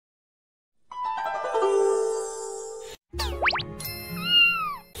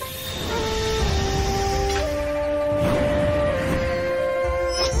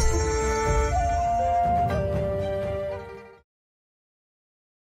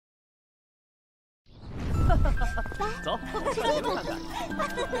走，去看看。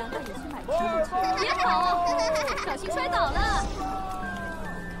别跑，小心摔倒了。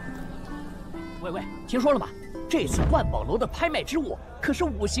喂，听说了吗？这次万宝楼的拍卖之物可是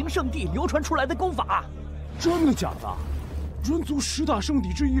五行圣地流传出来的功法。真的假的？人族10大圣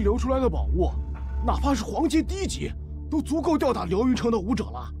地之一流出来的宝物，哪怕是黄阶低级，都足够吊打辽云城的武者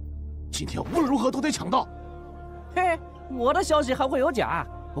了。今天无论如何都得抢到。嘿，我的消息还会有假。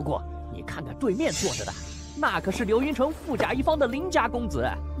不过你看看对面坐着的，那可是流云城富甲一方的林家公子，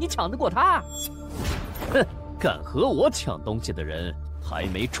你抢得过他？哼，敢和我抢东西的人还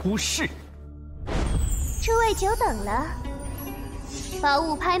没出世。诸位久等了，宝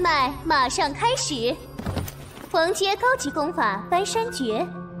物拍卖马上开始。黄阶高级功法翻山诀，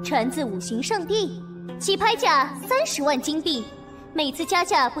传自五行圣地，起拍价30万金币，每次加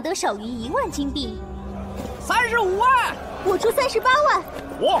价不得少于1万金币。35万，我出38万，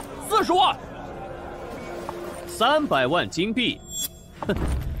我40万，300万金币。哼，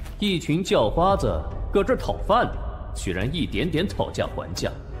一群叫花子搁这讨饭呢，居然一点点讨价还价。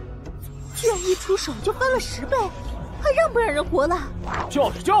居然一出手就翻了10倍，还让不让人活了？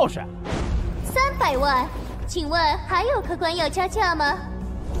就是，300万，请问还有客官要加价吗？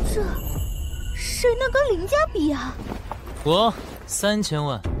这，谁能跟林家比啊？我3000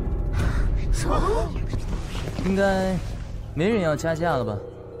万。应该没人要加价了吧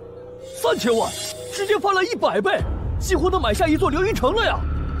？3000万，直接翻了100倍，几乎能买下一座流云城了呀！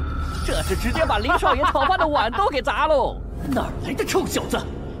这是直接把林少爷讨饭的碗都给砸喽！哪来的臭小子，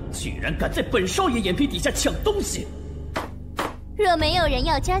居然敢在本少爷眼皮底下抢东西！若没有人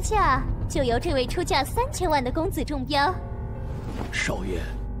要加价，就由这位出价3000万的公子中标。少爷，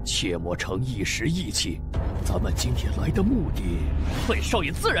切莫逞一时义气，咱们今天来的目的，本少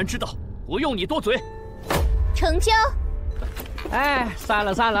爷自然知道，不用你多嘴。成交。哎，散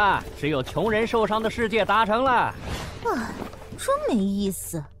了，只有穷人受伤的世界达成了。啊，真没意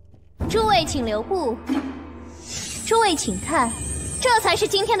思。诸位请留步，诸位请看，这才是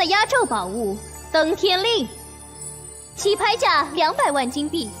今天的压轴宝物——登天令。起拍价200万金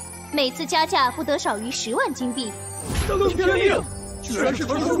币，每次加价不得少于10万金币。登天令，居然是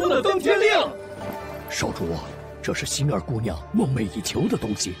传说中的登天令！少主，这是心儿姑娘梦寐以求的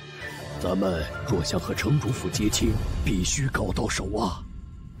东西。咱们若想和城主府结亲，必须搞到手啊！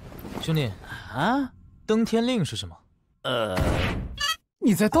兄弟啊，登天令是什么？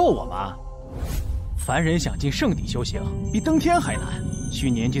你在逗我吗？凡人想进圣地修行，比登天还难，需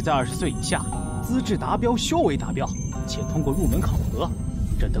年纪在20岁以下，资质达标，修为达标，且通过入门考核。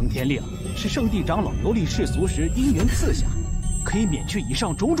这登天令是圣地长老游历世俗时因缘赐下，可以免去以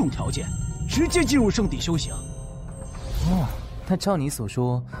上种种条件，直接进入圣地修行。哦，那照你所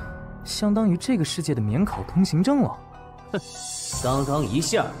说，相当于这个世界的免考通行证了。哼，刚刚一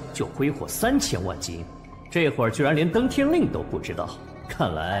下就挥霍3000万金，这会儿居然连登天令都不知道，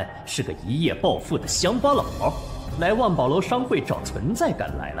看来是个一夜暴富的乡巴佬，来万宝楼商会找存在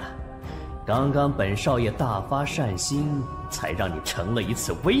感来了。刚刚本少爷大发善心，才让你成了一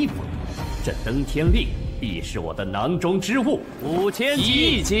次威风。这登天令必是我的囊中之物，5000金，1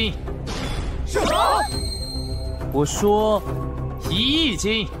亿金。什么？我说1亿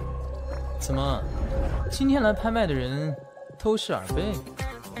金。怎么，今天来拍卖的人都是耳背？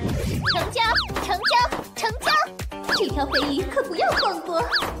成交，成交，成交！这条肥鱼可不要放过。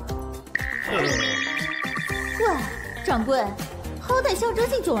喂，掌柜，好歹象征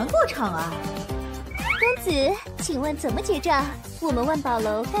性酒玩过场啊！公子，请问怎么结账？我们万宝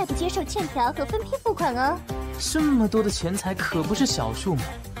楼概不接受欠条和分批付款哦。这么多的钱财可不是小数目，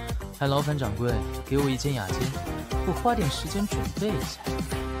还劳烦掌柜给我一间雅间，我花点时间准备一下。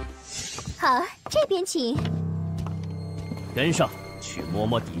好，这边请。跟上去摸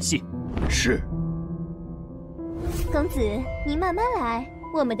摸底细。是。公子，您慢慢来，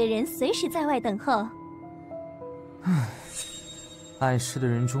我们的人随时在外等候。碍事的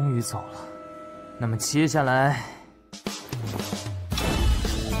人终于走了，那么接下来，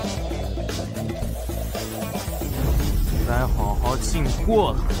该好好进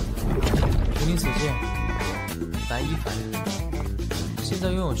货了。如您所见，白衣凡人，现在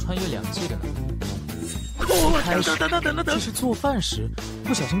拥有穿越2界的能力。开始只是做饭时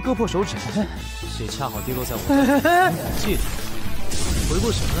不小心割破手指，血恰好跌落在我的戒指。回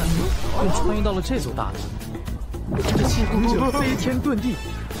过神来，便穿越到了这座大楼。这气功者飞天遁地，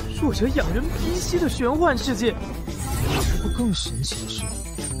弱者养人鼻息的玄幻世界。不过更神奇的是，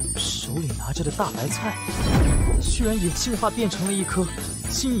手里拿着的大白菜，居然也进化变成了一颗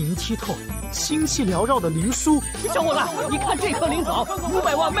晶莹剔透、清气缭绕的灵书。小伙子，你看这颗灵草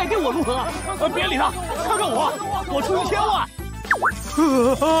，500万卖给我如何？别理他，看看我出1000万。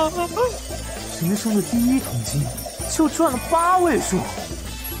人生的第1桶金就赚了8位数，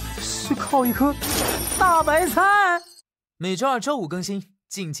是靠一颗大白菜。每周2、周5更新，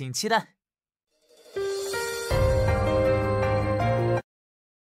敬请期待。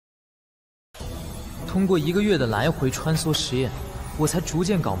通过1个月的来回穿梭实验，我才逐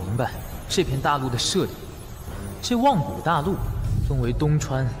渐搞明白这片大陆的设定。这望古大陆分为东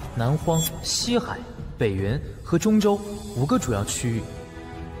川、南荒、西海、北原和中州5个主要区域，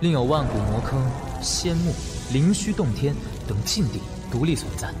另有万古魔坑、仙墓、灵虚洞天等禁地独立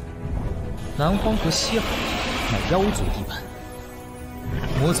存在。南荒和西海乃妖族地盘，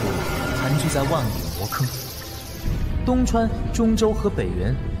魔族盘踞在万古魔坑。东川、中州和北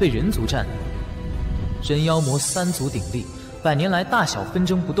原被人族占领。人妖魔3族鼎立，100年来大小纷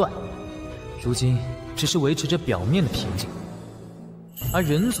争不断，如今只是维持着表面的平静。而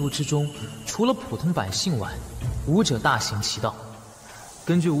人族之中，除了普通百姓外，武者大行其道。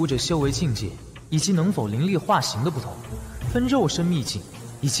根据武者修为境界以及能否灵力化形的不同，分肉身秘境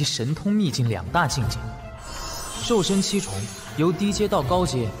以及神通秘境2大境界。肉身7重，由低阶到高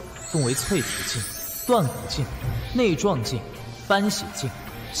阶分为淬体境、断骨境、内壮境、斑血境、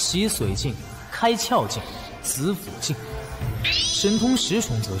洗髓境、开窍境、子府境。神通10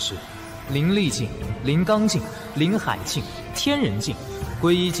重则是灵力境、灵罡境、灵海境、天人境、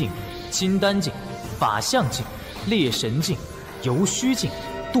归一境、金丹境、法相境、猎神境、游虚境、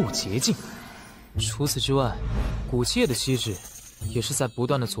渡劫境。除此之外，古界的机制也是在不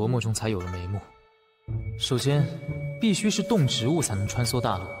断的琢磨中才有了眉目。首先，必须是动植物才能穿梭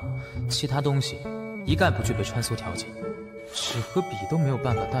大陆，其他东西一概不具备穿梭条件。纸和笔都没有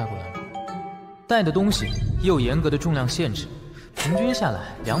办法带过来吗？带的东西也有严格的重量限制，平均下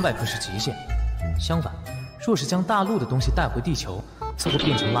来200克是极限。相反，若是将大陆的东西带回地球，则会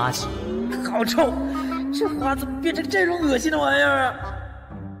变成垃圾。好臭！这花怎么变成这种恶心的玩意儿啊！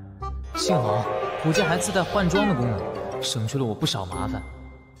幸好古剑还自带换装的功能，省去了我不少麻烦。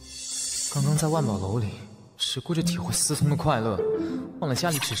刚刚在万宝楼里只顾着体会私通的快乐，忘了家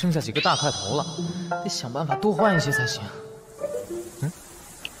里只剩下几个大块头了，得想办法多换一些才行。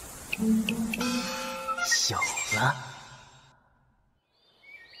有了！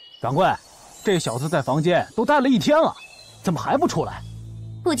掌柜，这小子在房间都待了1天了，怎么还不出来？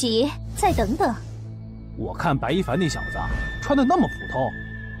不急，再等等。我看白一凡那小子穿得那么普通，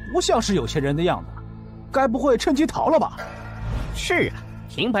不像是有钱人的样子，该不会趁机逃了吧？是啊，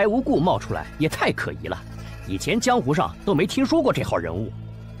平白无故冒出来也太可疑了，以前江湖上都没听说过这号人物。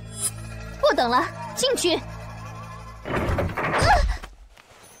不等了，进去！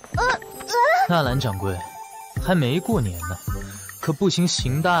纳兰掌柜，还没过年呢，可不行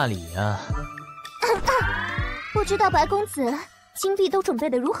行大礼啊！不知道白公子金币都准备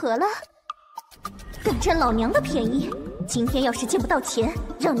的如何了？敢占老娘的便宜，今天要是见不到钱，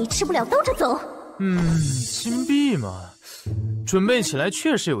让你吃不了兜着走。金币嘛，准备起来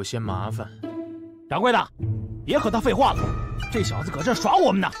确实有些麻烦。掌柜的，别和他废话了，这小子搁这耍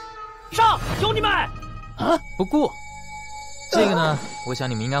我们呢！上，兄弟们！啊，不过这个呢，我想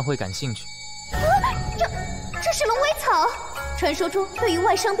你们应该会感兴趣。这是龙尾草，传说中对于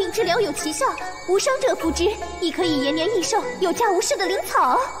外伤病治疗有奇效，无伤者服之，亦可以延年益寿，有价无市的灵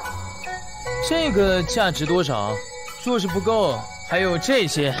草。这个价值多少？若是不够，还有这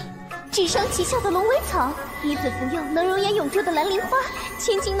些。治伤奇效的龙尾草，女子服用能容颜永驻的蓝莲花，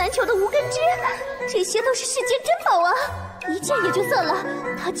千金难求的无根枝，这些都是世间珍宝啊！一件也就算了，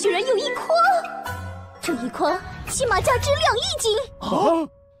它居然有1筐，这1筐起码价值2亿斤。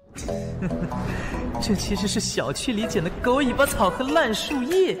这其实是小区里捡的狗尾巴草和烂树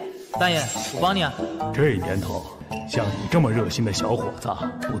叶。大爷，我帮你啊。这年头，像你这么热心的小伙子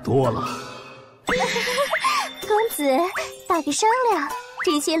不多了。公子，打个商量，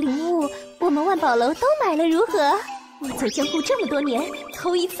这些灵物我们万宝楼都买了，如何？我走江湖这么多年，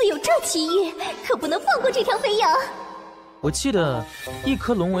头一次有这奇遇，可不能放过这条肥羊。我记得1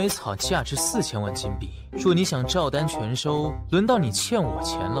颗龙尾草价值4000万金币，若你想照单全收，轮到你欠我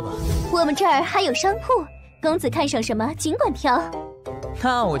钱了吧？我们这儿还有商铺，公子看上什么尽管挑。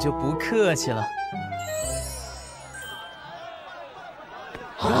那我就不客气了。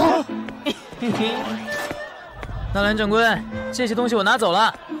纳兰掌柜，这些东西我拿走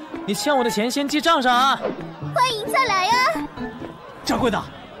了，你欠我的钱先记账上啊！欢迎再来啊！掌柜的，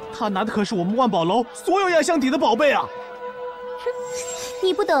他拿的可是我们万宝楼所有压箱底的宝贝啊！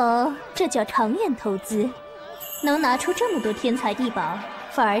你不懂，这叫长远投资。能拿出这么多天才地宝，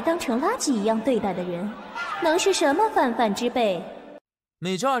反而当成垃圾一样对待的人，能是什么泛泛之辈？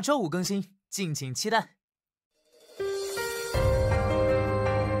每周2、周5更新，敬请期待。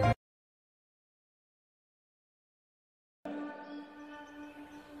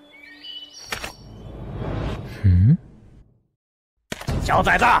小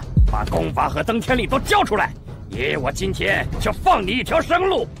崽子，把功法和登天令都交出来，爷我今天就放你一条生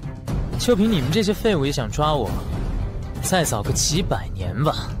路。就凭你们这些废物也想抓我，再早个几百年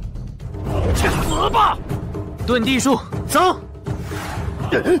吧。去死吧！遁地术，走。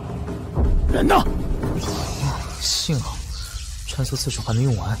人呢？幸好穿梭次数还没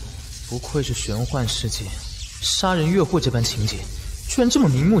用完，不愧是玄幻世界，杀人越货这般情节，居然这么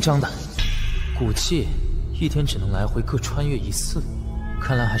明目张胆。古界一天只能来回各穿越一次，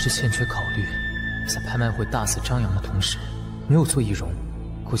看来还是欠缺考虑。在拍卖会大肆张扬的同时，没有做易容，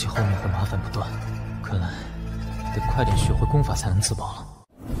估计后面会麻烦不断。看来得快点学会功法才能自保了。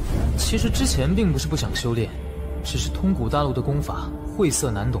其实之前并不是不想修炼，只是通古大陆的功法晦涩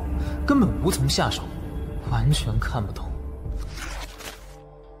难懂，根本无从下手，完全看不懂。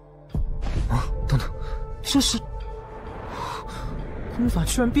啊，等等，这是功法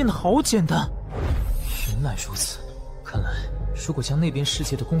居然变得好简单！原来如此，看来如果将那边世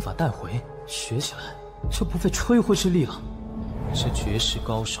界的功法带回学起来，就不费吹灰之力了。这绝世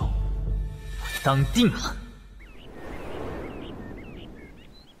高手，当定了。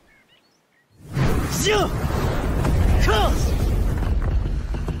行，看，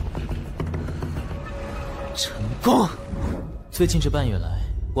成功！最近这半月来，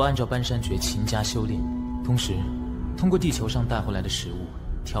我按照搬山诀勤加修炼，同时通过地球上带回来的食物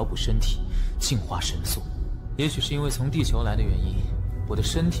调补身体，净化神速。也许是因为从地球来的原因，我的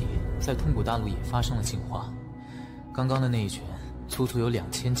身体在通古大陆也发生了进化。刚刚的那一拳，足足有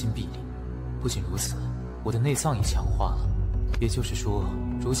2000斤臂力。不仅如此，我的内脏也强化了。也就是说，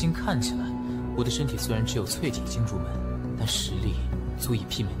如今看起来，我的身体虽然只有淬体境入门，但实力足以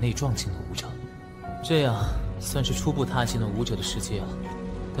媲美内壮境的武者。这样算是初步踏进了武者的世界了。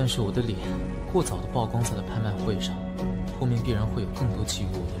但是我的脸过早的曝光在了拍卖会上，后面必然会有更多觊觎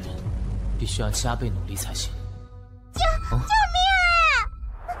我的人，必须要加倍努力才行。救命啊！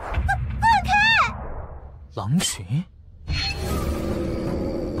放开！狼群？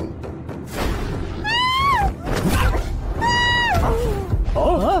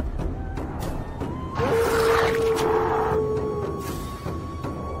哦。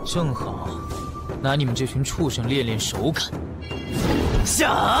正好，拿你们这群畜生练练手感。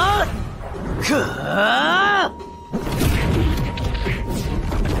下，可，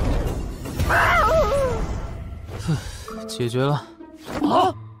解决了。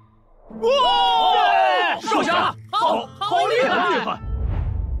啊！哇！少侠，好厉害！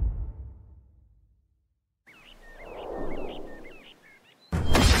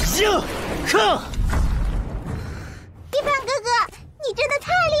行，看，一凡哥哥，你真的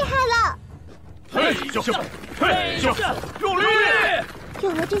太厉害了！用力！有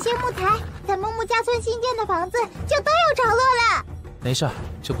了这些木材，咱们木家村新建的房子就都有着落了。没事儿，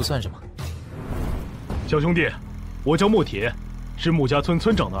这不算什么。小兄弟，我叫木铁，是木家村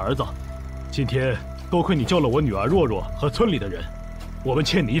村长的儿子。今天多亏你救了我女儿若若和村里的人，我们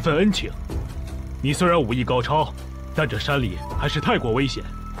欠你一份恩情。你虽然武艺高超，但这山里还是太过危险，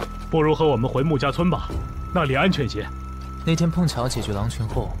不如和我们回木家村吧，那里安全些。那天碰巧解决狼群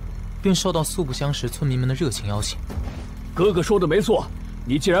后，便受到素不相识村民们的热情邀请。哥哥说的没错，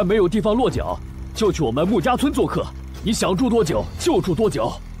你既然没有地方落脚，就去我们木家村做客，你想住多久就住多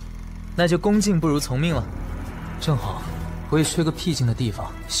久。那就恭敬不如从命了。正好我也缺个僻静的地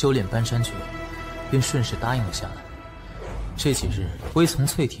方修炼搬山诀，便顺势答应了下来。这几日我也从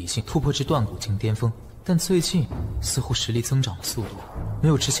淬体境突破至断骨境巅峰，但最近似乎实力增长的速度没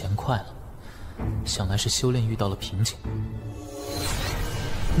有之前快了，想来是修炼遇到了瓶颈。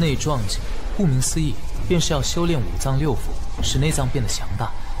内壮境顾名思义，便是要修炼五脏六腑，使内脏变得强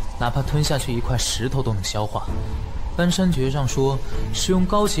大，哪怕吞下去一块石头都能消化。搬山诀上说，使用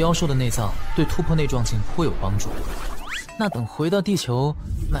高级妖兽的内脏对突破内壮境颇有帮助。那等回到地球，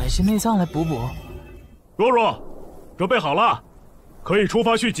买些内脏来补补。若若，准备好了，可以出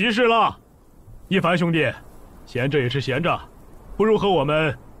发去集市了。一凡兄弟，闲着也是闲着，不如和我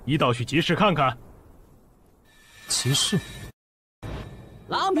们一道去集市看看。集市？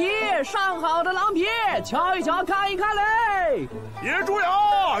狼皮，上好的狼皮，瞧一瞧，看一看嘞！野猪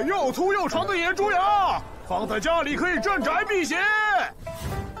牙，又粗又长的野猪牙，放在家里可以镇宅辟邪。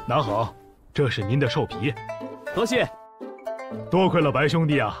拿好，这是您的兽皮。多谢。多亏了白兄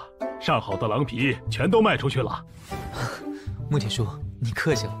弟啊，上好的狼皮全都卖出去了。木铁叔，你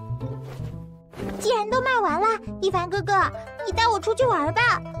客气了。既然都卖完了，一凡哥哥，你带我出去玩吧，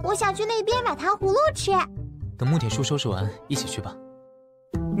我想去那边买糖葫芦吃。等木铁叔收拾完，一起去吧。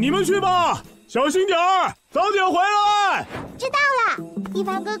你们去吧，小心点儿，早点回来。知道了，一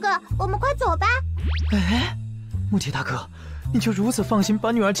凡哥哥，我们快走吧。哎，木铁大哥，你就如此放心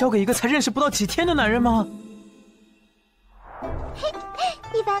把女儿交给一个才认识不到几天的男人吗？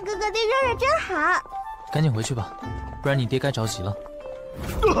一凡哥哥对若若真好。赶紧回去吧，不然你爹该着急了。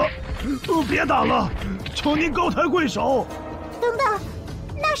别打了，求您高抬贵手。等等，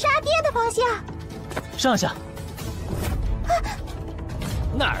那是阿爹的方向。上下。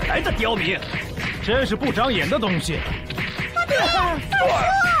哪儿来的刁民？真是不长眼的东西！阿爹，放手！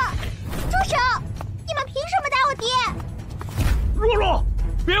住手！你们凭什么打我爹？若若，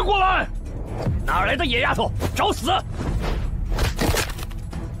别过来！哪儿来的野丫头，找死！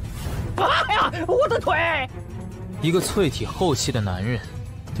哎呀，我的腿！一个淬体后期的男人，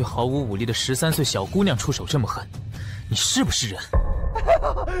对毫无武力的13岁小姑娘出手这么狠，你是不是人？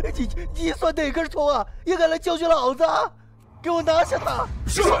你算哪根葱啊？也敢来教训老子？给我拿下他！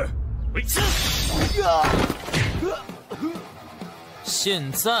是。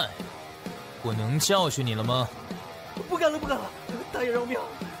现在我能教训你了吗？不敢了，大爷饶命！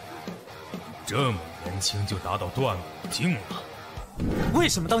这么年轻就达到断骨境了，为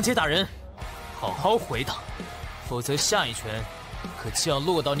什么当街打人？好好回答，否则下一拳可就要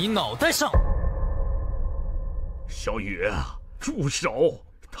落到你脑袋上。小雨啊，住手！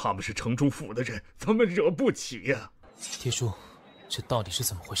他们是城主府的人，咱们惹不起呀。铁叔，这到底是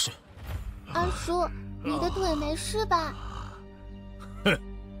怎么回事？二叔，你的腿没事吧？哼，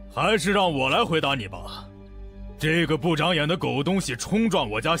还是让我来回答你吧。这个不长眼的狗东西冲撞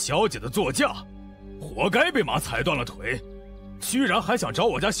我家小姐的座驾，活该被马踩断了腿，居然还想找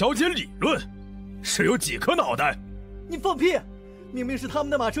我家小姐理论，是有几颗脑袋？你放屁！明明是他们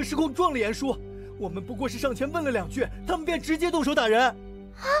的马车失控撞了严叔，我们不过是上前问了2句，他们便直接动手打人。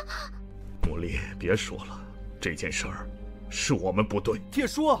茉莉，别说了，这件事儿是我们不对。铁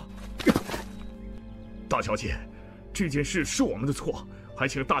叔，大小姐，这件事是我们的错，还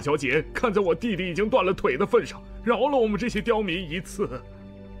请大小姐看在我弟弟已经断了腿的份上，饶了我们这些刁民一次。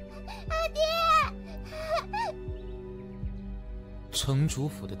阿爹，城主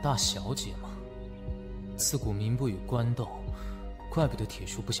府的大小姐嘛，自古民不与官斗，怪不得铁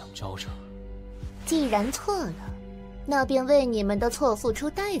叔不想招惹。既然错了，那便为你们的错付出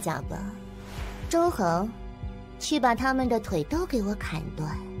代价吧。周恒，去把他们的腿都给我砍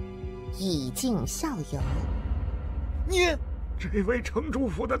断，以儆效尤。你这位城主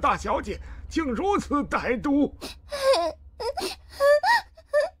府的大小姐竟如此歹毒！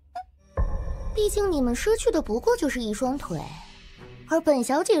毕竟你们失去的不过就是一双腿，而本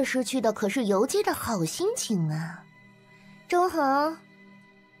小姐失去的可是游街的好心情啊！周恒，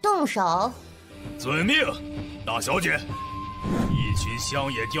动手！遵命，大小姐。一群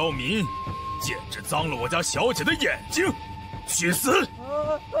乡野刁民，简直脏了我家小姐的眼睛，去死！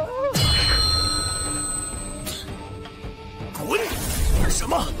滚！什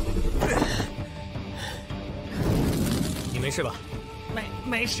么？你没事吧？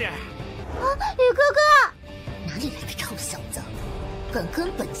没事。啊，雨哥哥，哪里来的臭小子，敢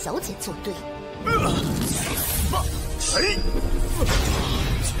跟本小姐作对？谁？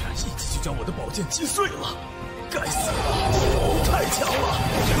居然一击就将我的宝剑击碎了！该死，太强了！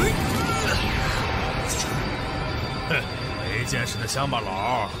哼，没见识的乡巴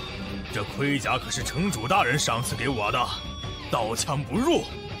佬，这盔甲可是城主大人上次给我的，刀枪不入，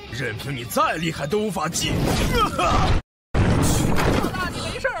任凭你再厉害都无法击。大你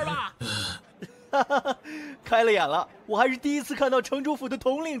没事吧？哈哈，开了眼了，我还是第一次看到城主府的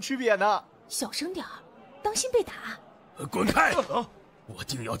统领吃瘪呢。小声点儿，当心被打。滚开！我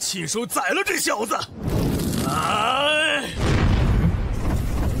定要亲手宰了这小子！哎，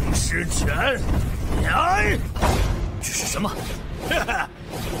龙狮拳，哎，这是什么？哈哈，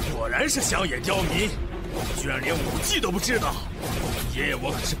果然是乡野刁民，居然连武技都不知道。爷爷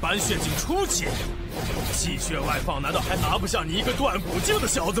我可是搬血境初期，气血外放，难道还拿不下你一个断骨境的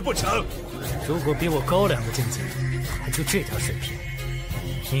小子不成？如果比我高2个境界，还就这点水平，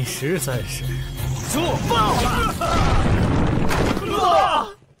你实在是弱爆了！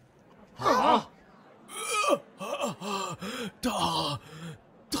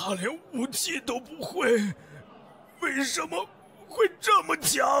他连武技都不会，为什么会这么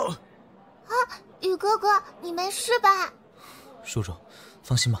强？啊，雨哥哥，你没事吧？叔叔，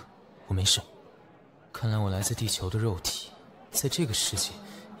放心吧，我没事。看来我来自地球的肉体，在这个世界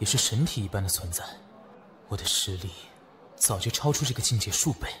也是神体一般的存在。我的实力早就超出这个境界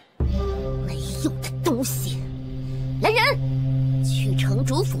数倍。没用的东西！来人，去城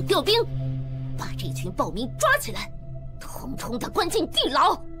主府调兵，把这群暴民抓起来，统统的关进地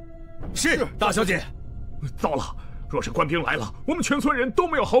牢。是，大小姐。糟了，若是官兵来了，我们全村人都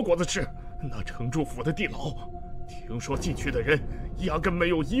没有好果子吃。那城主府的地牢，听说进去的人压根没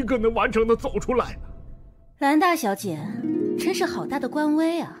有一个能完整的走出来。蓝大小姐，真是好大的官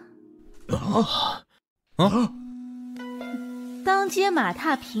威啊！当街马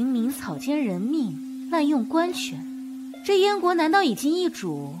踏平民，草菅人命，滥用官权，这燕国难道已经易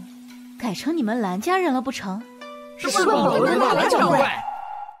主，改成你们蓝家人了不成？是万宝楼的纳兰掌柜。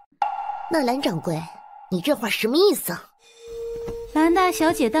纳兰掌柜，你这话什么意思啊？蓝大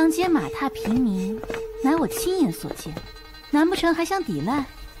小姐当街马踏平民，乃我亲眼所见，难不成还想抵赖？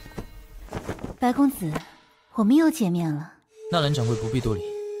白公子，我们又见面了。纳兰掌柜不必多礼。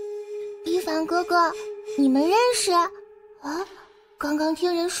一凡哥哥，你们认识？啊，刚刚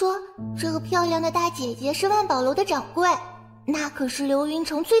听人说，这个漂亮的大姐姐是万宝楼的掌柜，那可是流云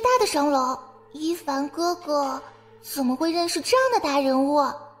城最大的商楼。一凡哥哥怎么会认识这样的大人物？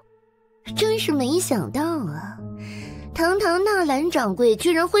真是没想到啊！堂堂纳兰掌柜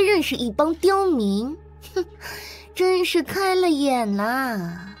居然会认识一帮刁民，哼，真是开了眼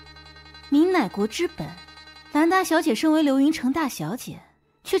啦！民乃国之本，蓝大小姐身为流云城大小姐，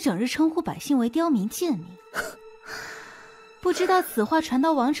却整日称呼百姓为刁民贱民。不知道此话传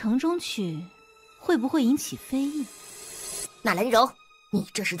到王城中去，会不会引起非议？纳兰柔，你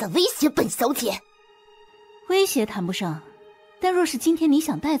这是在威胁本小姐。威胁谈不上，但若是今天你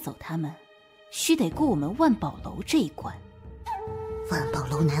想带走他们，须得过我们万宝楼这一关。万宝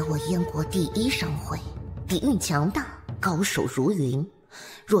楼乃我燕国第一商会，底蕴强大，高手如云。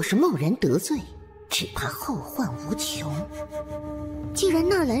若是贸然得罪，只怕后患无穷。既然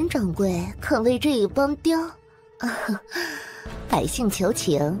纳兰掌柜肯为这一帮百姓求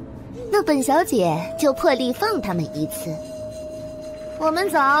情，那本小姐就破例放他们一次。我们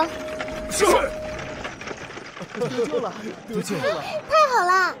走。是。得救了，得救了！太好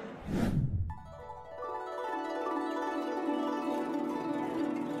了！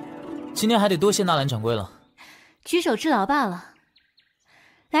今天还得多谢纳兰掌柜了。举手之劳罢了。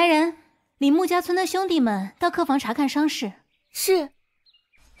来人，领穆家村的兄弟们到客房查看伤势。是。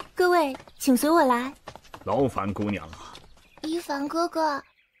各位，请随我来。劳烦姑娘了。一凡哥哥，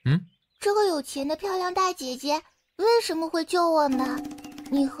这个有钱的漂亮大姐姐为什么会救我们？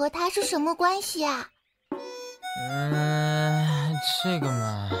你和她是什么关系啊？这个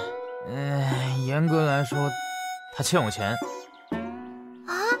嘛，严格来说，他欠我钱。啊，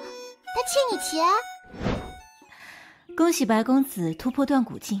他欠你钱？恭喜白公子突破断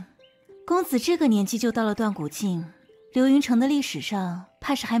骨境，公子这个年纪就到了断骨境，流云城的历史上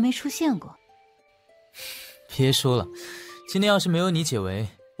怕是还没出现过。别说了，今天要是没有你解围，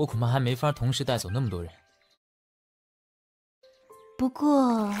我恐怕还没法同时带走那么多人。不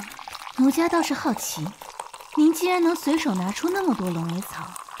过，奴家倒是好奇，您既然能随手拿出那么多龙尾草，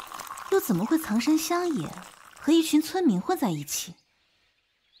又怎么会藏身乡野，和一群村民混在一起？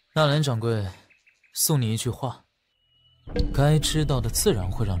纳兰掌柜，送你一句话：该知道的自然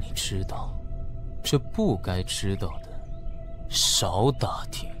会让你知道，这不该知道的，少打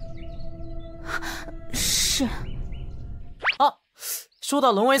听。是。啊，说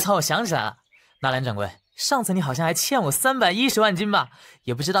到龙尾草，我想起来了，纳兰掌柜，上次你好像还欠我310万金吧？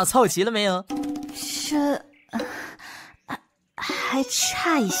也不知道凑齐了没有？这还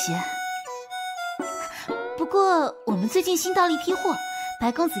差一些。不过我们最近新到了一批货，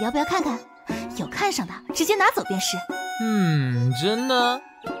白公子要不要看看？有看上的直接拿走便是。真的？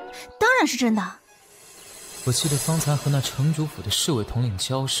当然是真的。我记得方才和那城主府的侍卫统领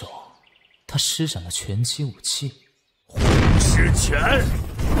交手，他施展了拳击武器。狮拳，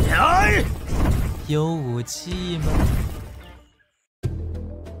来！有武器吗？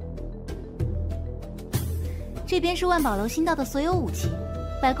这边是万宝楼新到的所有武器，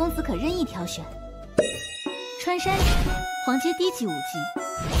白公子可任意挑选。穿山指，黄阶低级武技，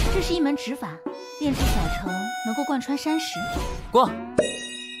这是一门指法，练出小成能够贯穿山石。过。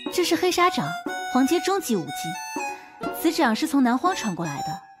这是黑沙掌，黄阶中级武技，此掌是从南荒传过来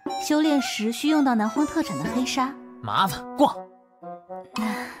的，修炼时需用到南荒特产的黑沙。麻烦，过。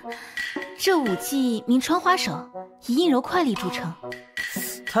这武技名穿花手，以阴柔快力著称。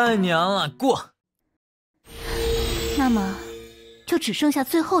太娘了，过。那么，就只剩下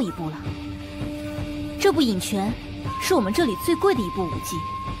最后一步了。这部隐拳是我们这里最贵的一部武技，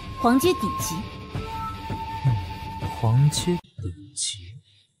黄阶顶级。黄阶顶级，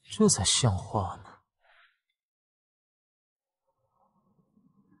这才像话呢。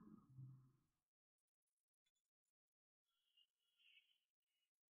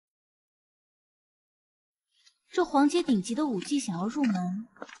这黄阶顶级的武技想要入门，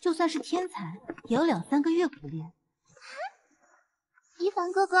就算是天才，也要2-3个月苦练。一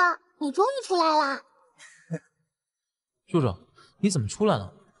凡哥哥，你终于出来啦！若若，你怎么出来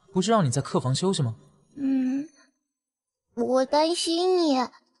了？不是让你在客房休息吗？我担心你，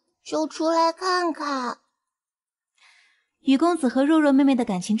就出来看看。雨公子和若若妹妹的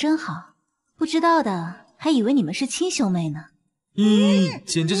感情真好，不知道的还以为你们是亲兄妹呢。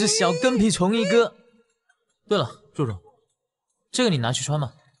简直是小跟屁虫一个。对了，若若，这个你拿去穿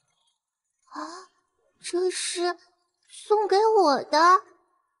吗？啊，这是送给我的。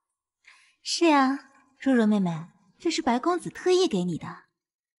是呀，若若妹妹，这是白公子特意给你的。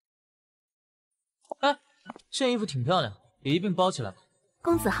哎，这件衣服挺漂亮，也一并包起来吧。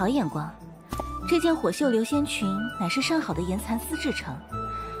公子好眼光，这件火绣流仙裙乃是上好的岩蚕丝制成，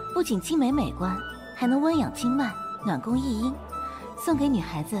不仅精美美观，还能温养经脉，暖宫益阴，送给女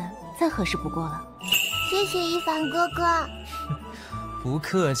孩子再合适不过了。谢谢一凡哥哥。不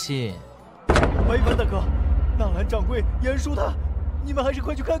客气。白一凡大哥，纳兰掌柜、严叔他，你们还是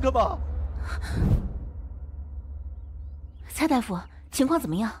快去看看吧。蔡大夫，情况怎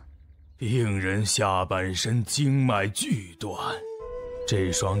么样？病人下半身经脉俱断，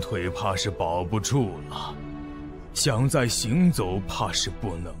这双腿怕是保不住了，想再行走怕是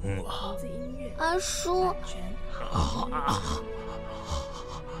不能了。二叔，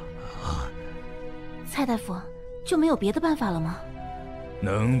蔡大夫，就没有别的办法了吗？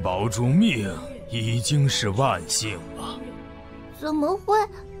能保住命已经是万幸了。怎么会？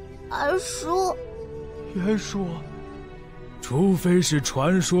二叔，严叔，除非是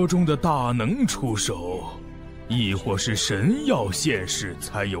传说中的大能出手，亦或是神药现世，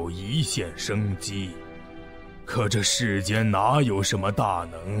才有一线生机。可这世间哪有什么大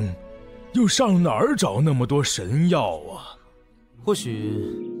能？又上哪儿找那么多神药啊？或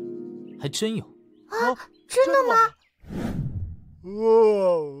许还真有。啊，真的吗？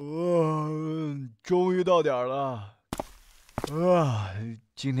终于到点了。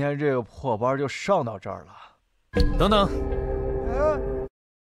今天这个破班就上到这儿了。等等。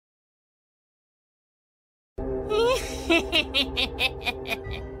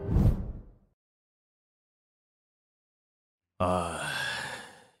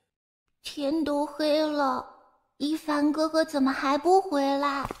天都黑了，一凡哥哥怎么还不回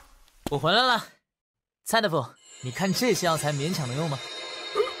来？我回来了，蔡大夫，你看这些药材勉强能用吗？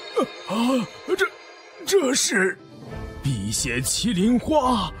这是辟邪麒麟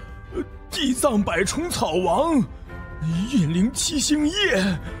花、地藏百虫草王、运灵七星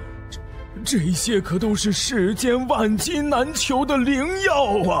叶，这些可都是世间万金难求的灵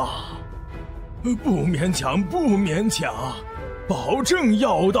药啊！不勉强，不勉强，保证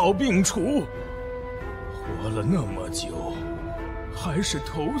药到病除。活了那么久，还是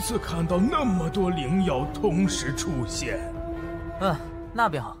头次看到那么多灵药同时出现。那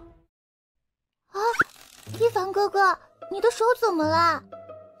便好。啊，一凡哥哥，你的手怎么了？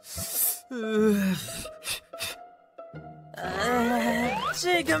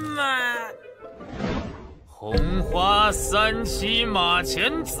这个嘛，红花三七马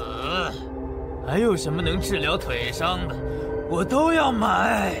钱子，还有什么能治疗腿伤的，我都要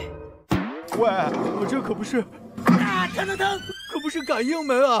买。喂，我这可不是……疼！可不是感应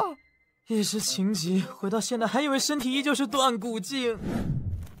门啊！一时情急，回到现在还以为身体依旧是断骨境。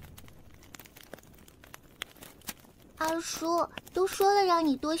二叔，都说了让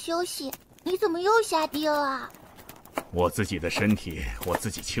你多休息，你怎么又下地了？我自己的身体我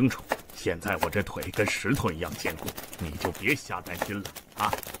自己清楚，现在我这腿跟石头一样坚固，你就别瞎担心了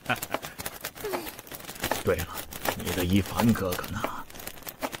啊！对了，你的一凡哥哥呢？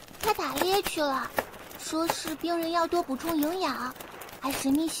他打猎去了，说是病人要多补充营养，还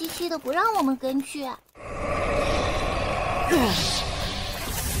神秘兮兮的不让我们跟去。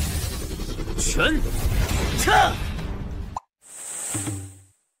拳撤！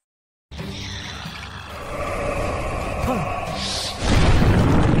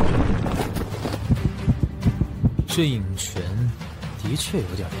这影拳的确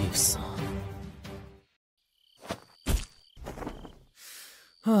有点意思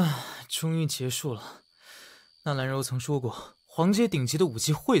啊！终于结束了。纳兰柔曾说过，皇阶顶级的武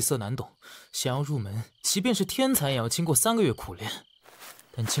器晦涩难懂，想要入门，即便是天才也要经过3个月苦练。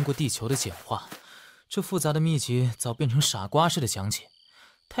但经过地球的简化，这复杂的秘籍早变成傻瓜式的讲解。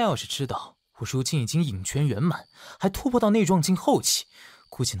他要是知道我如今已经影拳圆满，还突破到内壮境后期，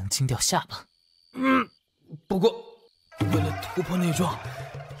估计能惊掉下巴。不过为了突破内壮，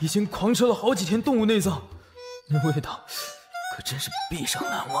已经狂吃了好几天动物内脏，那味道可真是毕生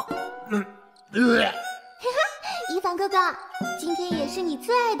难忘。一凡哥哥，今天也是你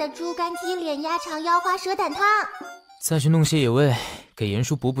最爱的猪肝鸡脸鸭肠腰花蛇胆汤。再去弄些野味给严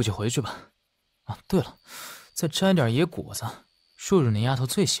叔补补就回去吧。啊，对了，再摘点野果子，若若那丫头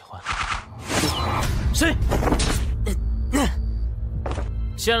最喜欢。谁？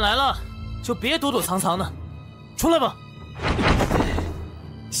既然来了，就别躲躲藏藏的，出来吧。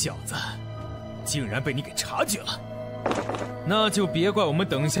小子，竟然被你给察觉了，那就别怪我们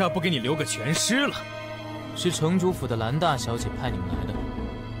等下不给你留个全尸了。是城主府的兰大小姐派你们来的。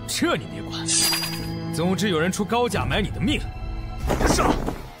这你别管，总之有人出高价买你的命。上！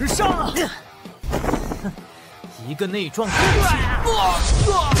上！一个内撞出气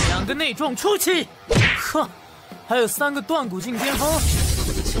，2个内撞出气，哼，还有3个断骨境巅峰，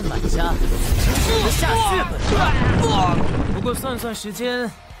这买家真的下血本了。不过算算时间，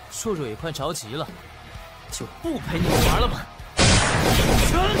硕硕也快着急了，就不陪你们玩了吧。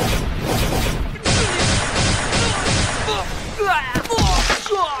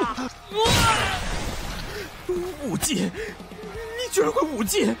武技，你居然会武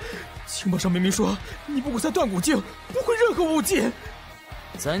技！情报上明明说你不过在断骨境，不会任何武技。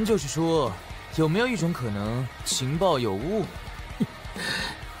咱就是说，有没有一种可能，情报有误？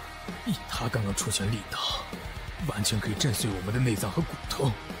以他刚刚出拳力道，完全可以震碎我们的内脏和骨头，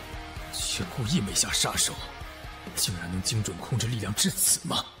却故意没下杀手，竟然能精准控制力量至此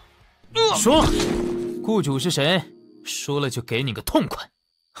吗？说，雇主是谁？说了就给你个痛快。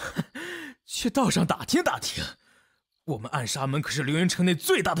去道上打听打听，我们暗杀门可是流云城内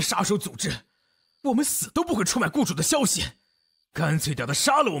最大的杀手组织，我们死都不会出卖雇主的消息，干脆点的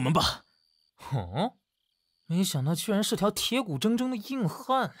杀了我们吧。哦，没想到居然是条铁骨铮铮的硬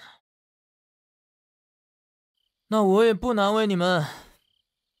汉啊！那我也不难为你们，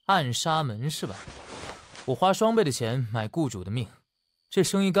暗杀门是吧？我花双倍的钱买雇主的命，这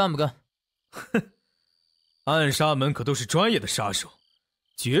生意干不干？哼，暗杀门可都是专业的杀手，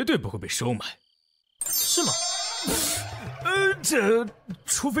绝对不会被收买。是吗？这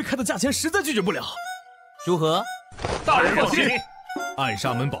除非开的价钱实在拒绝不了。如何？大人放心，暗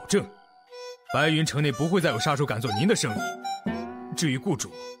杀门保证，白云城内不会再有杀手敢做您的生意。至于雇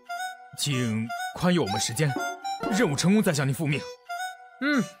主，请宽宥我们时间，任务成功再向您复命。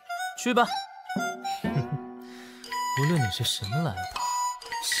去吧。无论你是什么来头，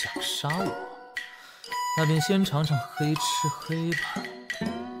想杀我，那便先尝尝黑吃黑吧。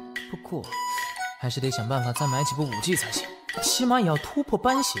不过，还是得想办法再买几部武技才行，起码也要突破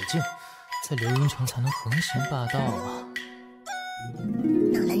斑血境，在流云城才能横行霸道啊！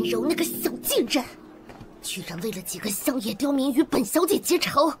纳兰柔那个小贱人，居然为了几个乡野刁民与本小姐结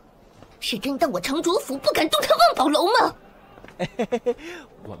仇，是真当我城主府不敢动他万宝楼吗？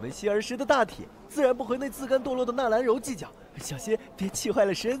我们希儿石的大铁，自然不和那自甘堕落的纳兰柔计较，小心别气坏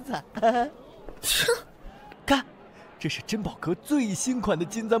了身子。看，这是珍宝阁最新款的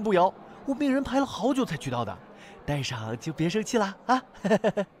金簪步摇，我命人排了好久才取到的，戴上就别生气了啊！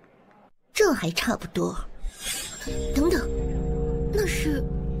这还差不多。等等，那是，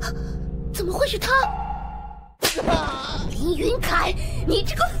怎么会是他？林云凯，你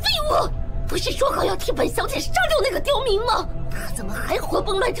这个废物！不是说好要替本小姐杀掉那个刁民吗？他怎么还活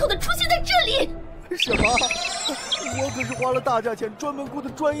蹦乱跳的出现在这里？什么？我可是花了大价钱专门雇的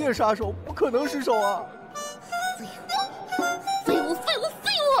专业杀手，不可能失手啊！废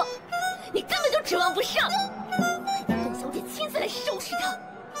物！你根本就指望不上！本小姐亲自来收拾他。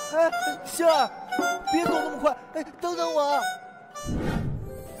星儿，别走那么快，等等我。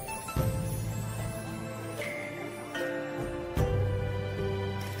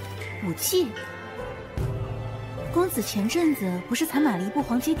武器？公子前阵子不是才买了一部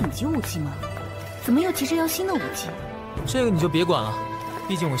皇阶顶级武器吗？怎么又急着要新的武器？这个你就别管了，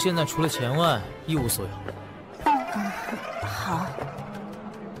毕竟我现在除了钱外一无所有。好。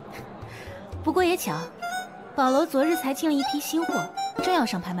不过也巧，宝楼昨日才进了一批新货，正要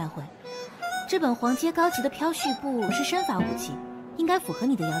上拍卖会。这本皇阶高级的飘絮部是身法武器，应该符合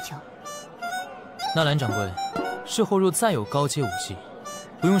你的要求。纳兰掌柜，事后若再有高阶武器，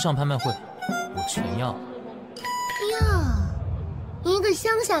不用上拍卖会，我全要。哟，一个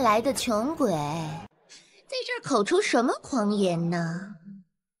乡下来的穷鬼，在这儿口出什么狂言呢？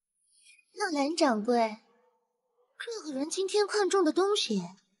纳兰掌柜，这个人今天看中的东西，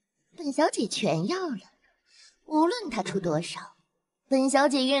本小姐全要了，无论他出多少，本小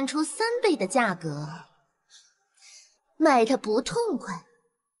姐愿出3倍的价格，卖他不痛快。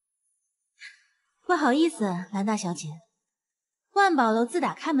不好意思，兰大小姐，万宝楼自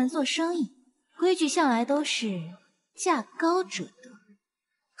打开门做生意，规矩向来都是价高者得。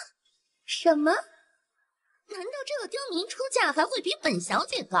什么？难道这个刁民出价还会比本小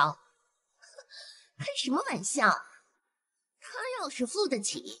姐高？开什么玩笑！他要是付得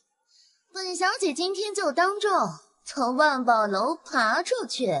起，本小姐今天就当众从万宝楼爬出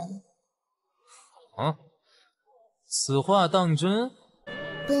去。啊，此话当真？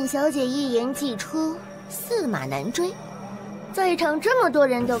本小姐一言既出，驷马难追，在场这么多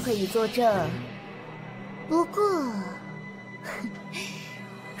人都可以作证。不过，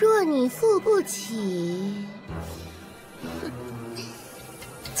若你付不起，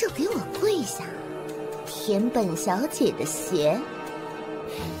就给我跪下，舔本小姐的鞋。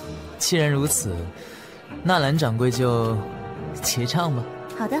既然如此，纳兰掌柜就结账吧。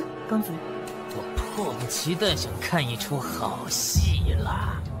好的，公子。我迫不及待想看一出好戏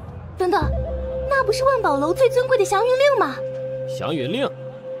了。等等，那不是万宝楼最尊贵的祥云令吗？祥云令，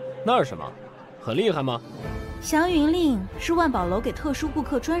那是什么？很厉害吗？祥云令是万宝楼给特殊顾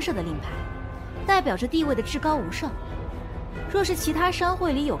客专设的令牌，代表着地位的至高无上。若是其他商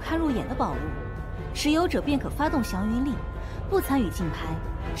会里有看入眼的宝物，持有者便可发动祥云令，不参与竞拍，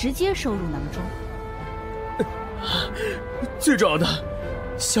直接收入囊中。最重要的，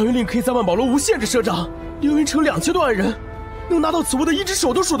祥云令可以在万宝楼无限制赊账，凌云城2000多万人，能拿到此物的一只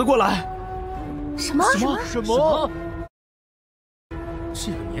手都数得过来。什么？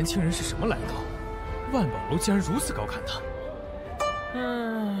这个年轻人是什么来头？万宝楼竟然如此高看他。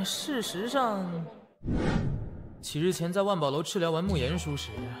事实上，几日前在万宝楼治疗完慕言书时，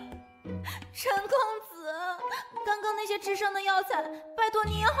陈公子，刚刚那些治伤的药材，拜托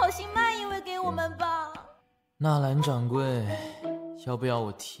你也好心卖一位给我们吧。纳兰掌柜，要不要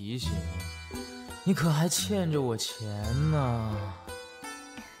我提醒你？你可还欠着我钱呢。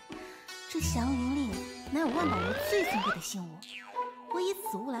这祥云令乃有万宝楼最尊贵的信物，我以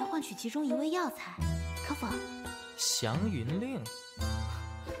此物来换取其中一味药材，可否？祥云令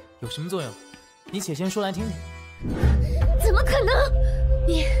有什么作用？你且先说来听听。怎么可能？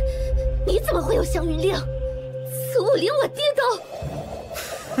你怎么会有祥云令？此物连我爹都……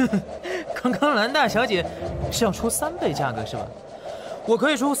刚刚兰大小姐是要出3倍价格是吧？我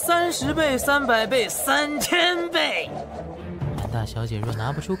可以出30倍、300倍、3000倍。兰大小姐若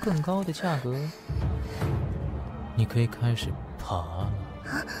拿不出更高的价格，你可以开始爬了。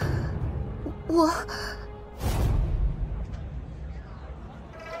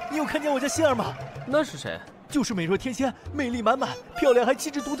你有看见我家希儿吗？那是谁？就是美若天仙、魅力满满、漂亮还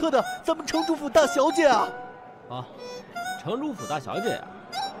气质独特的咱们城主府大小姐啊！啊，城主府大小姐呀，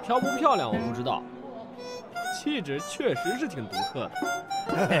漂不漂亮我不知道，气质确实是挺独特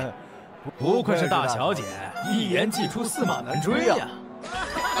的。不愧是大小姐，一言既出驷马难追呀！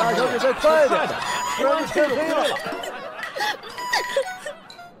大小姐再快点，不然就天黑了。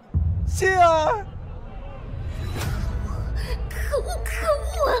希儿，可恶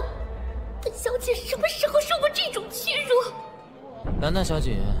啊！本小姐什么时候受过这种屈辱？兰大小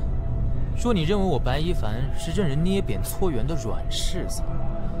姐，若你认为我白一凡是任人捏扁搓圆的软柿子，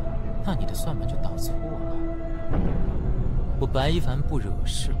那你的算盘就打错了。我白一凡不惹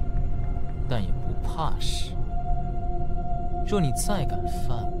事，但也不怕事。若你再敢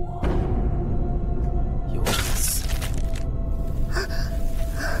犯我，有一次。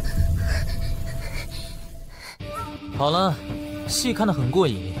好了，戏看得很过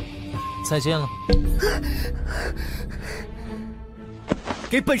瘾，再见了。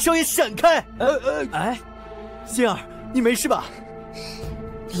给本少爷闪开！希儿，你没事吧？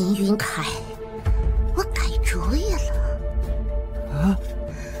林云凯，我改主意了。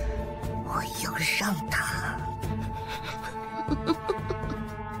我要让他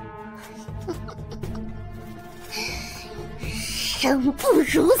生不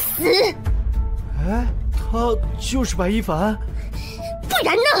如死。他就是白一凡？不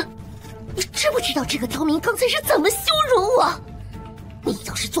然呢？你知不知道这个刁民刚才是怎么羞辱我？你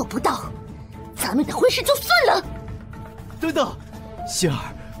要是做不到，咱们的婚事就算了。等等，希儿，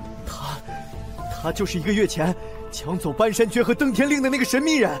他就是1个月前抢走搬山诀和登天令的那个神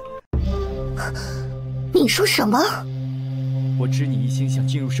秘人。你说什么？我知你一心想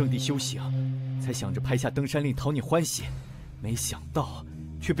进入圣地修行，才想着拍下登山令讨你欢喜，没想到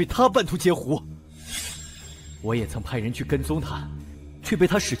却被他半途截胡。我也曾派人去跟踪他，却被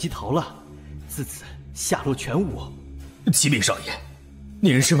他使计逃了，自此下落全无。启禀少爷，那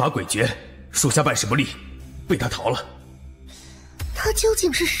人身法诡谲，属下办事不力，被他逃了。他究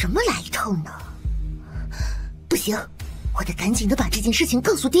竟是什么来头呢？不行，我得赶紧的把这件事情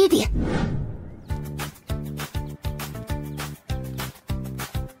告诉爹爹。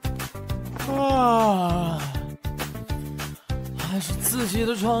还是自己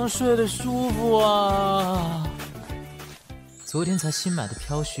的床睡得舒服啊。昨天才新买的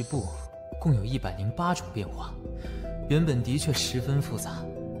飘絮布，共有108种变化，原本的确十分复杂，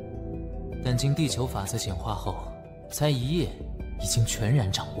但经地球法则简化后，才1夜已经全然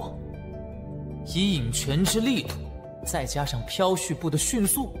掌握。以引泉之力度，再加上飘絮布的迅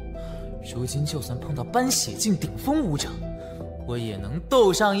速，如今就算碰到搬血境顶峰武者，我也能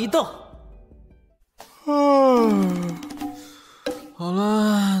斗上一斗。好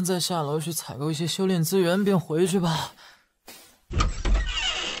了，再下楼去采购一些修炼资源，便回去吧。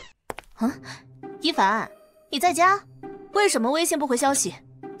一凡，你在家？为什么微信不回消息？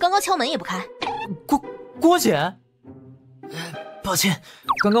刚刚敲门也不开。郭姐，抱歉，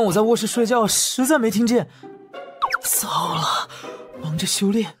刚刚我在卧室睡觉，实在没听见。糟了，忙着修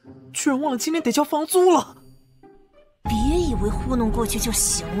炼，居然忘了今天得交房租了。别以为糊弄过去就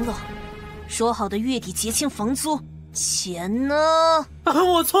行了，说好的月底结清房租，钱呢？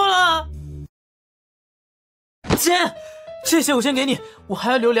我错了，姐，这些我先给你，我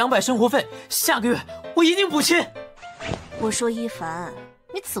还要留200生活费，下个月我一定补齐。我说一凡，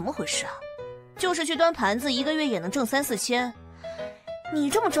你怎么回事啊？就是去端盘子，一个月也能挣3、4千。你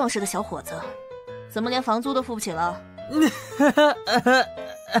这么壮实的小伙子，怎么连房租都付不起了？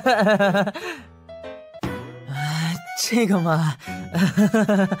这个嘛，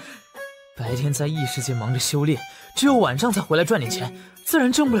白天在异世界忙着修炼，只有晚上才回来赚点钱，自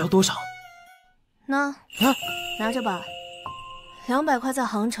然挣不了多少。那拿着吧，200块在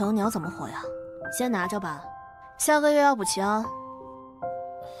杭城，你要怎么活呀？先拿着吧，下个月要补齐啊。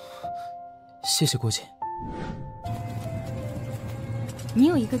谢谢郭姐。你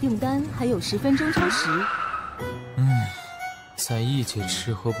有一个订单，还有10分钟超时。在异界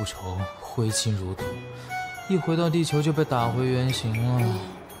吃喝不愁，挥金如土，一回到地球就被打回原形了。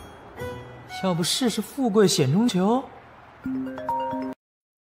要不试试富贵险中求？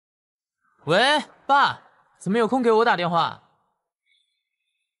喂，爸，怎么有空给我打电话？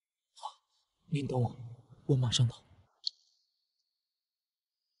好，您等我，我马上到。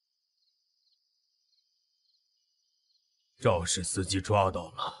肇事司机抓到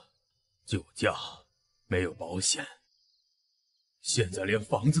了，酒驾，没有保险，现在连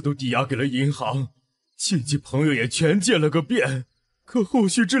房子都抵押给了银行，亲戚朋友也全见了个遍，可后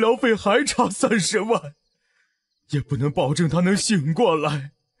续治疗费还差30万，也不能保证他能醒过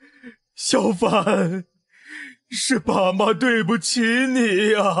来。小凡，是爸妈对不起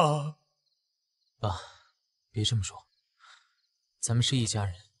你呀！爸，别这么说，咱们是一家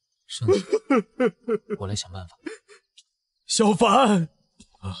人，生气，我来想办法。小凡，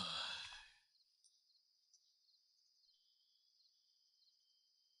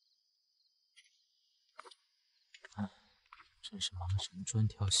真是忙成专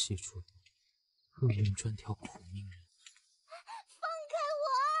挑细处毒，厄运专挑苦命人。放开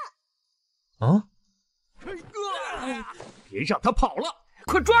我！别让他跑了，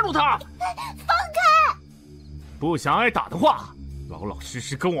快抓住他！放开！不想挨打的话，老老实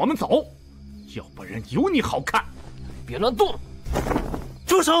实跟我们走，要不然有你好看！别乱动！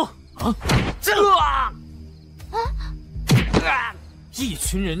住手！啊！一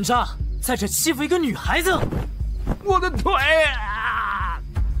群人渣在这欺负一个女孩子！我的腿啊！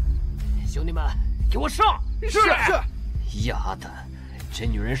兄弟们，给我上！是。丫的，这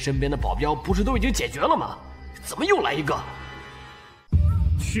女人身边的保镖不是都已经解决了吗？怎么又来一个？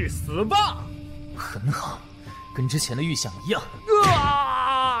去死吧！很好，跟之前的预想一样。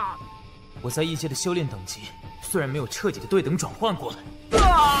我在异界的修炼等级虽然没有彻底的对等转换过来，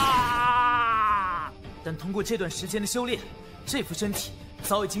但通过这段时间的修炼，这副身体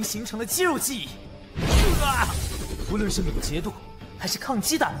早已经形成了肌肉记忆。无论是敏捷度还是抗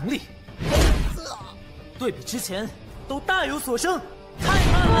击打能力，对比之前都大有所升。太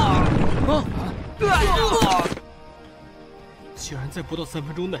慢了！竟然在不到3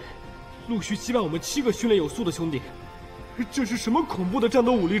分钟内，陆续击败我们7个训练有素的兄弟，这是什么恐怖的战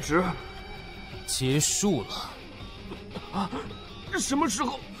斗武力值？结束了。什么时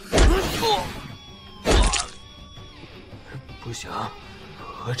候？不行，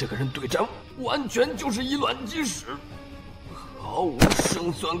和这个人对战完全就是以卵击石，毫无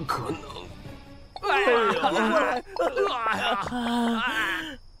胜算可能。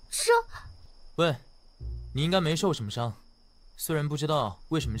喂，你应该没受什么伤，虽然不知道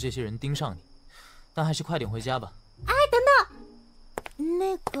为什么这些人盯上你，但还是快点回家吧。哎，等等，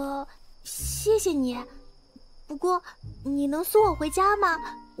那个，谢谢你，不过你能送我回家吗？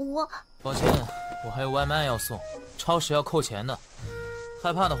抱歉，我还有外卖要送，超时要扣钱的。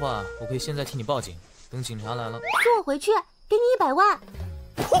害怕的话，我可以现在替你报警，等警察来了送我回去，给你100万。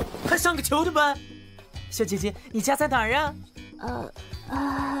嚯，还上个球的班！小姐姐，你家在哪儿啊？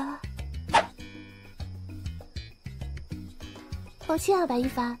抱歉啊，白一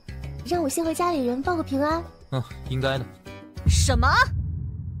凡，让我先和家里人报个平安。应该的。什么？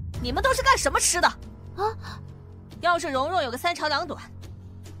你们都是干什么吃的？啊！要是蓉蓉有个3长2短，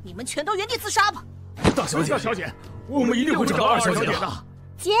你们全都原地自杀吧！大小姐，大小姐，我们一定会找到2小姐的。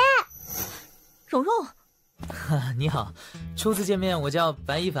姐，蓉蓉，你好，初次见面，我叫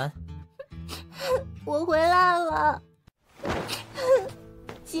白一凡。我回来了。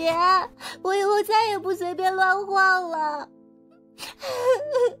姐，我以后再也不随便乱晃了。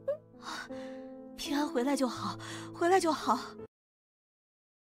平安回来就好，回来就好。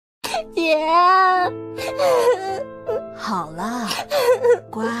姐。好了，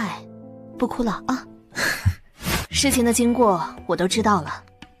乖，不哭了啊。事情的经过我都知道了，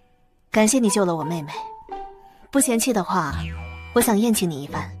感谢你救了我妹妹。不嫌弃的话，我想宴请你一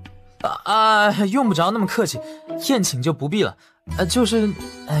番。用不着那么客气，宴请就不必了。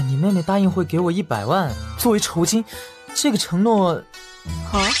你妹妹答应会给我100万作为酬金，这个承诺。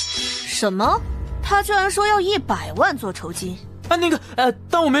啊？什么？她居然说要100万做酬金？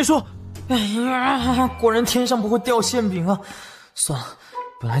当我没说。哎呀，果然天上不会掉馅饼啊！算了，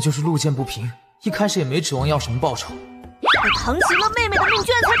本来就是路见不平，一开始也没指望要什么报酬。我堂媳妇妹妹的命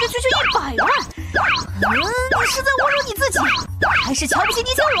居然才区区100万！你是在侮辱你自己，还是瞧不起你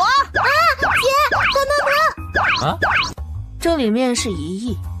姐我？姐，等！这里面是1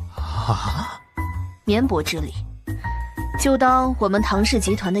亿啊！绵薄之礼，就当我们唐氏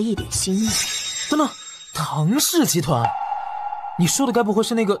集团的一点心意。等，唐氏集团？你说的该不会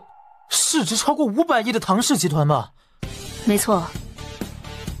是那个市值超过500亿的唐氏集团吧？没错，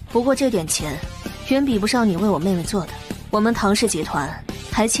不过这点钱远比不上你为我妹妹做的。我们唐氏集团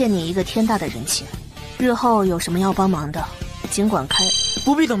还欠你一个天大的人情，日后有什么要帮忙的，尽管开。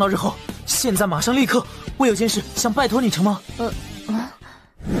不必等到日后，现在马上立刻，我有件事想拜托你成吗？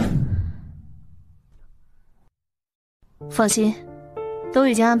放心，都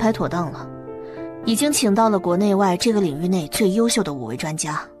已经安排妥当了，已经请到了国内外这个领域内最优秀的5位专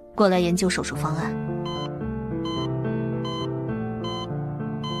家过来研究手术方案。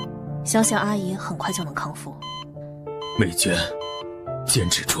相信阿姨很快就能康复。美娟，坚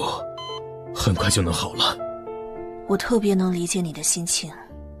持住，很快就能好了。我特别能理解你的心情。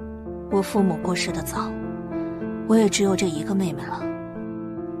我父母过世的早，我也只有这一个妹妹了，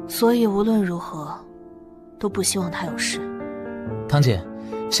所以无论如何都不希望她有事。堂姐，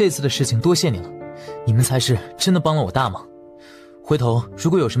这次的事情多谢你了，你们才是真的帮了我大忙。回头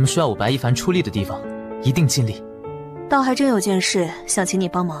如果有什么需要我白一凡出力的地方，一定尽力。倒还真有件事想请你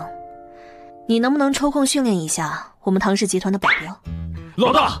帮忙，你能不能抽空训练一下我们唐氏集团的保镖？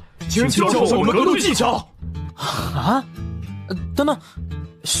老大，请教我们格斗技巧。等，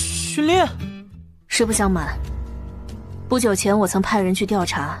训练？实不相瞒，不久前我曾派人去调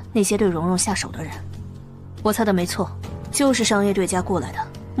查那些对蓉蓉下手的人，我猜的没错，就是商业对家过来的，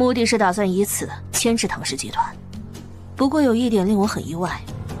目的是打算以此牵制唐氏集团。不过有一点令我很意外，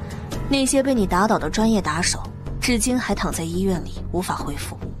那些被你打倒的专业打手，至今还躺在医院里无法恢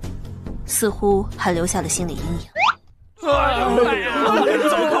复，似乎还留下了心理阴影。别过来！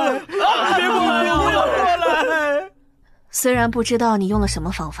虽然不知道你用了什么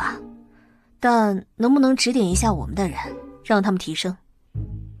方法，但能不能指点一下我们的人，让他们提升？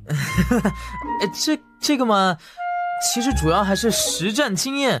这个嘛，其实主要还是实战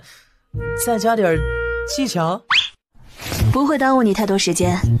经验，再加点技巧。不会耽误你太多时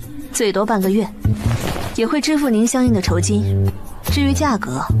间，最多半个月，也会支付您相应的酬金。至于价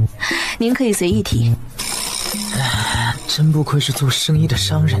格，您可以随意提。真不愧是做生意的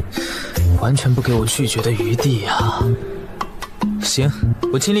商人，完全不给我拒绝的余地啊！行，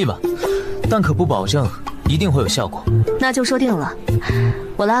我尽力吧，但可不保证一定会有效果。那就说定了，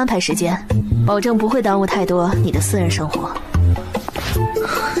我来安排时间，保证不会耽误太多你的私人生活。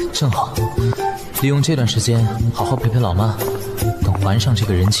正好，利用这段时间好好陪陪老妈，等还上这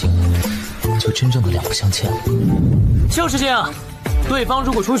个人情，就真正的两不相欠了。就是这样，对方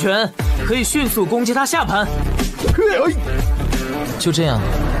如果出拳，可以迅速攻击他下盘。就这样，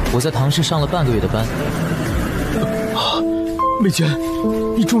我在唐氏上了半个月的班。美娟，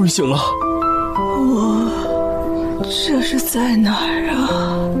你终于醒了。我这是在哪儿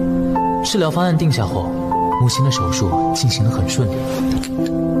啊？治疗方案定下后，母亲的手术进行得很顺利，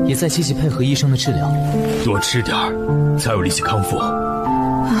也在积极配合医生的治疗。多吃点儿，才有力气康复。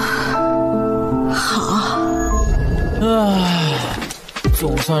好。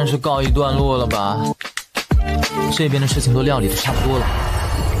总算是告一段落了吧？这边的事情都料理得差不多了，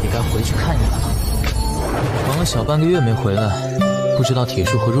也该回去看一看了。忙了小半个月没回来，不知道铁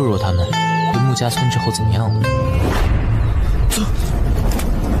树和若若他们回穆家村之后怎么样了。走。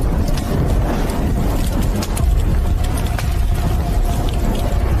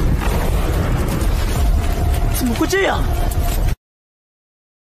怎么会这样？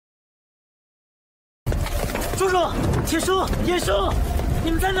叔叔、铁叔、叶叔，你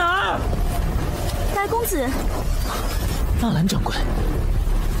们在哪儿？大公子，纳兰掌柜，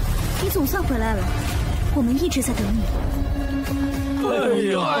你总算回来了，我们一直在等你。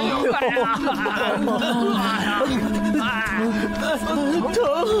疼！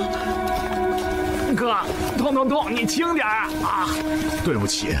哥，痛！你轻点啊！对不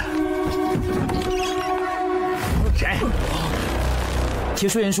起。谁？铁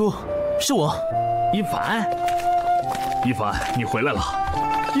树、严叔，是我，一凡，一凡，你回来了。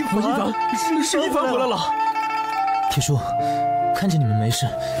一凡，是一凡回来了。铁叔，看见你们没事，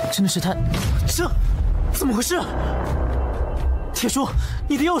真的是太……这怎么回事？铁叔，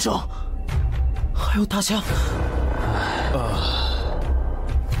你的右手还有大枪。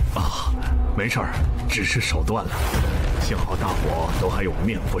没事儿，只是手断了。幸好大伙都还有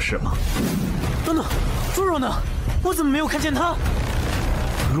命，不是吗？等等，若若呢？我怎么没有看见她？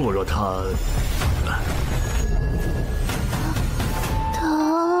若若她……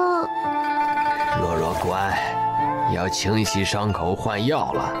疼。若若乖，要清洗伤口，换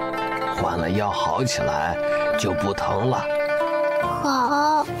药了。换了药好起来就不疼了。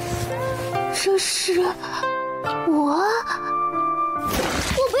好，这是我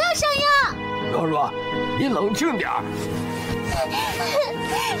不要上药。若若，你冷静点儿。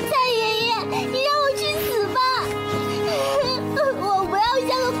太爷爷，你让我去死吧！我不要像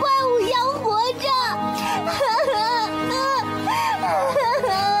个怪物一样活着。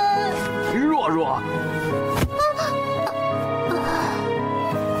若若，若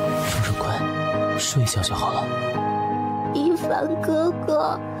若乖，睡一觉就好了。一凡哥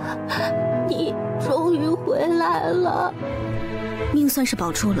哥，你终于回来了。命算是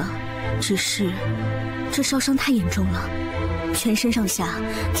保住了，只是这烧伤太严重了，全身上下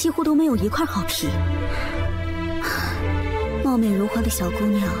几乎都没有一块好皮。貌美如花的小姑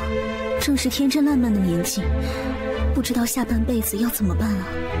娘，正是天真烂漫的年纪，不知道下半辈子要怎么办啊！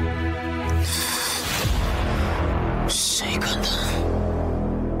谁干的？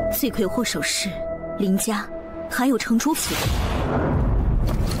罪魁祸首是林家，还有程主府。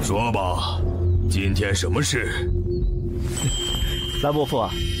说吧，今天什么事？兰伯父，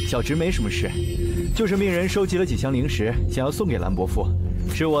小侄没什么事，就是命人收集了几箱零食，想要送给兰伯父，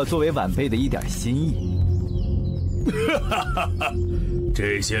是我作为晚辈的一点心意。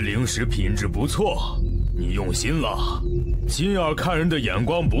这些零食品质不错，你用心了。金儿看人的眼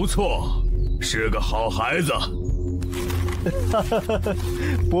光不错，是个好孩子。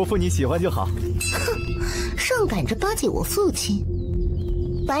伯父你喜欢就好。哼，上赶着巴结我父亲。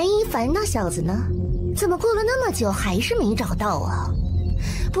白一凡那小子呢？怎么过了那么久还是没找到啊？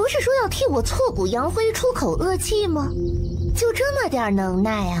不是说要替我挫骨扬灰出口恶气吗？就这么点能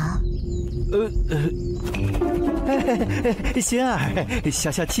耐啊？心儿，消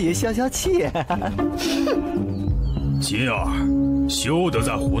消气，消消气。金儿，休得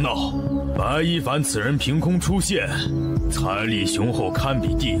再胡闹！白一凡此人凭空出现，财力雄厚，堪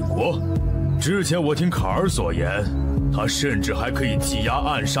比帝国。之前我听卡尔所言，他甚至还可以技压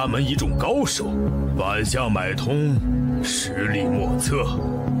暗杀门一众高手，反向买通，实力莫测。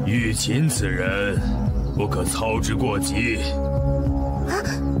玉琴此人，不可操之过急。啊，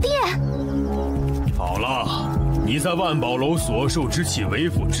爹！好了，你在万宝楼所受之气，为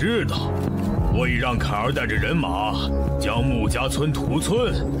父知道。我已让凯儿带着人马将穆家村屠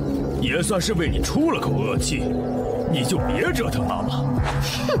村，也算是为你出了口恶气。你就别折腾妈妈。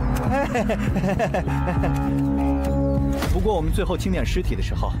不过我们最后清点尸体的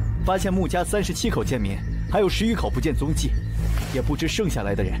时候，发现穆家37口贱民，还有10余口不见踪迹，也不知剩下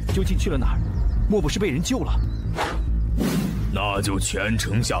来的人究竟去了哪儿，莫不是被人救了？那就全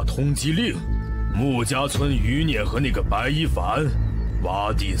城下通缉令，穆家村余孽和那个白一凡，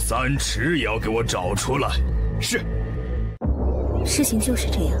挖地3尺也要给我找出来。是。事情就是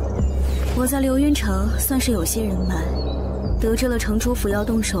这样，我在流云城算是有些人脉，得知了城主府要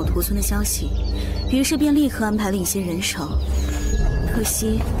动手屠村的消息，于是便立刻安排了一些人手。可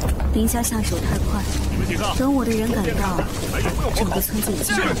惜林家下手太快，等我的人赶到，整个村子已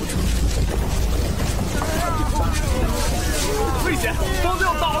经守不住。危险！房子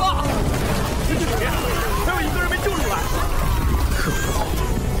要倒了！这里面还有一个人没救出来。可恶！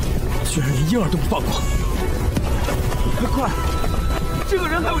居然连婴儿都不放过！快！这个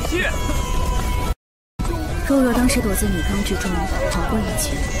人还有气！若若当时躲在女缸之中逃过一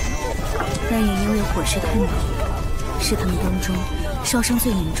劫，但也因为火势太猛，是他们当中烧伤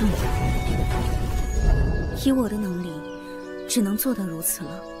最严重的。以我的能力，只能做到如此了。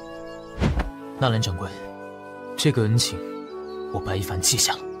纳兰掌柜，这个恩情我白一凡记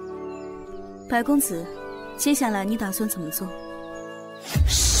下了。白公子，接下来你打算怎么做？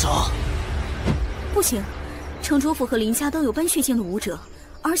杀！不行，城主府和林家都有搬血境的武者，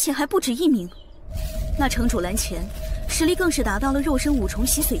而且还不止1名。那城主蓝钱实力更是达到了肉身5重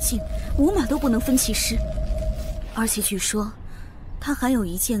洗髓境，5马都不能分其尸。而且据说他还有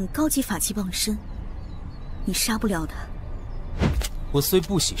一件高级法器傍身，你杀不了他。我虽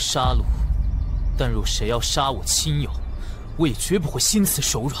不喜杀戮，但若谁要杀我亲友，我也绝不会心慈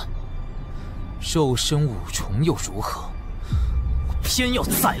手软。肉身5重又如何？我偏要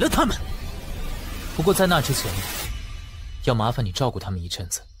宰了他们。不过在那之前，要麻烦你照顾他们一阵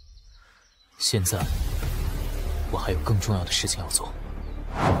子。现在，我还有更重要的事情要做。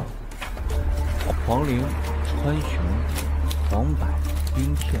黄陵、川芎、黄柏、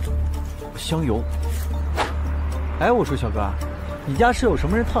冰片、香油。哎，我说小哥，你家是有什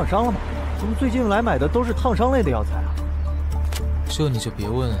么人烫伤了吗？怎么最近来买的都是烫伤类的药材啊？这你就别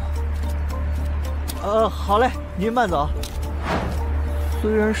问了。好嘞，您慢走。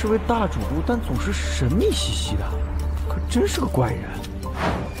虽然是位大主顾，但总是神秘兮兮的，可真是个怪人。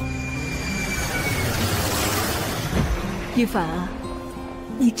一凡啊，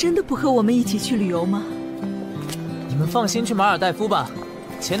你真的不和我们一起去旅游吗？你们放心去马尔代夫吧，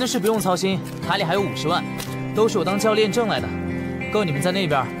钱的事不用操心，卡里还有50万，都是我当教练挣来的，够你们在那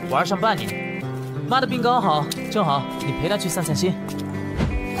边玩上半年。妈的病刚好，正好你陪她去散散心。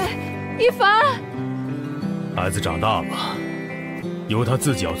哎，一凡，孩子长大了，有他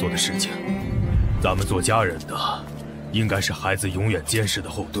自己要做的事情。咱们做家人的，应该是孩子永远坚实的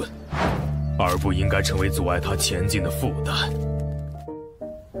后盾，而不应该成为阻碍他前进的负担。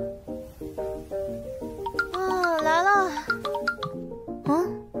来了。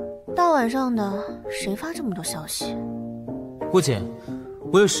大晚上的，谁发这么多消息？顾姐，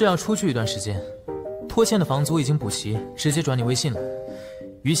我有事要出去一段时间，拖欠的房租已经补齐，直接转你微信了。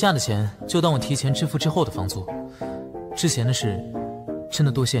余下的钱就当我提前支付之后的房租。之前的事，真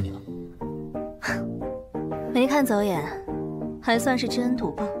的多谢你了。没看走眼，还算是知恩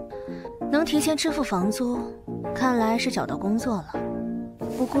图报。能提前支付房租，看来是找到工作了。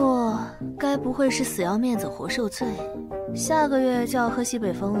不过，该不会是死要面子活受罪，下个月就要喝西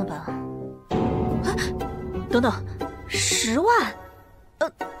北风了吧？等等，10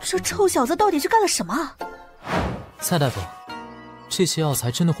万？这臭小子到底是干了什么？蔡大夫，这些药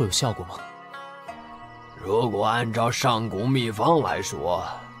材真的会有效果吗？如果按照上古秘方来说，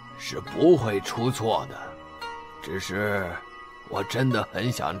是不会出错的。只是，我真的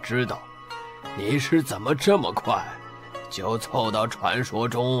很想知道，你是怎么这么快，就凑到传说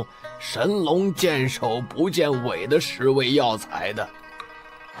中神龙见首不见尾的10味药材的？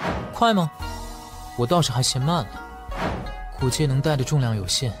快吗？我倒是还嫌慢了。古界能带的重量有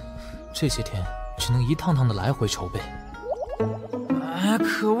限，这些天只能一趟趟的来回筹备。哎，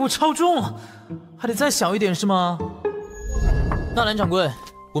可恶，超重了，还得再小一点是吗？纳兰掌柜，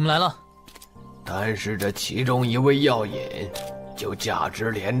我们来了。但是这其中一味药引就价值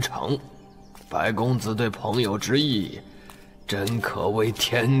连城，白公子对朋友之意，真可谓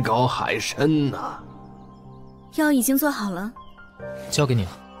天高海深呐。药已经做好了，交给你了。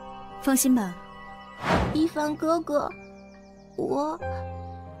放心吧。一凡哥哥，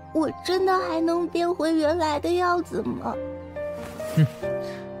我真的还能变回原来的样子吗？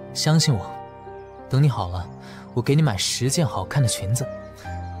相信我，等你好了，我给你买10件好看的裙子。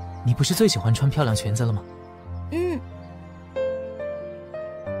你不是最喜欢穿漂亮裙子了吗？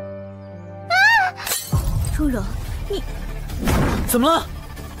若若，你怎么了？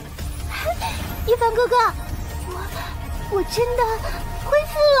一凡哥哥，我真的恢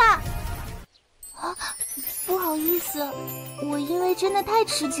复了。不好意思，我因为真的太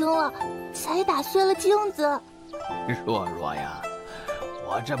吃惊了，才打碎了镜子。若若呀，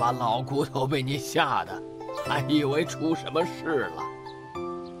我这把老骨头被你吓的，还以为出什么事了。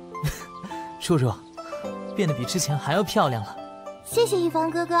若若，变得比之前还要漂亮了。谢谢一凡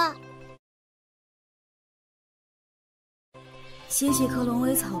哥哥。谢谢颗龙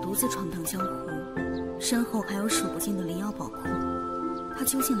尾草独自闯荡江湖，身后还有数不尽的灵药宝库，它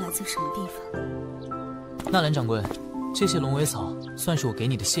究竟来自什么地方？纳兰掌柜，这些龙尾草算是我给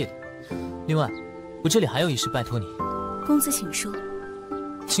你的谢礼。另外，我这里还有一事拜托你。公子请说。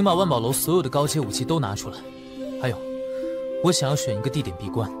请把万宝楼所有的高阶武器都拿出来。还有，我想要选一个地点闭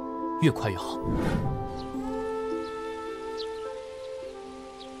关，越快越好。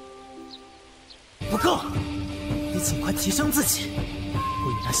不够，得尽快提升自己。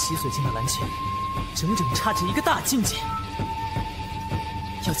我与那洗髓境的蓝钱，整整差着一个大境界，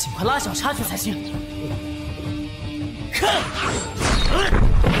要尽快拉小差距才行。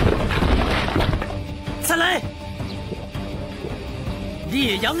再来！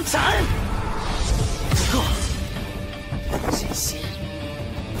烈阳斩！不够，这些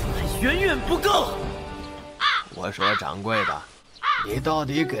还远远不够。我说掌柜的，你到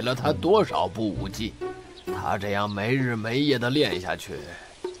底给了他多少部武技？他这样没日没夜的练下去，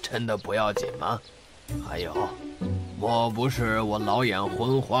真的不要紧吗？还有，莫不是我老眼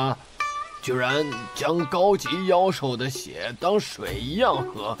昏花，居然将高级妖兽的血当水一样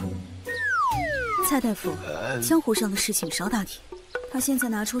喝？蔡大夫，江湖上的事情少打听，他现在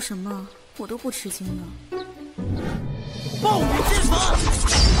拿出什么，我都不吃惊了。暴雨之法，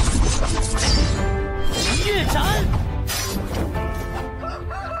红月斩。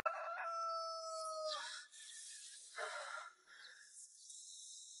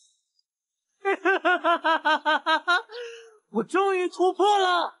我终于突破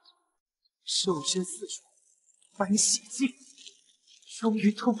了！兽身四重，反血镜，终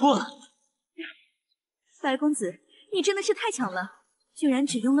于突破了！白公子，你真的是太强了，居然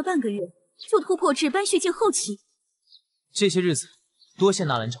只用了半个月就突破至斑血境后期。这些日子多谢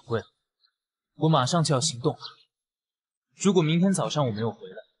纳兰掌柜了，我马上就要行动了。如果明天早上我没有回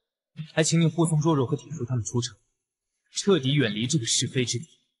来，还请你护送若若和铁叔他们出城，彻底远离这个是非之地。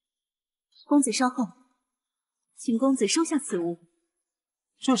公子稍后，请公子收下此物。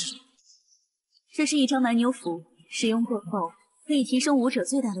这是什么？这是一张蛮牛符，使用过后可以提升武者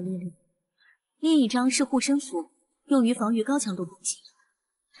最大的力量。另一张是护身符，用于防御高强度攻击，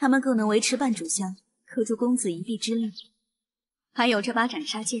它们更能维持半炷香，可助公子一臂之力。还有这把斩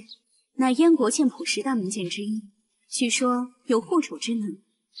杀剑，乃燕国剑谱10大名剑之一，据说有护主之能。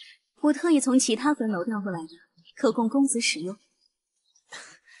我特意从其他坟楼调过来的，可供公子使用。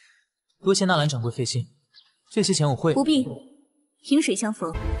多谢纳兰掌柜费心，这些钱我会。不必，萍水相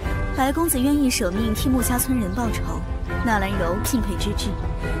逢。白公子愿意舍命替穆家村人报仇，纳兰柔敬佩之至，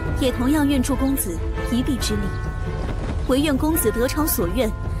也同样愿助公子一臂之力。唯愿公子得偿所愿，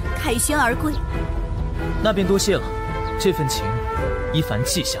凯旋而归。那便多谢了，这份情依凡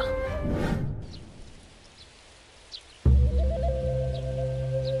记下。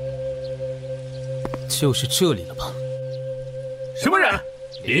就是这里了吧？什么人？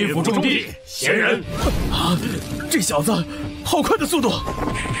阴府重地，闲人！啊，这小子好快的速度！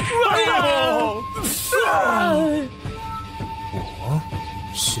我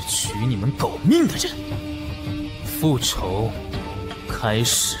是取你们狗命的人，复仇开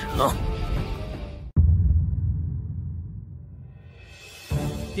始了。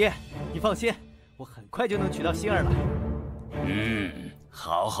爹，你放心，我很快就能娶到心儿了。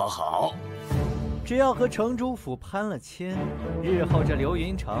好，好，好。只要和城主府攀了亲，日后这流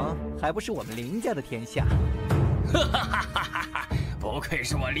云城还不是我们林家的天下？哈哈哈哈哈！不愧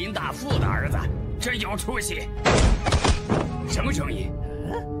是我林大富的儿子，真有出息。什么声音？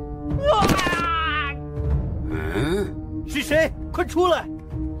是谁？快出来！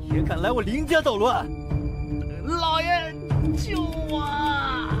也敢来我林家捣乱！老爷，救我！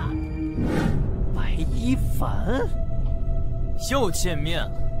白一凡，又见面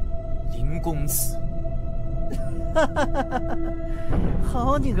了。林公子，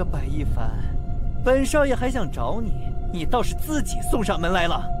好你个白一凡，本少爷还想找你，你倒是自己送上门来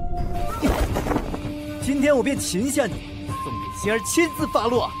了。今天我便擒下你，送给心儿亲自发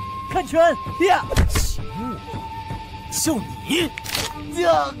落。看拳呀！擒我？就你？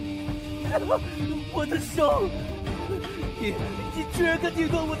呀！我的手！你居然敢拧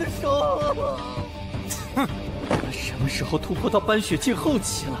断我的手！哼！什么时候突破到斑血境后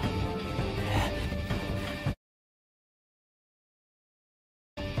期了？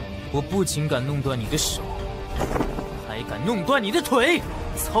我不仅敢弄断你的手，还敢弄断你的腿，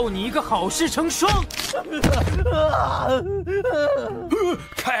凑你一个好事成双！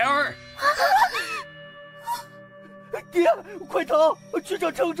凯儿，爹，快逃，去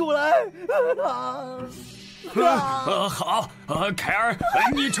找城主来！好，凯儿，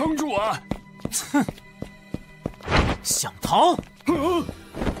你撑住啊！哼，想逃？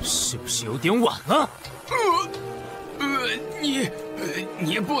是不是有点晚了？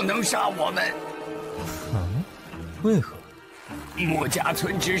你不能杀我们。为何？穆家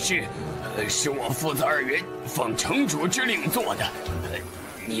村之事，是我父子二人奉城主之令做的。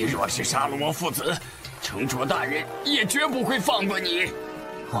你若是杀了我父子，城主大人也绝不会放过你。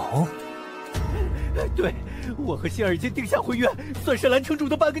哦，对，我和希儿已经定下婚约，算是蓝城主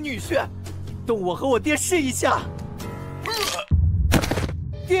的半个女婿。动我和我爹试一下。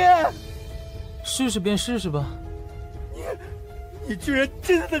爹，试试便试试吧。你居然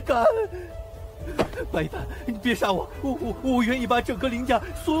真的敢！白一凡，你别杀我！我愿意把整个林家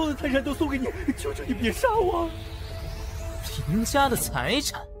所有的财产都送给你，求求你别杀我！林家的财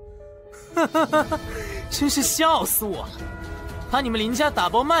产？哈哈哈哈！真是笑死我了！把你们林家打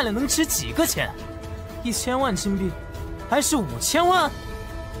包卖了，能值几个钱？1000万金币，还是5000万？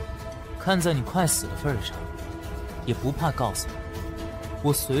看在你快死的份上，也不怕告诉你，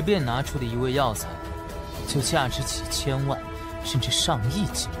我随便拿出的一味药材，就价值几千万。甚至上亿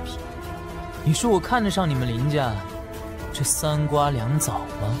金币，你说我看得上你们林家这3瓜2枣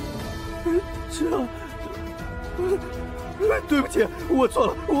吗？对不起，我错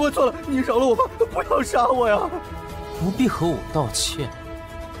了，你饶了我吧，不要杀我呀！不必和我道歉，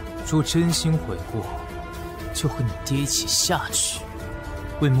若真心悔过，就和你爹一起下去，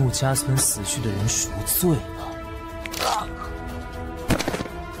为穆家村死去的人赎罪了。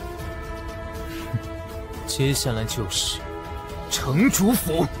接下来就是城主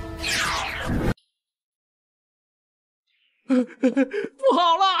府。不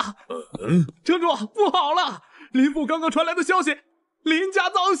好了！城主，不好了！林府刚刚传来的消息，林家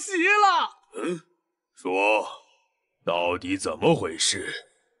遭袭了。说，到底怎么回事？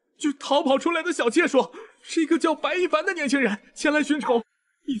据逃跑出来的小妾说，是一个叫白一凡的年轻人前来寻仇，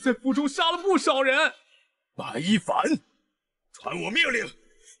已在府中杀了不少人。白一凡，传我命令，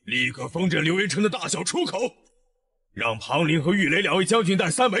立刻封镇流云城的大小出口，让庞林和玉雷两位将军带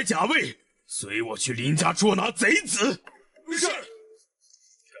300甲卫随我去林家捉拿贼子。是。该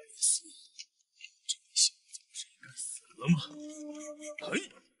死，这小子不是应该死了吗？嘿，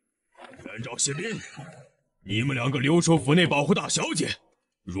元昭宪兵，你们2个留守府内保护大小姐，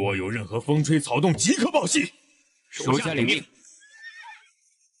若有任何风吹草动，即刻报信。属下领命。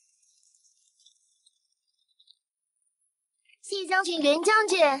谢将军、袁将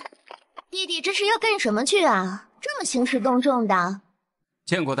军，弟弟这是要干什么去啊？这么兴师动众的。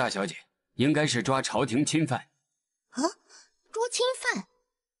见过大小姐，应该是抓朝廷钦犯。啊？捉钦犯？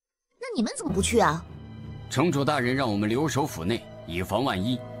那你们怎么不去啊？城主大人让我们留守府内，以防万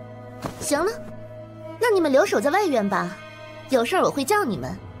一。行了，那你们留守在外院吧，有事儿我会叫你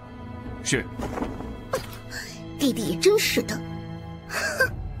们。是。弟弟真是的，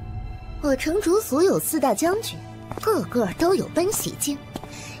哼！我城主府有4大将军，个个都有搬喜镜，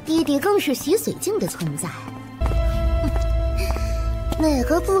弟弟更是洗髓镜的存在。哪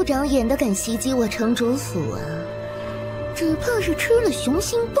个部长演的敢袭击我城主府啊？只怕是吃了雄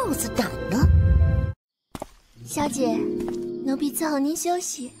心豹子胆了。小姐，奴婢伺候您休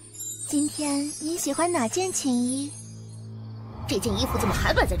息。今天您喜欢哪件寝衣？这件衣服怎么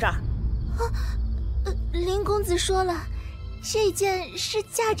还摆在这儿？林公子说了，这件是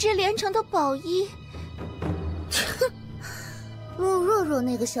价值连城的宝衣。哼，穆若若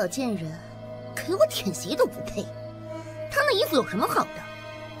那个小贱人，给我舔鞋都不配。她那衣服有什么好的？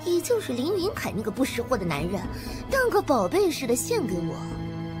也就是林云凯那个不识货的男人，当个宝贝似的献给我，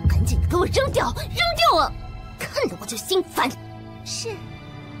赶紧给我扔掉，扔掉啊！看着我就心烦。是。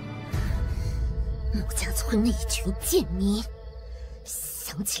穆家村那一群贱民，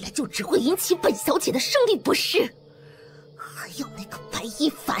想起来就只会引起本小姐的生理不适。还有那个白一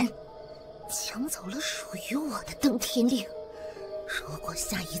凡，抢走了属于我的登天令。如果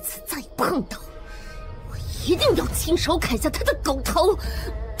下一次再碰到，我一定要亲手砍下他的狗头。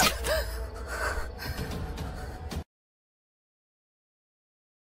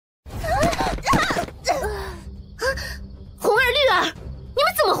红儿绿儿，你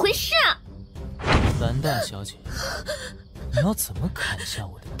们怎么回事啊？蓝大小姐，你要怎么砍下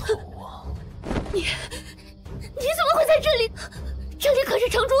我的头啊？你怎么会在这里？这里可是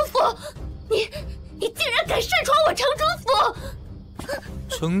城主府，你竟然敢擅闯我城主府！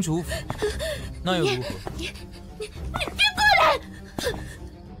城主府，那又如何？你别过来！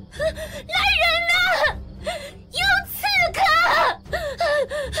来人呐！有刺客！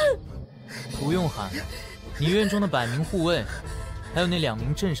不用喊，你院中的百名护卫，还有那2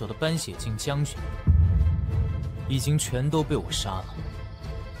名镇守的搬血镜将军，已经全都被我杀了。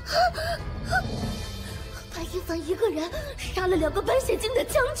白一凡一个人杀了2个搬血镜的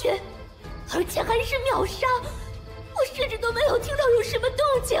将军，而且还是秒杀，我甚至都没有听到有什么动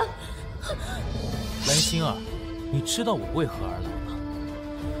静。蓝心儿，你知道我为何而来吗？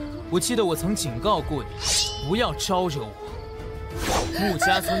我记得我曾警告过你，不要招惹我。穆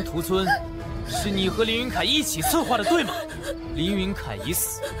家村屠村，是你和林云凯一起策划的，对吗？林云凯已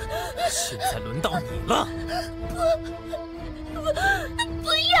死，现在轮到你了。不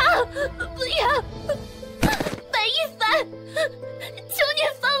要！白一凡，求你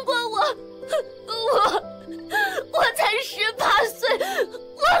放过我！我才18岁，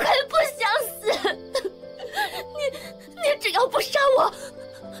我还不想死。你只要不杀我，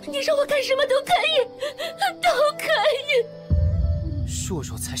你让我干什么都可以，都可以。若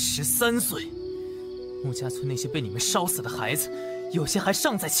若才13岁，穆家村那些被你们烧死的孩子，有些还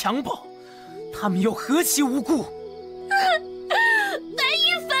尚在襁褓，他们又何其无辜！白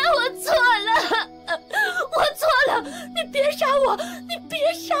一凡，我错了，你别杀我，你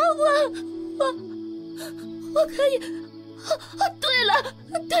别杀我，我可以。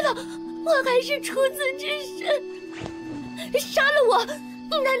对了，我还是处子之身，杀了我，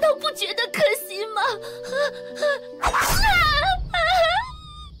你难道不觉得可惜吗？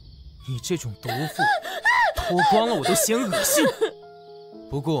你这种毒妇，脱光了我都嫌恶心。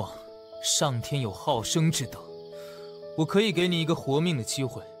不过，上天有好生之德，我可以给你一个活命的机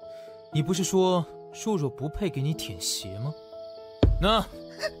会。你不是说弱弱不配给你舔鞋吗？那，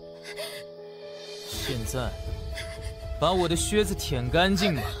现在把我的靴子舔干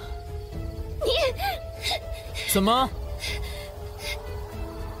净吧。你怎么？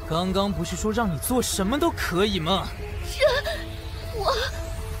刚刚不是说让你做什么都可以吗？我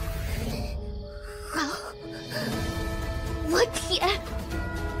好，我舔，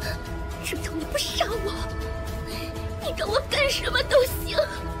只要你不杀我，你让我干什么都行。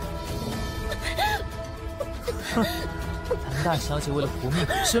哼，谭大小姐为了活命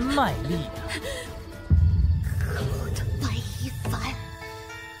可真卖力啊！可恶的白一凡，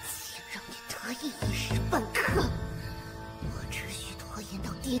竟让你得意一时半刻，我只需拖延到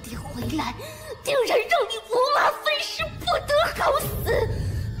爹爹回来，定然让你五马分尸，不得好死。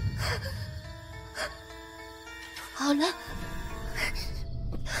好了，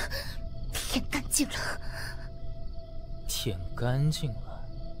舔干净了，舔干净了，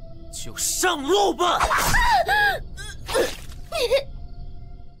就上路吧。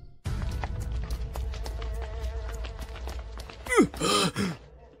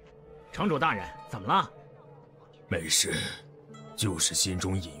城主大人，怎么了？没事，就是心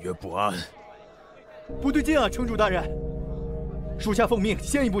中隐约不安。不对劲啊，城主大人！属下奉命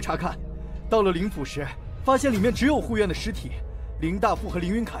先一步查看，到了灵府时，发现里面只有护院的尸体，林大富和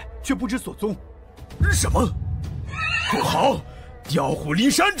凌云凯却不知所踪。什么？不好！调虎离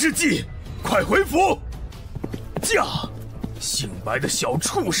山之计，快回府！驾！姓白的小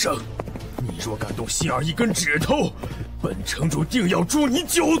畜生，你若敢动心儿一根指头，本城主定要诛你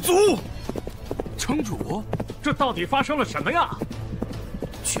9族！城主，这到底发生了什么呀？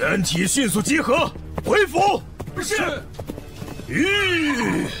全体迅速集合，回府！是。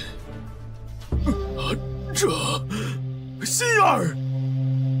这心儿，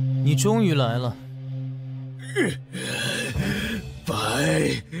你终于来了。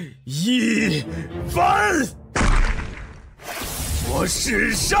白一凡，我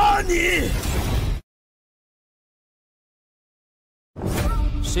誓杀你！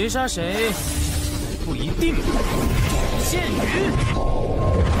谁杀谁不一定。剑雨，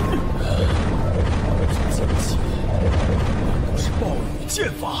这剑气都是暴雨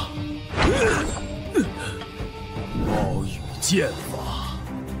剑法。暴雨剑法，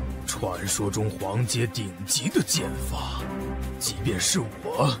传说中皇阶顶级的剑法，即便是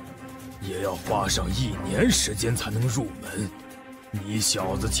我，也要花上1年时间才能入门。你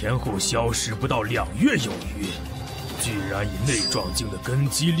小子前后消失不到2月有余，居然以内壮境的根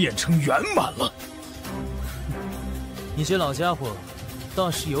基练成圆满了。你这老家伙倒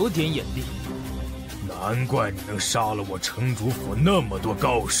是有点眼力，难怪你能杀了我城主府那么多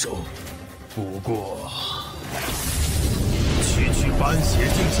高手。不过，区斑血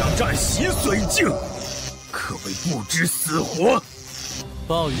镜想战洗髓镜，可谓不知死活。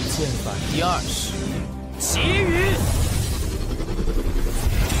暴雨剑法第20，急雨。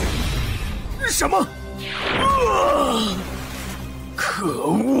什么？可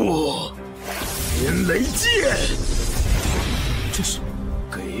恶！天雷剑，这是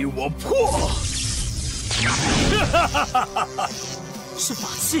给我破！是法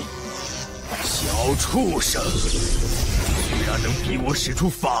器。小畜生，居然能逼我使出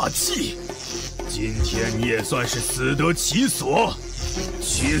法器！今天你也算是死得其所，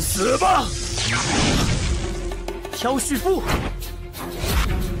去死吧！挑絮步，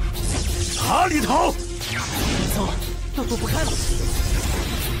哪里逃？糟了，要躲不开了！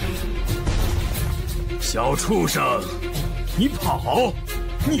小畜生，你跑？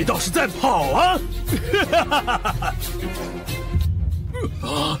你倒是在跑啊！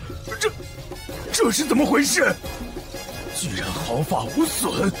啊，这是怎么回事？居然毫发无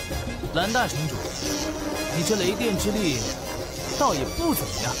损！蓝大城主，你这雷电之力倒也不怎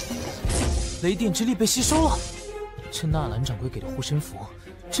么样。雷电之力被吸收了，这纳兰掌柜给的护身符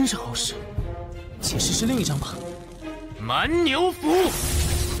真是好使。且试试另一张吧。蛮牛符，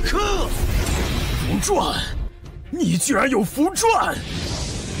克符传，你居然有符传！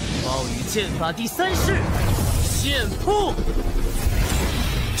暴雨剑法第3式，剑瀑。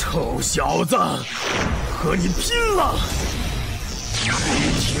臭小子，和你拼了！雷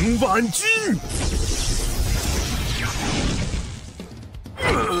霆万钧！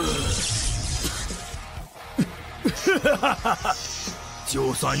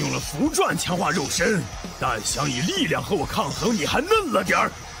就算用了符传强化肉身，但想以力量和我抗衡，你还嫩了点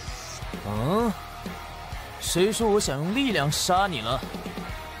儿。嗯，谁说我想用力量杀你了？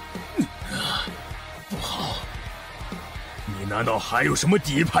不好，你难道还有什么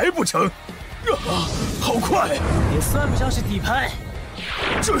底牌不成？好快！也算不上是底牌，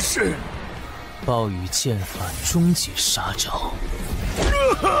这是暴雨剑法终结杀招。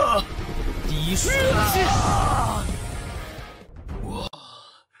第一数。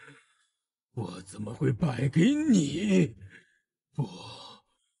我怎么会败给你？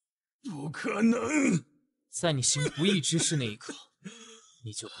不可能！在你行不义之事那一刻，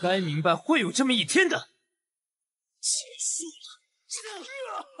你就该明白会有这么一天的。结束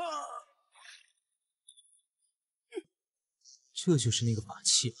了。这就是那个法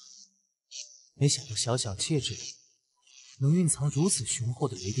器。没想到小小戒指里能蕴藏如此雄厚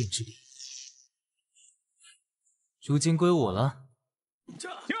的雷电之力。如今归我了。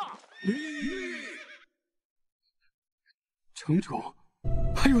城主，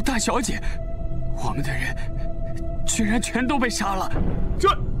还有大小姐，我们的人居然全都被杀了！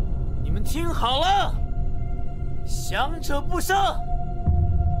你们听好了，降者不杀，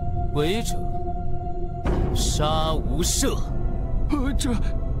违者杀无赦。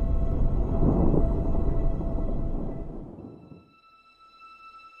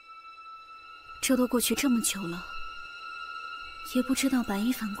这都过去这么久了，也不知道白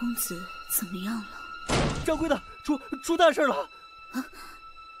一凡公子怎么样了。掌柜的，出大事了！啊，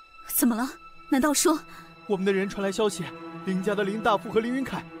怎么了？难道说我们的人传来消息，林家的林大富和林云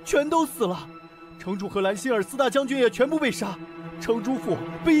凯全都死了，城主和兰心儿4大将军也全部被杀，城主府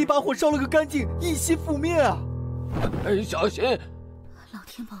被一把火烧了个干净，一夕覆灭啊！小心！老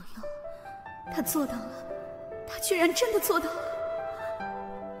天保佑，他做到了，他居然真的做到了。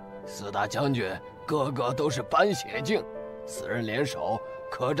4大将军个个都是斑血境，4人联手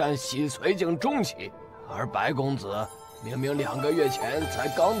可战洗髓境中期，而白公子明明2个月前才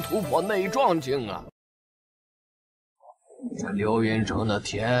刚突破内壮境啊！这流云城的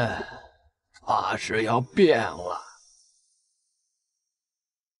天，怕是要变了。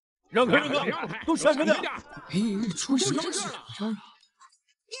让开，都闪开点！出什么事了？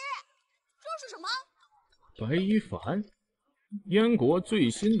这是什么？白一凡，燕国最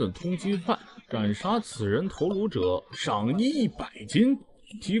新的通缉犯，斩杀此人头颅者赏100金，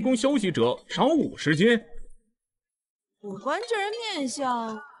提供消息者赏50金。五官这人面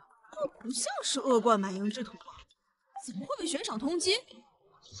相，不像是恶贯满盈之徒啊，怎么会被悬赏通缉？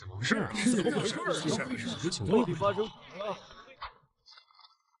怎么回事？怎么回事？到底发生什么了？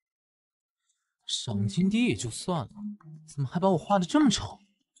赏金低也就算了，怎么还把我画得这么丑？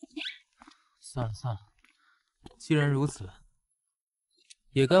算了，既然如此，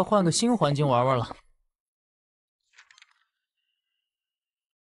也该换个新环境玩玩了。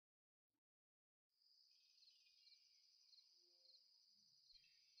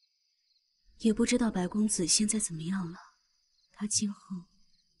也不知道白公子现在怎么样了，他今后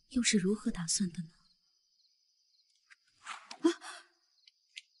又是如何打算的呢？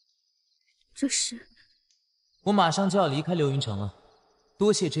这是……我马上就要离开流云城了，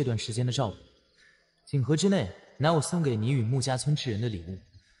多谢这段时间的照顾。锦盒之内，乃我送给你与穆家村之人的礼物，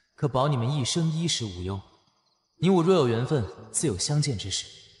可保你们一生衣食无忧。你我若有缘分，自有相见之时。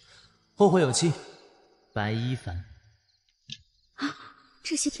后会有期，白一凡。啊，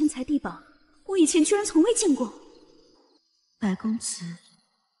这些天才地宝，我以前居然从未见过。白公子，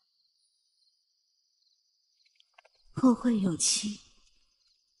后会有期。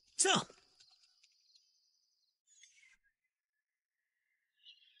上。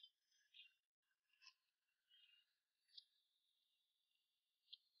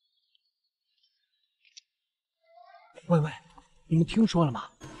喂，你们听说了吗？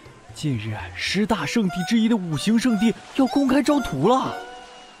近日10大圣地之一的5行圣地要公开招徒了。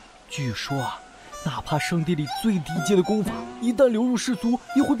据说啊，哪怕圣地里最低阶的功法，一旦流入世俗，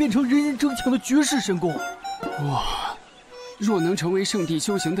也会变成人人争抢的绝世神功。哇！若能成为圣地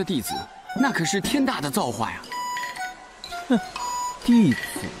修行的弟子，那可是天大的造化呀！哼，弟子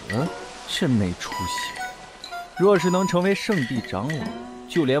真没出息。若是能成为圣地长老，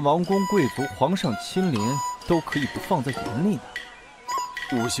就连王公贵族、皇上亲临都可以不放在眼里呢。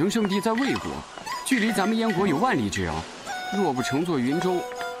5行圣地在魏国，距离咱们燕国有万里之遥，若不乘坐云舟，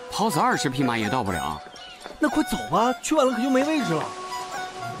跑死20匹马也到不了。那快走吧，去晚了可就没位置了。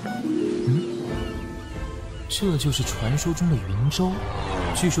这就是传说中的云舟。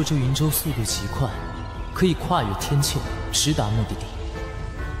据说这云舟速度极快，可以跨越天堑，直达目的地。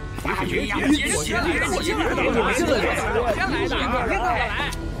大云阳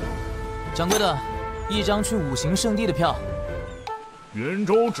掌柜的，1张去5行圣地的票。云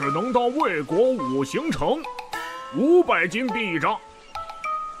舟只能到魏国5行城，500金币1张。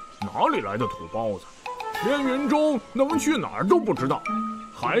哪里来的土包子，连云舟能去哪儿都不知道。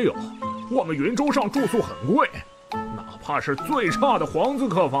还有，我们云舟上住宿很贵，哪怕是最差的皇子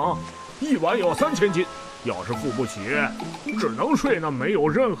客房，1晚也要3000金。要是付不起，只能睡那没有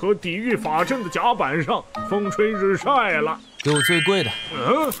任何抵御法阵的甲板上，风吹日晒了。给我最贵的。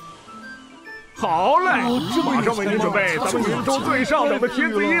好嘞，马上为您准备咱们云州最上等的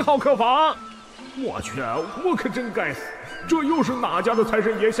天子1号客房。我去，我可真该死，这又是哪家的财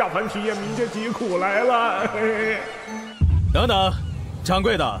神爷下凡体验民间疾苦来了？嘿嘿。等等，掌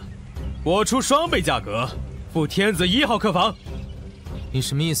柜的，我出双倍价格付天子1号客房。你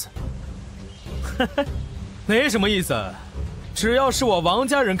什么意思？没什么意思，只要是我王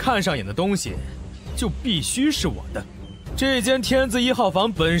家人看上眼的东西，就必须是我的。这间天子1号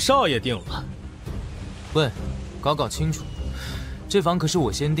房本少爷定了。喂，搞清楚，这房可是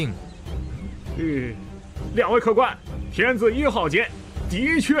我先定的。两位客官，天子1号间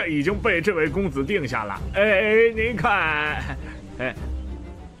的确已经被这位公子定下了。您看，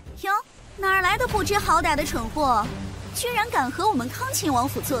哟，哪儿来的不知好歹的蠢货，居然敢和我们康亲王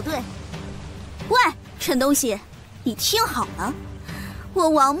府作对？喂，蠢东西，你听好了，我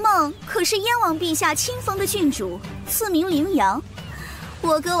王梦可是燕王陛下亲封的郡主，赐名羚羊。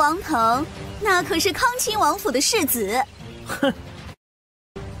我哥王腾那可是康亲王府的世子。哼，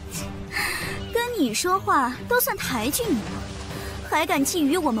跟你说话都算抬举你了，还敢觊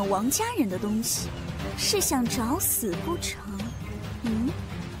觎我们王家人的东西，是想找死不成？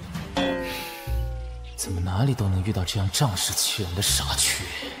怎么哪里都能遇到这样仗势欺人的傻缺？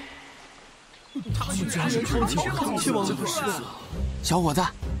他们居然是康亲王的世子！小伙子，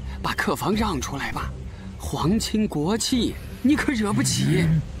把客房让出来吧，皇亲国戚，你可惹不起。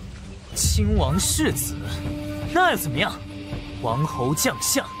亲王世子，那又怎么样？王侯将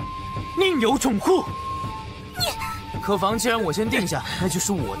相，宁有种乎？客房既然我先定下，那就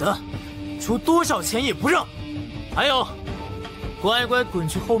是我的，出多少钱也不让。还有，乖乖滚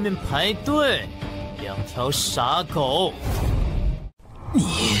去后面排队，两条傻狗！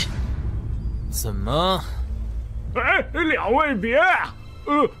你怎么？两位别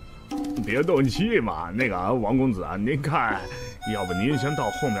动气嘛。那个王公子啊，您看，要不您先到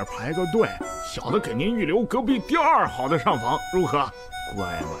后面排个队，小的给您预留隔壁第2好的上房，如何？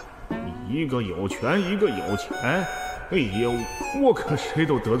乖乖，你一个有权，一个有钱，哎呀，我可谁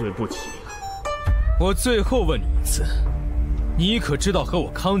都得罪不起啊。我最后问你一次，你可知道和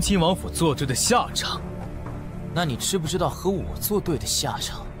我康亲王府作对的下场？那你知不知道和我作对的下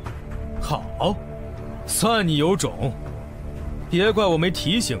场？好，算你有种。别怪我没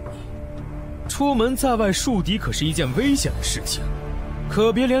提醒你，出门在外树敌可是一件危险的事情，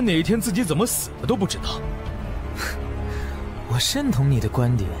可别连哪天自己怎么死的都不知道。我认同你的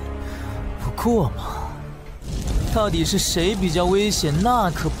观点，不过嘛，到底是谁比较危险，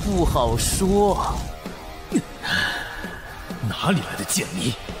那可不好说。哪里来的贱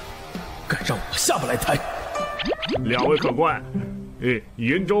民，敢让我下不来台？两位客官，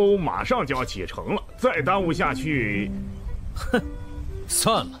云州马上就要启程了，再耽误下去，哼，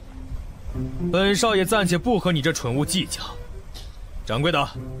算了，本少爷暂且不和你这蠢物计较。掌柜的，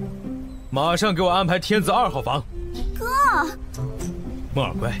马上给我安排天子2号房。哥，梦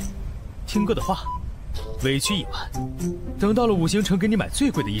儿乖，听哥的话，委屈一晚，等到了5行城给你买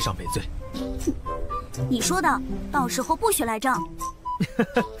最贵的衣裳赔罪。你说的，到时候不许赖账。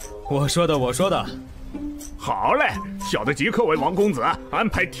我说的。好嘞，小的即刻为王公子安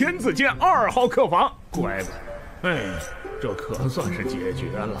排天子间2号客房，乖乖。这可算是解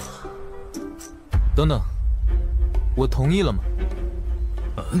决了。等等，我同意了吗？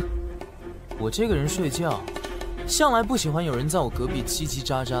我这个人睡觉，向来不喜欢有人在我隔壁叽叽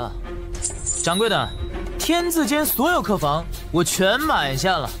喳喳。掌柜的，天字间所有客房我全买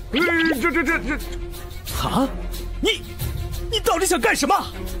下了。啊！你到底想干什么？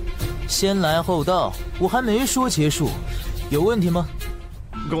先来后到，我还没说结束，有问题吗？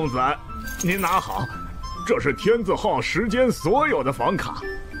公子，您拿好，这是天字号时间所有的房卡。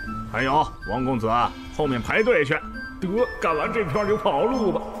还有王公子，后面排队去，得干完这票就跑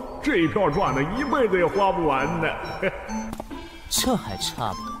路吧，这票赚的一辈子也花不完呢。这还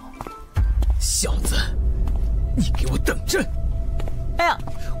差不多。小子，你给我等着！哎呀，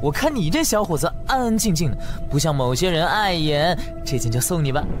我看你这小伙子安安静静的，不像某些人碍眼，这件就送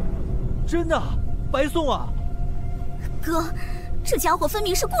你吧。真的？白送啊？哥，这家伙分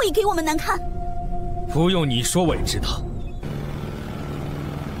明是故意给我们难堪。不用你说我也知道。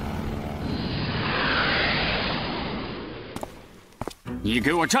你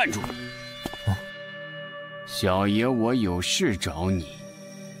给我站住！小爷我有事找你。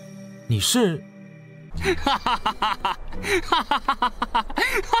你是？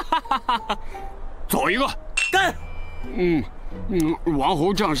走一个！干！王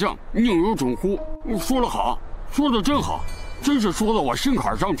侯将相，宁有种乎？说得好，说得真好，真是说到我心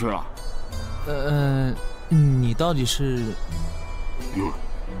坎上去了。你到底是？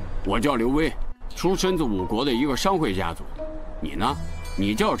我叫刘威，出身自5国的一个商会家族。你呢？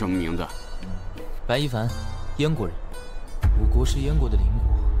你叫什么名字？白一凡，燕国人，我国是燕国的邻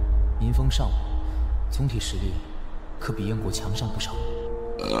国，民风尚武，总体实力可比燕国强上不少。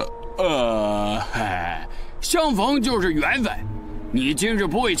相逢就是缘分。你今日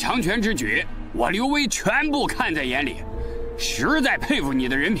不畏强权之举，我刘威全部看在眼里，实在佩服你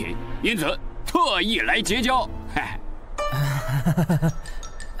的人品，因此特意来结交。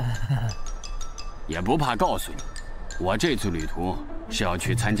也不怕告诉你，我这次旅途是要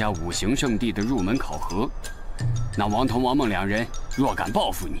去参加五行圣地的入门考核。那王腾、王梦两人若敢报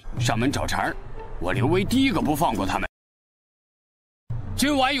复你，上门找茬儿，我刘威第一个不放过他们。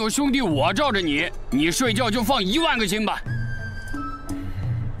今晚有兄弟我罩着你，你睡觉就放1万个心吧。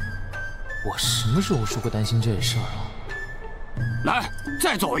我什么时候说过担心这事儿了？来，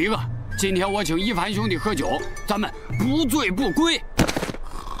再走一个。今天我请一凡兄弟喝酒，咱们不醉不归。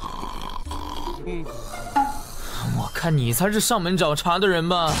我看你才是上门找茬的人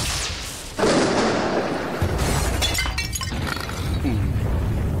吧。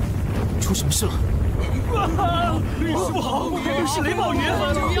出什么事了？师傅好，是雷暴雨，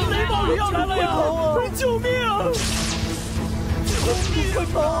雷暴雨要来了呀！救命啊！救命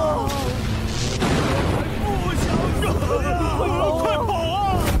啊！不想走呀！快跑啊！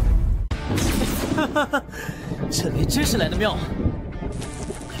哈哈，这雷真是来得妙。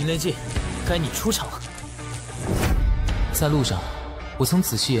云雷镜，该你出场了。在路上，我曾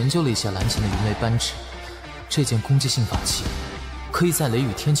仔细研究了一下蓝琴的云雷扳指，这件攻击性法器可以在雷雨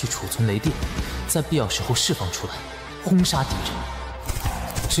天气储存雷电，在必要时候释放出来，轰杀敌人。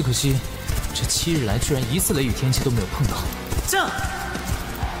只可惜，这7日来居然一次雷雨天气都没有碰到。这，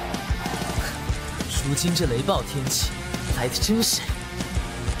如今这雷暴天气来得真是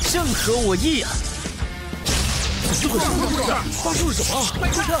正合我意啊！这个什么回事？发生了什么？快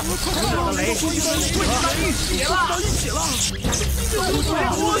看，看到雷，汇集到一起了！屋子了！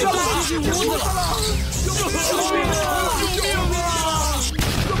救命啊！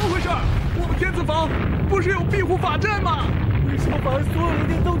怎么回事？我们天子坊不是有庇护法阵吗？为什么把所有雷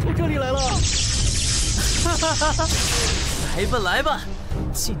电都从这里来了？哈哈哈哈！来吧来吧，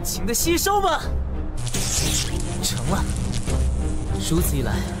尽情的吸收吧！成了，如此一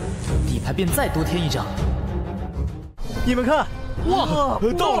来，底牌便再多添一张。你们看，哇，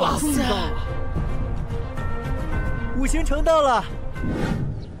到了！五行城到了！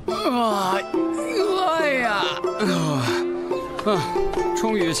哎呀，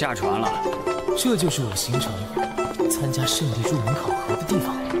终于下船了。这就是五行城参加圣地入门考核的地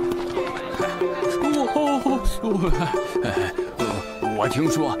方。我听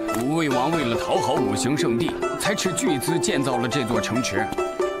说魏王为了讨好五行圣地，才斥巨资建造了这座城池，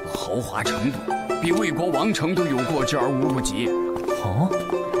豪华程度比魏国王城都有过之而无不及。哦，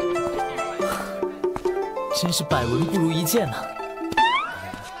真是百闻不如一见呐！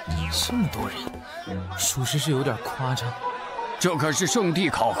这么多人，属实是有点夸张。这可是圣地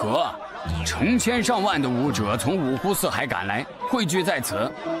考核，成千上万的武者从五湖四海赶来，汇聚在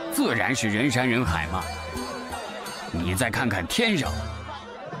此，自然是人山人海嘛。你再看看天上，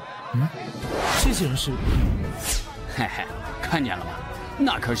这些人是……嘿嘿，看见了吗？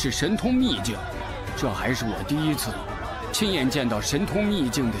那可是神通秘境，这还是我第一次亲眼见到神通秘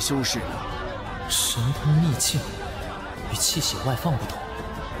境的修士呢。神通秘境与气血外放不同，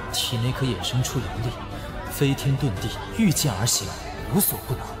体内可衍生出灵力，飞天遁地，御剑而行，无所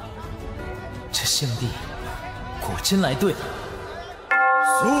不能。这圣地果真来对了。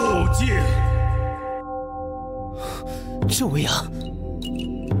肃静！这位啊，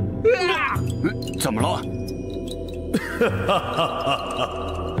怎么了？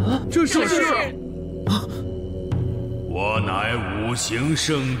这是我乃五行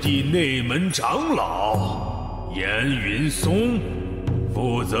圣地内门长老严云松，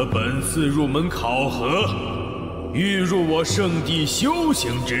负责本次入门考核。欲入我圣地修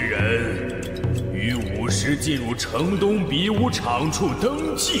行之人，于午时进入城东比武场处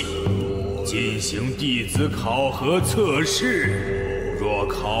登记，进行弟子考核测试。若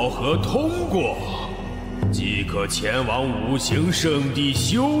考核通过，即可前往五行圣地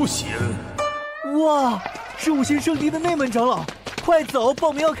修行。哇，是五行圣地的内门长老，快走，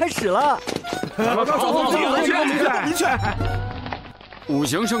报名要开始了。走，你去。五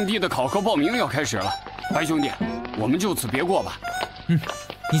行圣地的考核报名要开始了，白兄弟，我们就此别过吧。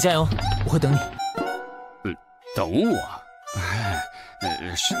你加油，我会等你。等我？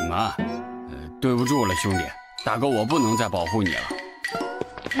什么？对不住了，兄弟，大哥，我不能再保护你了。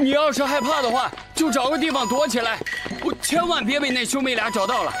你要是害怕的话，就找个地方躲起来，我千万别被那兄妹俩找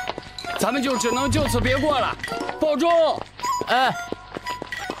到了，咱们就只能就此别过了，保重。哎，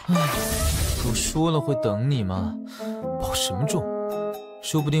不说了会等你吗？保什么重？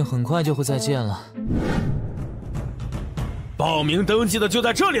说不定很快就会再见了。报名登记的就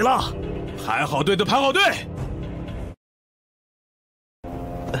在这里了，排好队的排好队。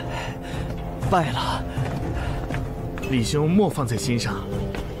败了，李兄莫放在心上，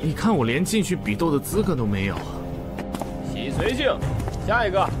你看我连进去比斗的资格都没有。洗髓镜，下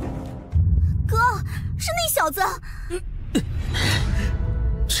一个。哥，是那小子。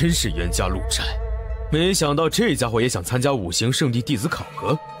真是冤家路窄，没想到这家伙也想参加五行圣地弟子考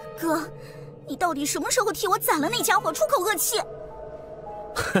核。哥，你到底什么时候替我宰了那家伙，出口恶气？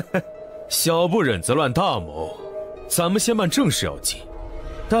小不忍则乱大谋，咱们先办正事要紧。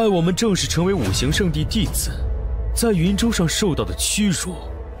待我们正式成为五行圣地弟子，在云州上受到的屈辱，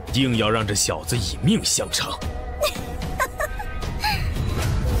定要让这小子以命相偿。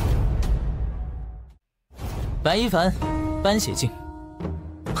白一凡，搬血镜。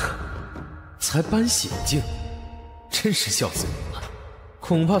才搬血镜，真是笑死我了。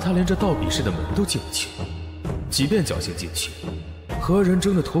恐怕他连这道比试的门都进不去，即便侥幸进去，和人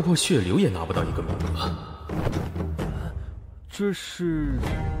争得头破血流也拿不到一个名额。这是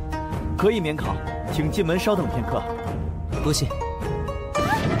可以免考，请进门稍等片刻。多谢。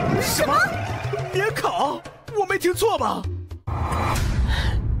什么？免考？我没听错吧？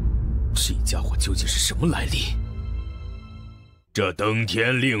这家伙究竟是什么来历？这登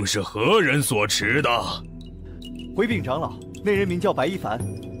天令是何人所持的？回禀长老，那人名叫白一凡，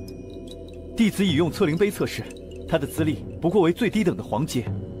弟子已用测灵碑测试，他的资历不过为最低等的皇阶。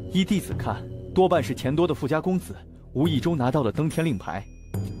依弟子看，多半是钱多的富家公子，无意中拿到了登天令牌。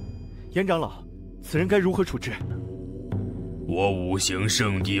严长老，此人该如何处置？我五行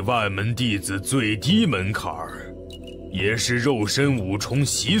圣地外门弟子最低门槛也是肉身五重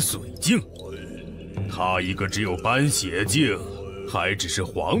洗髓境，他一个只有搬血境，还只是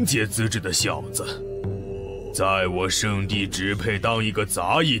皇阶资质的小子，在我圣地只配当一个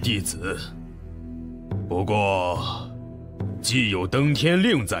杂役弟子。不过，既有登天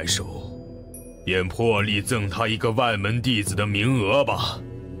令在手，便破例赠他一个外门弟子的名额吧。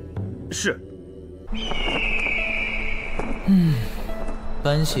是。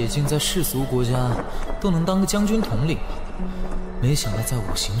搬血镜在世俗国家都能当个将军统领了，没想到在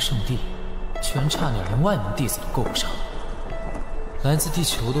五行圣地，居然差点连外门弟子都够不上。来自地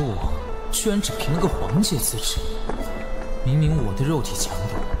球的我，居然只凭了个皇阶资质，明明我的肉体强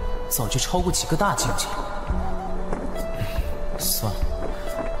度早就超过几个大境界。算了，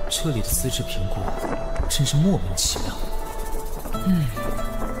这里的资质评估真是莫名其妙。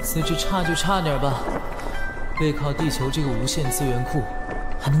资质差就差点吧，背靠地球这个无限资源库，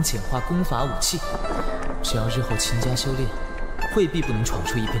还能简化功法武器，只要日后勤加修炼，未必不能闯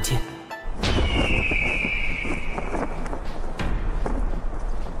出一片天。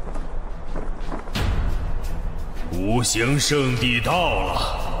五行圣地到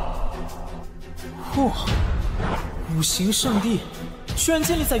了。嚯！五行圣地居然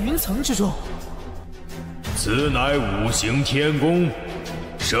建立在云层之中。此乃五行天宫，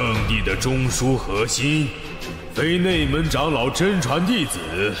圣地的中枢核心，非内门长老真传弟子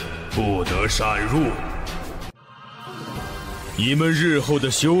不得擅入。你们日后的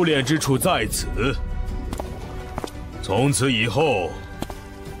修炼之处在此，从此以后，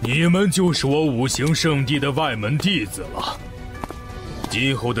你们就是我五行圣地的外门弟子了。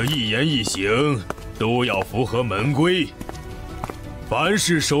今后的一言一行都要符合门规，凡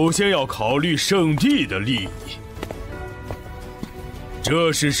事首先要考虑圣地的利益。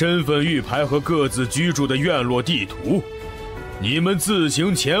这是身份玉牌和各自居住的院落地图，你们自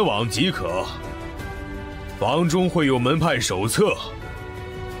行前往即可。房中会有门派手册，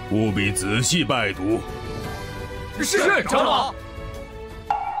务必仔细拜读。是长老。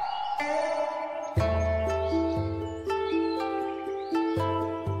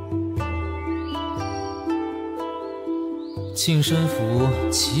净身符、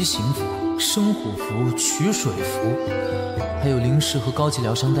奇形符、生火符、取水符，还有灵石和高级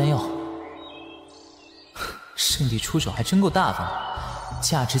疗伤丹药。圣地出手还真够大方的，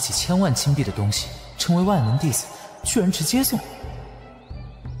价值几千万金币的东西，成为外门弟子居然直接送。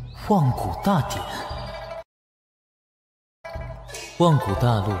望古大典。望古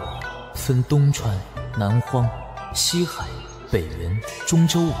大陆分东川、南荒、西海、北原、中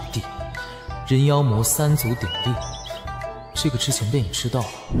州五地，人妖魔三族鼎立。这个之前便已知道了。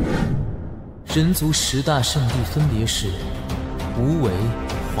人族10大圣地分别是无为、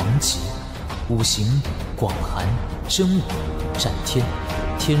黄极、五行、广寒、真武、战天、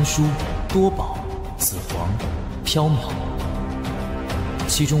天书、多宝、紫黄、缥缈。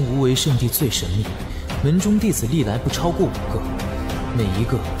其中无为圣地最神秘，门中弟子历来不超过5个，每一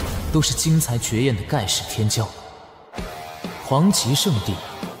个都是精彩绝艳的盖世天骄。黄极圣地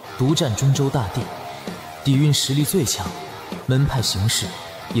独占中州大地，底蕴实力最强，门派形式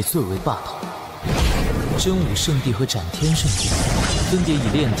也最为霸道。真武圣地和斩天圣地分别以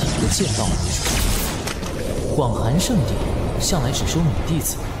炼体和剑道为主。广寒圣地向来只收女弟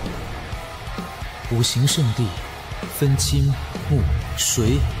子。五行圣地分金、木、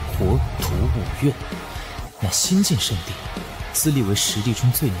水、火、土5院，乃新晋圣地，资历为10地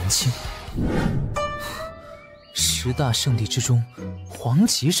中最年轻。10大圣地之中，黄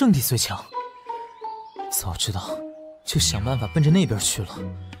极圣地最强。早知道就想办法奔着那边去了。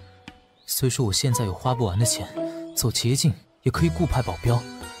虽说我现在有花不完的钱，走捷径也可以雇派保镖，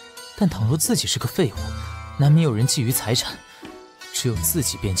但倘若自己是个废物，难免有人觊觎财产。只有自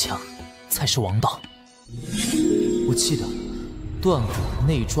己变强，才是王道。我记得断骨、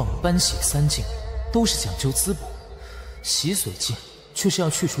内壮、斑血3境都是讲究滋补，洗髓境却是要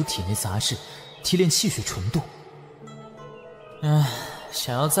去除体内杂质，提炼气血纯度。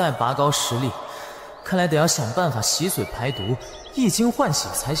想要再拔高实力，看来得要想办法洗髓排毒，益精换血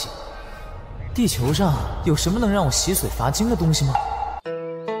才行。地球上有什么能让我洗髓伐精的东西吗？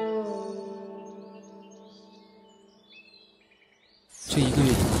这1个月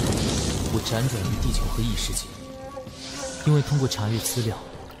以来，我辗转于地球和异世界，因为通过查阅资料，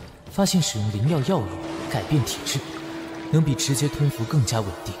发现使用灵药药物改变体质，能比直接吞服更加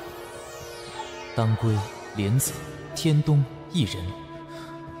稳定。当归、莲子、天冬、薏仁，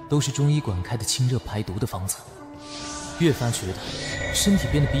都是中医馆开的清热排毒的方子。越发觉得身体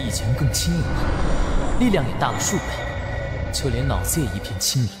变得比以前更轻盈了，力量也大了数倍，就连脑子也一片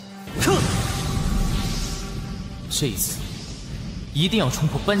清明。这一次一定要冲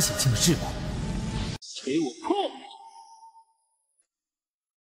破斑血境的桎梏，给我破！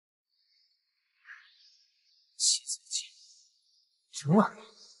气髓境成了。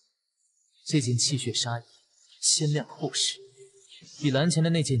这件气血纱衣鲜亮厚实，比蓝前的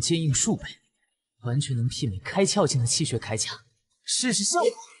那件坚硬数倍，完全能媲美开窍境的气血铠甲。试试效果。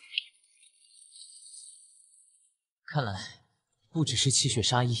看来不只是气血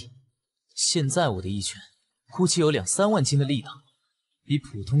纱衣，现在我的一拳估计有2、3万斤的力道，比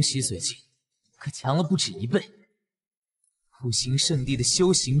普通洗髓境可强了不止1倍。五行圣地的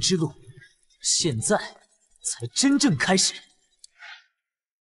修行之路，现在才真正开始。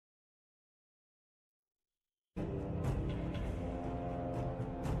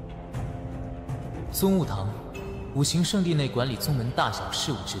宗务堂，五行圣地内管理宗门大小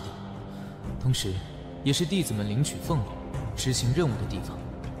事务之地，同时也是弟子们领取俸禄、执行任务的地方。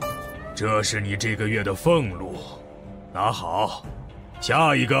这是你这个月的俸禄，拿好。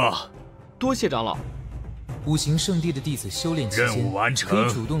下一个。多谢长老。五行圣地的弟子修炼期间，任务完成，可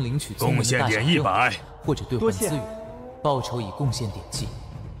以主动领取宗门的大小任务，或者兑换资源，报酬以贡献点计。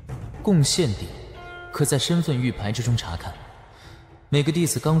贡献点可在身份玉牌之中查看。每个弟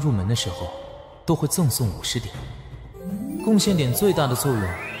子刚入门的时候，都会赠送50点。贡献点最大的作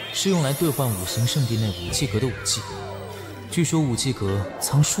用是用来兑换五行圣地内武技阁的武技。据说武技阁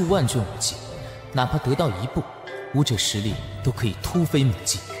藏数万卷武技，哪怕得到1部，武者实力都可以突飞猛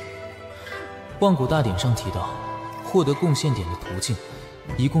进。万古大典上提到，获得贡献点的途径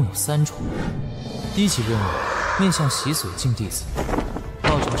一共有3种。低级任务面向洗髓境弟子，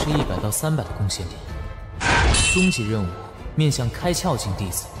报酬是100到300的贡献点；中级任务面向开窍境弟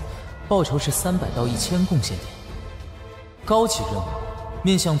子，报酬是300到1000贡献点；高级任务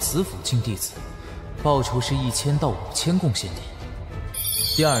面向子府境弟子，报酬是1000到5000贡献点。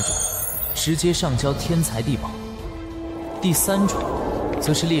第2种直接上交天才地宝。第3种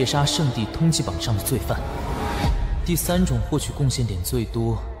则是猎杀圣地通缉榜上的罪犯。第3种获取贡献点最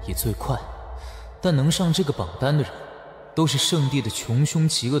多也最快，但能上这个榜单的人都是圣地的穷凶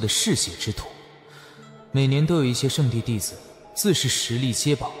极恶的嗜血之徒。每年都有一些圣地弟子自恃实力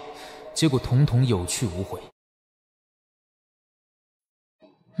接榜，结果统统有去无回。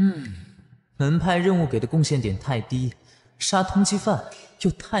门派任务给的贡献点太低，杀通缉犯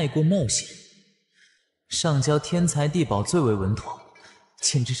又太过冒险，上交天才地宝最为稳妥，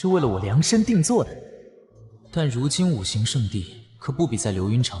简直是为了我量身定做的。但如今五行圣地可不比在流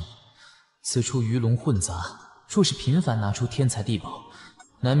云城，此处鱼龙混杂，若是频繁拿出天才地宝，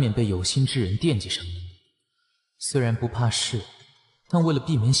难免被有心之人惦记上。虽然不怕事，但为了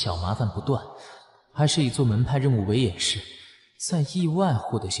避免小麻烦不断，还是以做门派任务为掩饰，再意外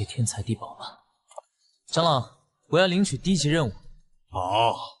获得些天才地宝吧。长老，我要领取低级任务。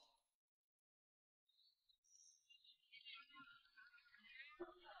好。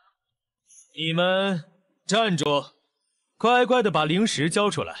你们站住，乖乖的把灵石交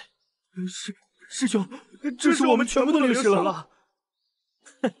出来。师兄，这是我们全部的灵石了。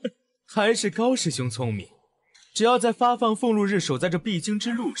还是高师兄聪明。只要在发放俸禄日守在这必经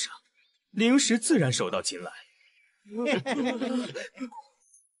之路上，灵石自然手到擒来。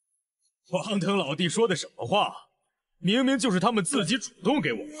黄腾老弟说的什么话？明明就是他们自己主动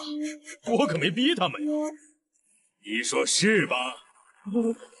给我的，我可没逼他们呀。你说是吧？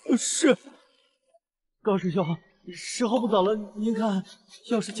是。高师兄，时候不早了，您看，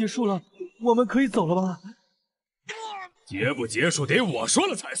要是结束了，我们可以走了吧？结不结束得我说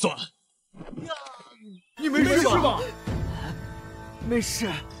了才算。你没事吧？没事。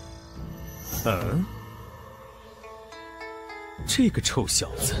这个臭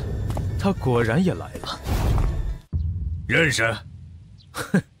小子，他果然也来了。认识？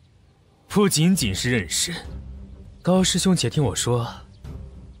哼，不仅仅是认识。高师兄，且听我说，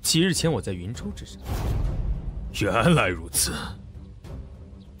几日前我在云州之上。原来如此。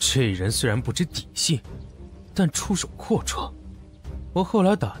这人虽然不知底细，但出手阔绰。我后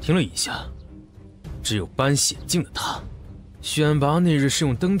来打听了一下，只有搬险境的他，选拔那日是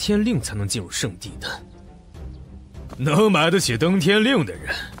用登天令才能进入圣地的。能买得起登天令的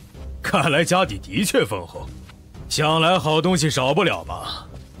人，看来家底的确丰厚，想来好东西少不了吧？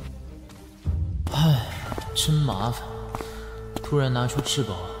唉，真麻烦，突然拿出至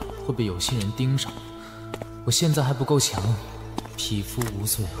宝会被有心人盯上。我现在还不够强，匹夫无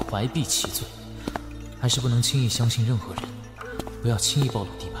罪，怀璧其罪，还是不能轻易相信任何人，不要轻易暴露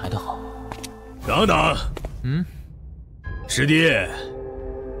底牌的好。等等，师弟，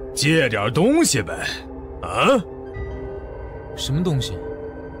借点东西呗？啊？什么东西？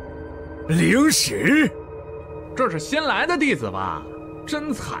灵石。这是新来的弟子吧？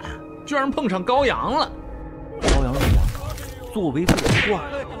真惨，居然碰上高阳了。高阳一阳，作为个人怪，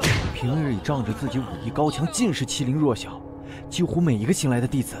平日里仗着自己武艺高强，尽是欺凌弱小，几乎每一个新来的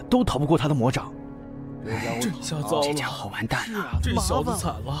弟子都逃不过他的魔掌。这下糟了，这家伙完蛋了，这小子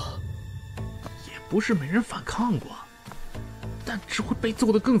惨了。也不是没人反抗过，但只会被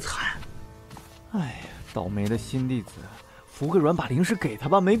揍得更惨。哎呀，倒霉的新弟子，服个软把灵石给他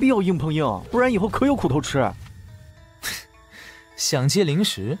吧，没必要硬碰硬，不然以后可有苦头吃。想借灵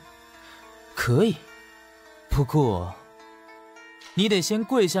石，可以，不过你得先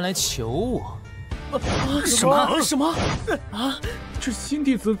跪下来求我。什么？啊！这新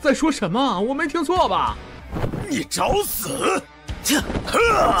弟子在说什么？我没听错吧？你找死！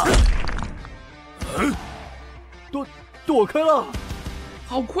躲开了！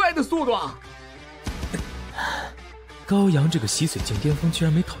好快的速度啊！高阳这个洗髓境巅峰居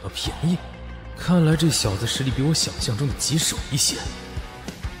然没讨到便宜，看来这小子实力比我想象中的棘手一些。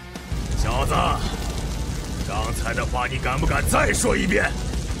小子，刚才的话你敢不敢再说一遍？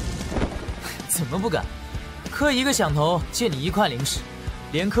怎么不敢？磕一个响头，借你1块灵石，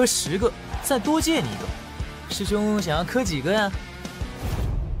连磕10个，再多借你1个。师兄想要磕几个呀？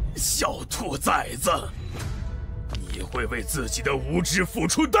小兔崽子，你会为自己的无知付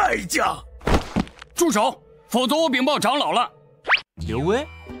出代价！住手，否则我禀报长老了。刘威，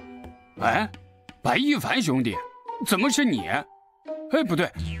哎，白一凡兄弟，怎么是你？哎，不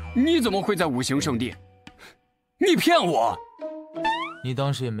对，你怎么会在五行圣地？你骗我！你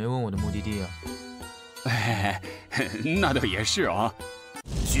当时也没问我的目的地啊。哎，那倒也是啊。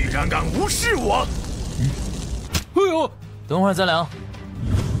居然敢无视我！哎呦，等会儿再聊。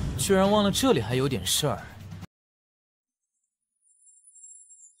居然忘了这里还有点事儿。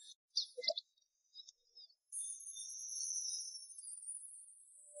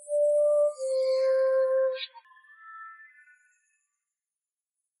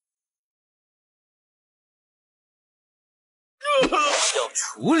要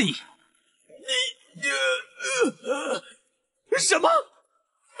处理。什么？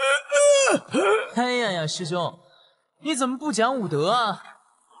哎呀，师兄，你怎么不讲武德啊？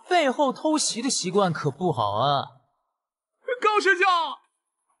背后偷袭的习惯可不好啊！高师兄，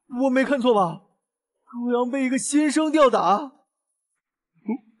我没看错吧？高阳被一个新生吊打。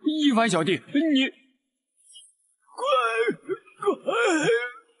一凡小弟，你快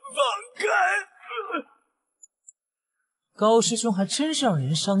放开！高师兄还真是让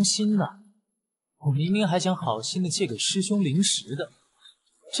人伤心呐！我明明还想好心的借给师兄灵石的。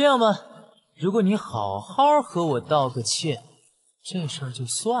这样吧，如果你好好和我道个歉，这事儿就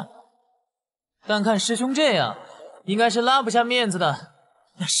算了。但看师兄这样，应该是拉不下面子的。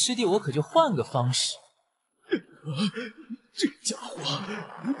那师弟我可就换个方式。这家伙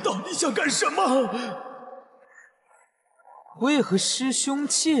到底想干什么？我也和师兄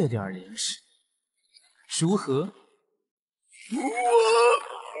借点灵石，如何？我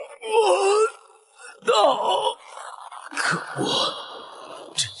道，可恶！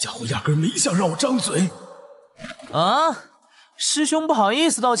这家伙压根没想让我张嘴。啊，师兄不好意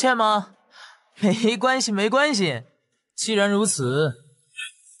思道歉吗？没关系，没关系。既然如此，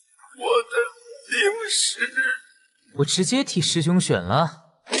我的灵石，我直接替师兄选了。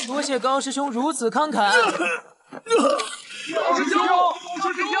多谢高师兄如此慷慨。高师兄，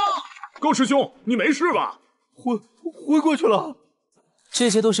高师兄，你没事吧？昏过去了。这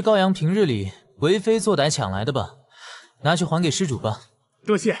些都是高阳平日里为非作歹抢来的吧？拿去还给施主吧。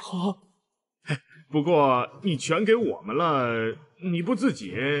多谢。好。不过你全给我们了，你不自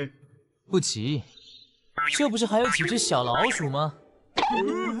己？不急，这不是还有几只小老鼠吗？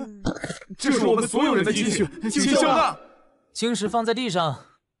这是我们所有人的积蓄，请收纳。晶石放在地上，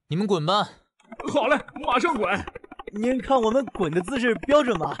你们滚吧。好嘞，马上滚。您看我们滚的姿势标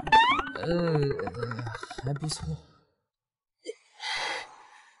准吗？还不错。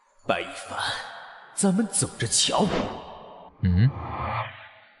白一凡，咱们走着瞧。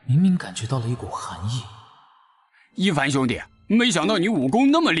明明感觉到了一股寒意。一凡兄弟，没想到你武功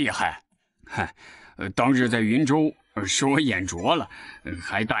那么厉害。嗨，当日在云州是我眼拙了，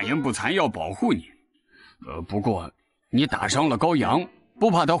还大言不惭要保护你。不过你打伤了高阳，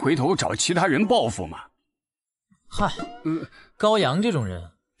不怕他回头找其他人报复吗？嗨，高阳这种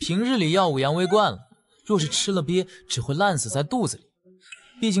人，平日里耀武扬威惯了，若是吃了鳖，只会烂死在肚子里。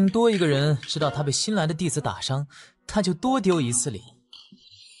毕竟多一个人知道他被新来的弟子打伤，他就多丢一次脸。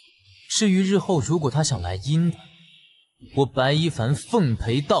至于日后如果他想来阴的，我白一凡奉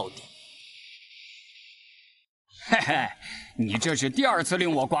陪到底。嘿嘿，你这是第2次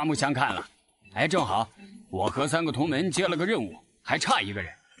令我刮目相看了。哎，正好我和3个同门接了个任务，还差1个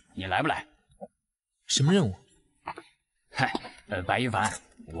人，你来不来？什么任务？嗨，白一凡，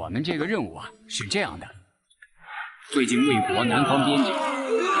我们这个任务啊是这样的：最近魏国南方边境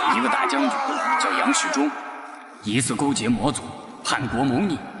一个大将军叫杨世忠，疑似勾结魔族，叛国谋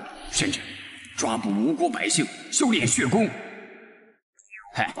逆，甚至抓捕无辜百姓，修炼血功。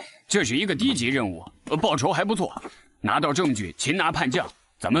嗨，这是一个低级任务，报酬还不错，拿到证据擒拿叛将，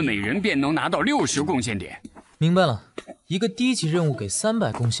咱们每人便能拿到60贡献点。明白了，一个低级任务给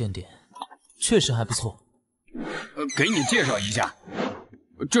300贡献点，确实还不错。给你介绍一下，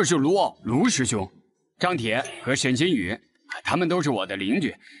这是卢奥卢师兄，张铁和沈新宇，他们都是我的邻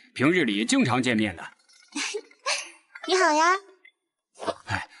居，平日里经常见面的。你好呀。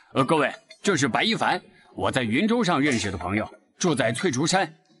各位，这是白一凡，我在云州上认识的朋友，住在翠竹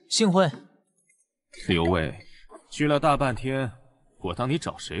山。幸会。刘卫，去了大半天，我当你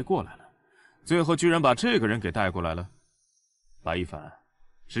找谁过来了，最后居然把这个人给带过来了。白一凡，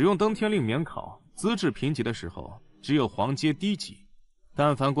只用登天令免考，资质评级的时候只有黄阶低级，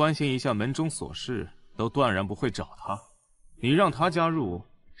但凡关心一下门中琐事，都断然不会找他。你让他加入，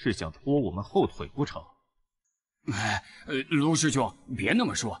是想拖我们后腿不成？卢师兄，别那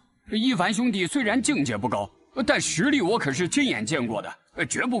么说。一凡兄弟虽然境界不高，但实力我可是亲眼见过的，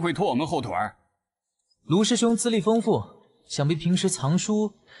绝不会拖我们后腿。卢师兄资历丰富，想必平时藏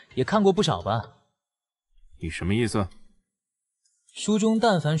书也看过不少吧？你什么意思？书中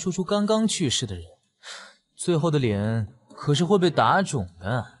但凡说出刚刚去世的人，最后的脸可是会被打肿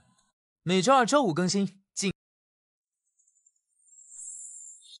的。每周2、周5更新。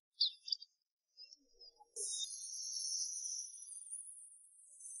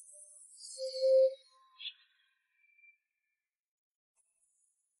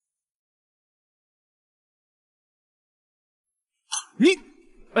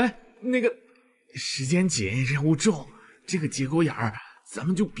那个时间紧，任务重，这个节骨眼儿，咱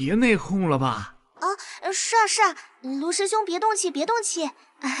们就别内讧了吧？是啊，卢师兄别动气，别动气。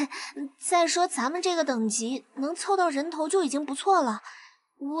再说咱们这个等级能凑到人头就已经不错了，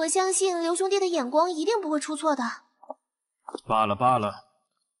我相信刘兄弟的眼光一定不会出错的。罢了，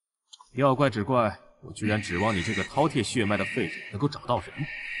要怪只怪我居然指望你这个饕餮血脉的废人能够找到人。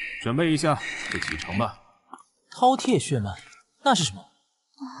准备一下，就启程吧。饕餮血脉，那是什么？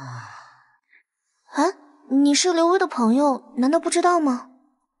你是刘威的朋友，难道不知道吗？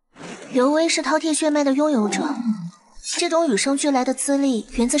刘威是饕餮血脉的拥有者，这种与生俱来的资历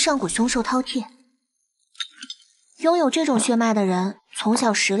源自上古凶兽饕餮。拥有这种血脉的人，从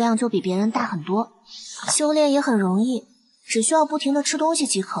小食量就比别人大很多，修炼也很容易，只需要不停地吃东西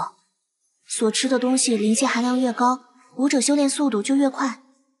即可。所吃的东西灵气含量越高，武者修炼速度就越快。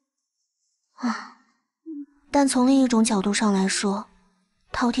但从另一种角度上来说，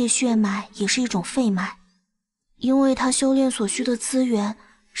饕餮血脉也是一种废脉，因为它修炼所需的资源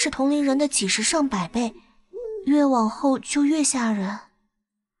是同龄人的几十上百倍，越往后就越吓人。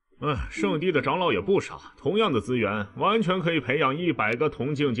圣地的长老也不傻，同样的资源完全可以培养100个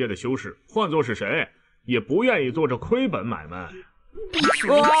同境界的修士，换作是谁也不愿意做这亏本买卖。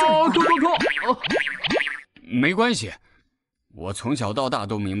没关系，我从小到大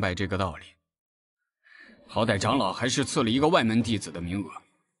都明白这个道理。好歹长老还是赐了一个外门弟子的名额。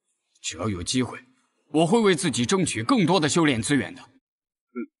只要有机会，我会为自己争取更多的修炼资源的。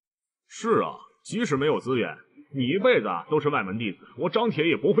是啊，即使没有资源，你一辈子都是外门弟子，我张铁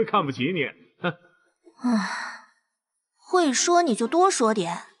也不会看不起你。哼。会说你就多说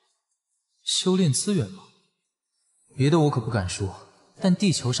点。修炼资源吗？别的我可不敢说，但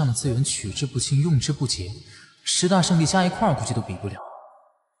地球上的资源取之不尽，用之不竭，10大圣地加一块估计都比不了。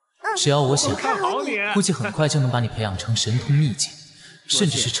只要我想，估计很快就能把你培养成神通秘境，甚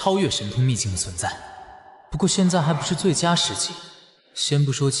至是超越神通秘境的存在。不过现在还不是最佳时机，先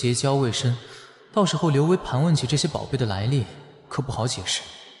不说结交未深，到时候刘威盘问起这些宝贝的来历，可不好解释。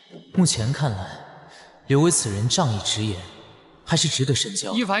目前看来，刘威此人仗义直言，还是值得深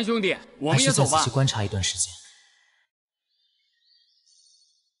交。一凡兄弟，我们也走吧。还是再仔细观察一段时间。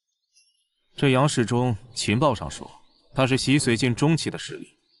这杨世忠情报上说，他是洗髓境中期的实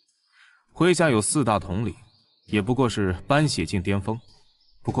力，麾下有4大统领，也不过是斑血境巅峰。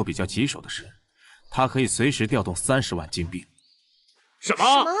不过比较棘手的是，他可以随时调动30万精兵。什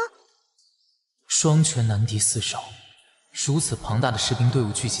么？双拳难敌4手，如此庞大的士兵队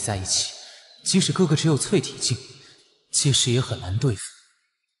伍聚集在一起，即使个个只有淬体境，届时也很难对付。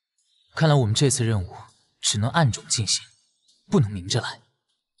看来我们这次任务只能暗中进行，不能明着来。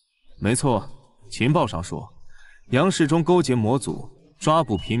没错，情报上说，杨世忠勾结魔族，抓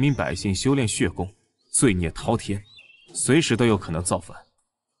捕平民百姓修炼血功，罪孽滔天，随时都有可能造反。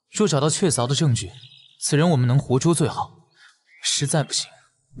若找到确凿的证据，此人我们能活捉最好，实在不行，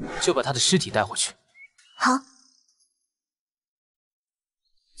就把他的尸体带回去。好。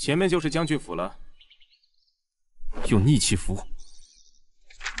前面就是将军府了，用逆气符。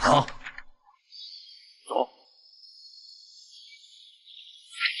好。走。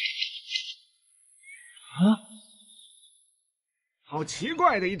好奇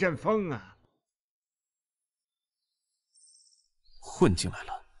怪的一阵风啊！混进来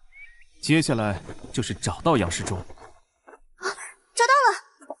了，接下来就是找到杨世忠。找到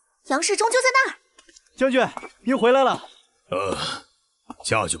了，杨世忠就在那儿。将军，您回来了。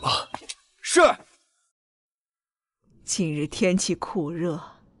下去吧。是。近日天气酷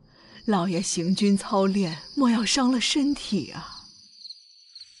热，老爷行军操练，莫要伤了身体啊。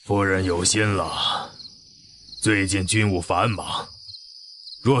夫人有心了，最近军务繁忙，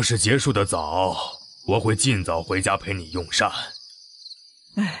若是结束的早，我会尽早回家陪你用膳。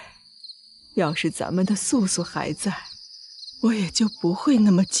哎，要是咱们的素素还在，我也就不会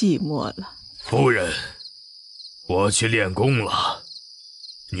那么寂寞了。夫人，我去练功了，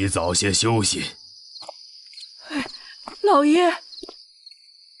你早些休息。哎，老爷。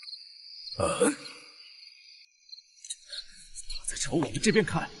他在朝我们这边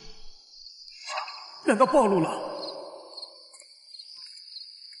看，难道暴露了？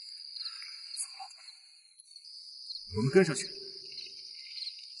我们跟上去。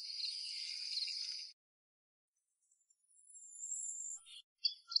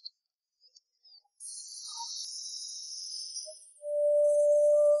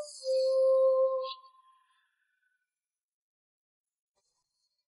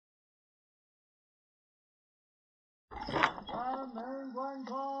关门关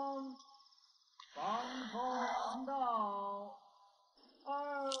窗，防空道。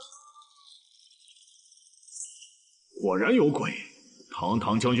果然有鬼！堂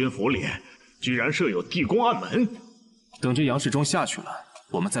堂将军府里居然设有地宫暗门。等这杨世忠下去了，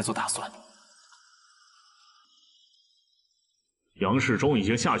我们再做打算。杨世忠已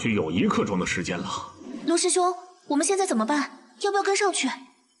经下去有1刻钟的时间了。卢师兄，我们现在怎么办？要不要跟上去？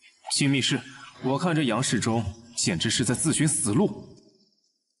新密室，我看这杨世忠简直是在自寻死路。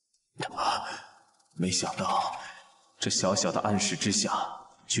没想到这小小的暗室之下，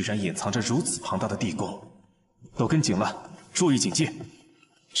居然隐藏着如此庞大的地宫。都跟紧了，注意警戒。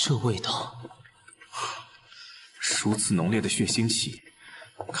这味道，如此浓烈的血腥气，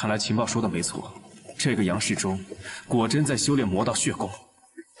看来情报说的没错，这个杨世忠果真在修炼魔道血功。等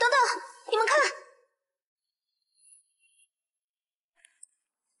等，你们看，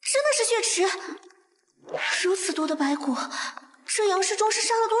真的是血池，如此多的白骨，这杨世忠是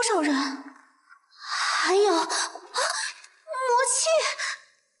杀了多少人？还有魔气，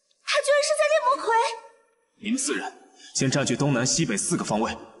他居然是在练魔魁。你们4人先占据东南西北4个方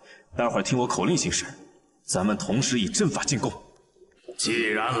位，待会儿听我口令行事，咱们同时以阵法进攻。既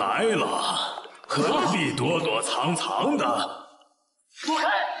然来了，何必躲躲藏藏的？躲开！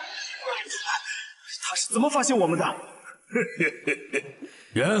他是怎么发现我们的？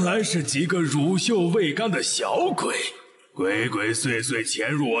原来是几个乳臭未干的小鬼，鬼鬼祟祟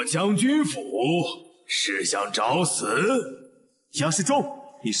潜入我将军府，是想找死？杨世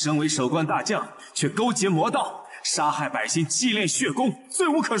忠，你身为守关大将，却勾结魔道，杀害百姓，祭炼血功，罪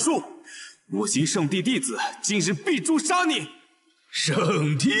无可恕。五行圣地弟子今日必诛杀你！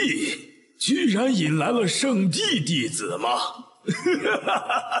圣地居然引来了圣地弟子吗？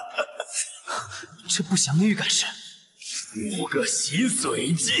这不祥的预感是5个洗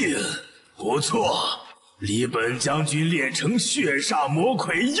髓镜，不错，离本将军炼成血煞魔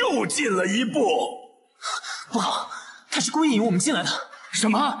魁又近了一步。不好，他是故意引我们进来的。什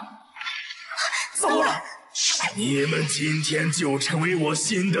么？糟了！你们今天就成为我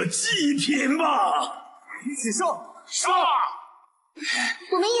新的祭品吧！一起上！杀！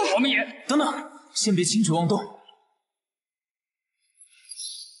我们也。等等，先别轻举妄动。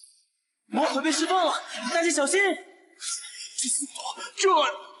魔鬼被释放了，大家小心！这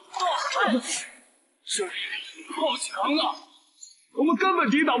好强啊！我们根本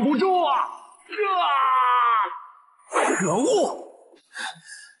抵挡不住啊！可恶！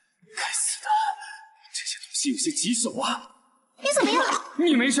该死的，这些东西有些棘手啊！你怎么样？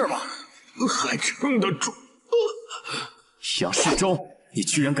你没事吧？还撑得住。杨世忠，你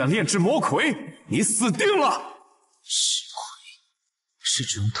居然敢炼制魔魁，你死定了！尸魁是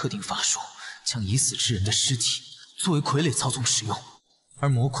指用特定法术将已死之人的尸体作为傀儡操纵使用，而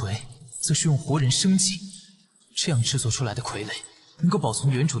魔魁则是用活人生祭，这样制作出来的傀儡能够保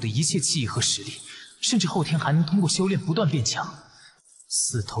存原主的一切记忆和实力，甚至后天还能通过修炼不断变强。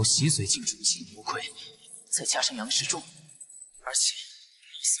4头洗髓镜中级魔魁，再加上杨世忠，而且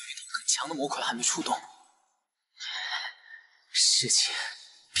貌似遇到很强的魔魁还没出动，事情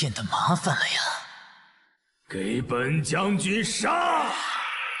变得麻烦了呀！给本将军杀！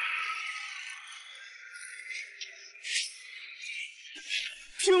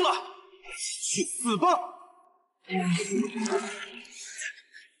拼了！去死吧！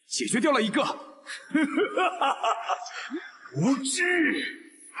解决掉了一个。无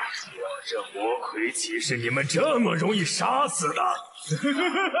知！我这魔魁岂是你们这么容易杀死的？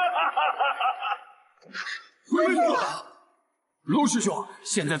恢复了！卢师兄，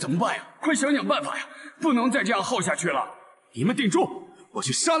现在怎么办呀？快想想办法呀！不能再这样耗下去了。你们定住，我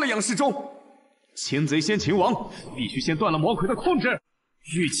去杀了杨世忠。擒贼先擒王，必须先断了魔魁的控制。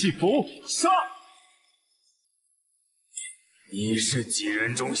玉气符杀！你是几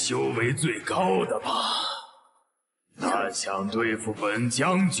人中修为最高的吧？但想对付本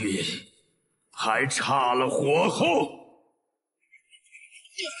将军，还差了火候。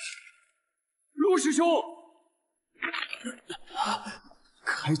卢师兄，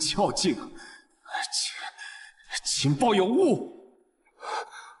开窍镜，情报有误。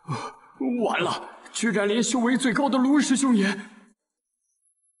完了，居然连修为最高的卢师兄也……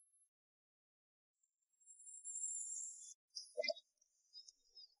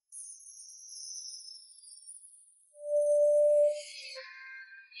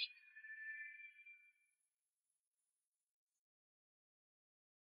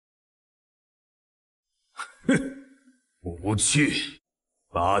哼，无趣，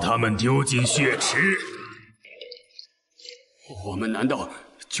把他们丢进血池。我们难道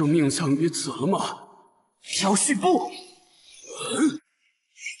就命丧于此了吗？调序部。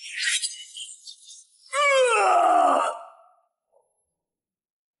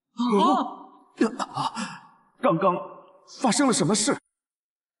刚刚发生了什么事？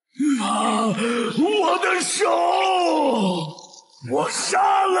我的手！我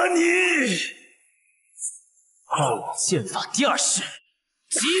杀了你！霸王剑法第2式，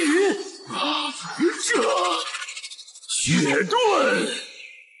急雨。这血盾！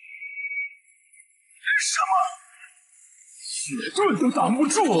什么？血盾都挡不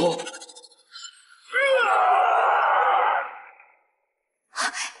住！快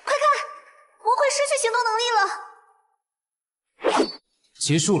看，魔魁失去行动能力了。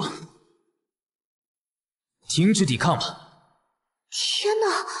结束了，停止抵抗吧。天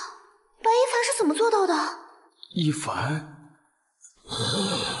哪，白一凡是怎么做到的？一凡，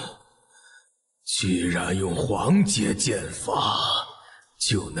居然用黄阶剑法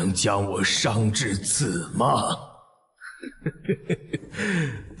就能将我伤至此吗？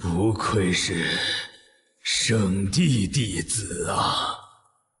不愧是圣地弟子啊！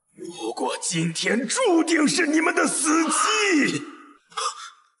不过今天注定是你们的死期。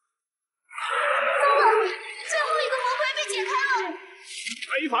最后一个魔魁被解开了。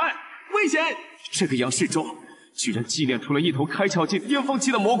白一凡，危险！这个杨世忠居然祭炼出了一头开窍境巅峰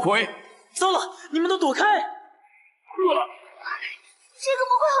期的魔魁！糟了，你们都躲开！这个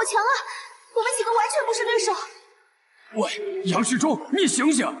魔魁好强啊，我们几个完全不是对手。喂，杨世忠，你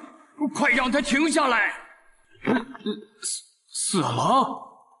醒醒，快让他停下来！死了？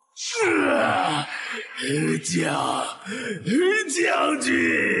将军，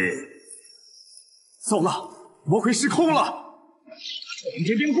糟了，魔魁失控了，从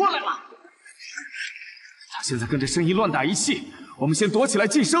这边过来了。他现在跟着圣衣乱打一气，我们先躲起来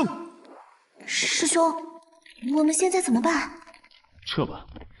晋升。师兄，我们现在怎么办？撤吧，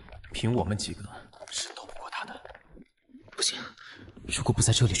凭我们几个是斗不过他的。不行，如果不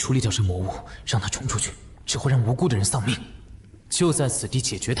在这里处理掉这魔物，让他冲出去，只会让无辜的人丧命。就在此地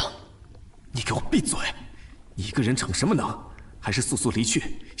解决他。你给我闭嘴！你一个人逞什么能？还是速速离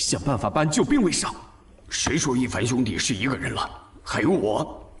去，想办法搬救兵为上。谁说一凡兄弟是一个人了？还有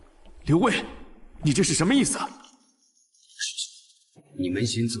我，刘卫，你这是什么意思？你扪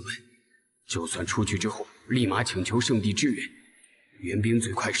心自问，就算出去之后立马请求圣地支援，援兵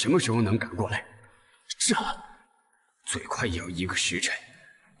最快什么时候能赶过来？这最快也要1个时辰，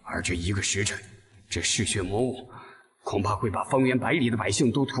而这1个时辰，这嗜血魔物恐怕会把方圆100里的百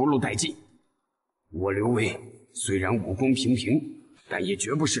姓都屠戮殆尽。我刘威虽然武功平平，但也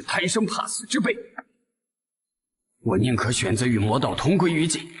绝不是贪生怕死之辈。我宁可选择与魔道同归于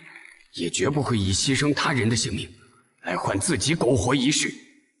尽，也绝不会以牺牲他人的性命来换自己苟活一世。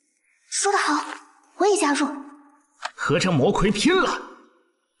说得好，我也加入。和这魔魁拼了！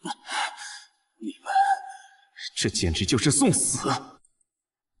你们这简直就是送死！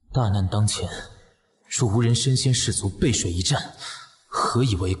大难当前，若无人身先士卒，背水一战，何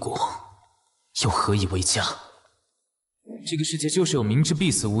以为国？又何以为家？这个世界就是有明知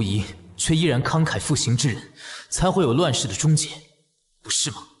必死无疑，却依然慷慨赴行之人，才会有乱世的终结，不是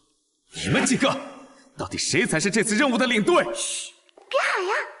吗？你们几个，到底谁才是这次任务的领队？嘘，别喊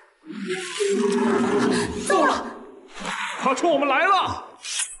呀！糟了，他冲我们来了，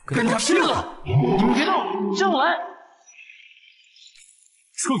跟他拼了！你们别动，让我来。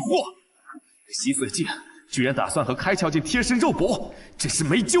蠢货！洗髓镜居然打算和开窍镜贴身肉搏，真是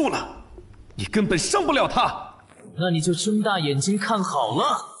没救了！你根本伤不了他。那你就睁大眼睛看好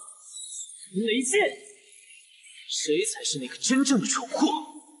了，雷剑，谁才是那个真正的蠢货？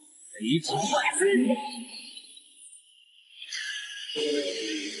雷霆万钧！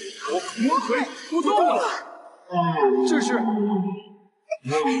魔魁不动了，这是神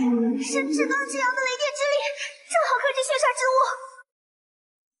至刚至阳的雷电之力，正好克制血煞之物。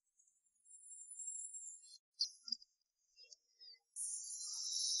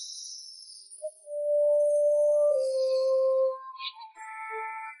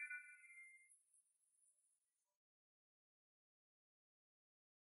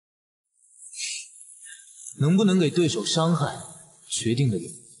能不能给对手伤害，决定的人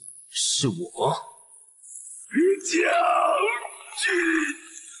是我。将军，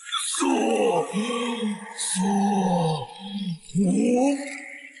所无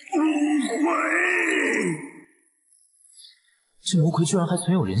悔。这魔魁居然还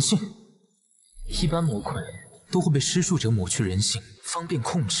存有人性，一般魔魁都会被施术者抹去人性，方便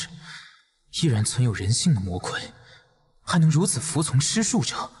控制。依然存有人性的魔魁，还能如此服从施术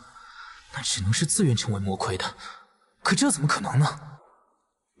者，那只能是自愿成为魔魁的。可这怎么可能呢？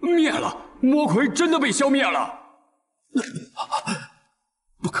灭了！魔魁真的被消灭了！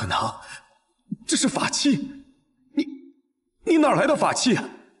不可能，这是法器！你哪来的法器啊？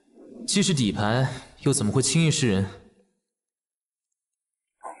既是底牌，又怎么会轻易示人？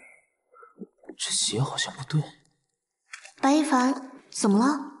这血好像不对。白一凡，怎么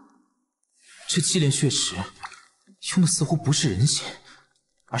了？这祭炼血池用的似乎不是人血，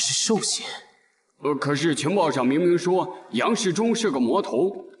而是兽血。可是情报上明明说杨世忠是个魔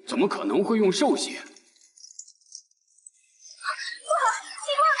头，怎么可能会用兽血？不好，敌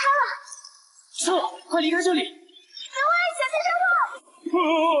不要他了！撤，快离开这里！刘威，小心身后！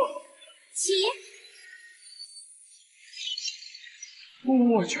起！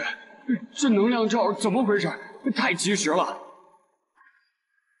我去，这能量罩怎么回事？太及时了！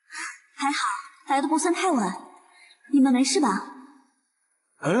还好来的不算太晚，你们没事吧？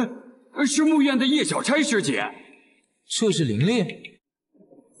是木院的叶小钗师姐。这是灵力？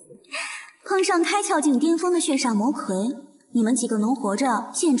碰上开窍境巅峰的血煞魔魁，你们几个能活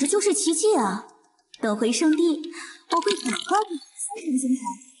着，简直就是奇迹啊！等回圣地，我会好好给3成金牌，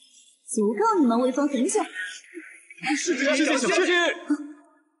足够你们威风很久。师姐，小心！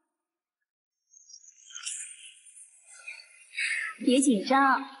别紧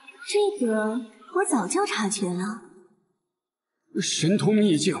张，这个我早就察觉了。神通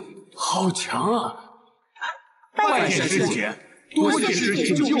秘境，好强啊！拜见师姐，多谢师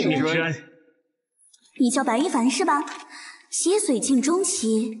姐救命之恩。你叫白一凡是吧？血髓境中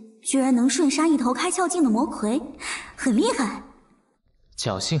期，居然能瞬杀一头开窍境的魔魁，很厉害。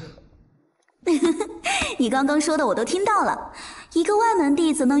侥幸。你刚刚说的我都听到了，一个外门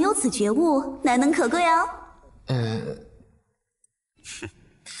弟子能有此觉悟，难能可贵哦。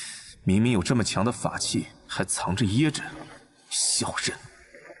明明有这么强的法器，还藏着掖着，小人！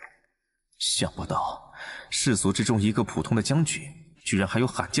想不到世俗之中一个普通的将军，居然还有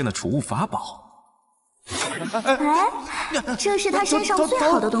罕见的储物法宝。哎，这是他身上最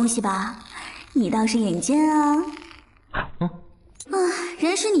好的东西吧？你倒是眼尖啊！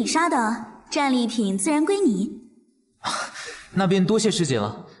人是你杀的，战利品自然归你。那便多谢师姐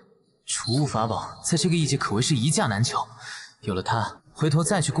了。储物法宝在这个异界可谓是一价难求，有了它，回头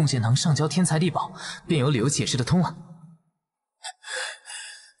再去贡献堂上交天才地宝，便有理由解释得通了。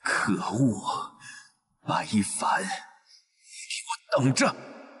可恶，白一凡，你给我等着！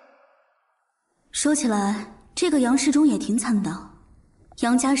说起来，这个杨世忠也挺惨的。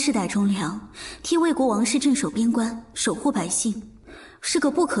杨家世代忠良，替魏国王室镇守边关，守护百姓，是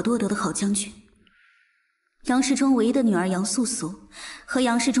个不可多得的好将军。杨世忠唯一的女儿杨素素和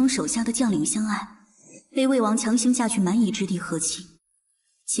杨世忠手下的将领相爱，被魏王强行嫁去蛮夷之地和亲，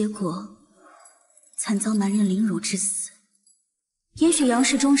结果惨遭蛮人凌辱致死。也许杨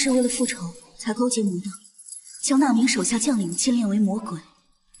世忠是为了复仇才勾结魔党，将那名手下将领精炼为魔鬼，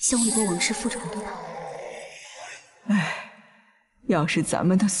向魏国王室复仇的吧。唉，要是咱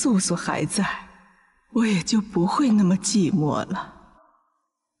们的素素还在，我也就不会那么寂寞了。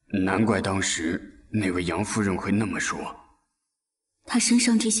难怪当时那位杨夫人会那么说。她身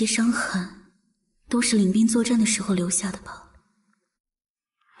上这些伤痕，都是领兵作战的时候留下的吧？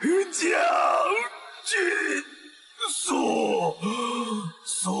将军，素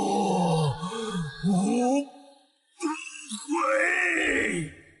无不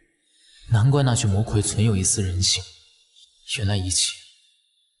悔。难怪那具魔魁存有一丝人性，原来一切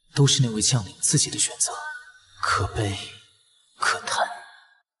都是那位将领自己的选择，可悲可叹。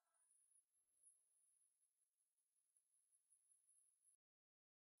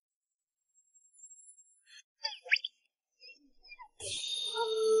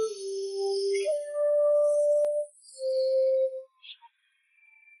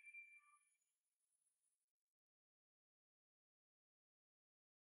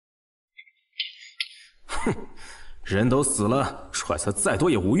哼，人都死了，揣测再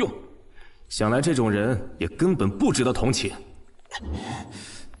多也无用。想来这种人也根本不值得同情，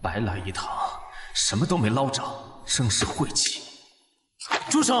白来一趟，什么都没捞着，真是晦气。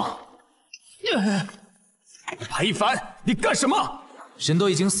住手！白一凡，你干什么？人都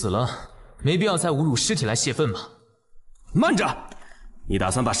已经死了，没必要再侮辱尸体来泄愤吧？慢着，你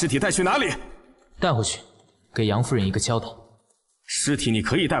打算把尸体带去哪里？带回去，给杨夫人一个交代。尸体你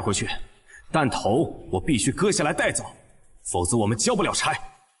可以带回去，但头我必须割下来带走，否则我们交不了差。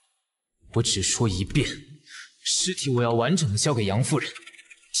我只说一遍，尸体我要完整的交给杨夫人，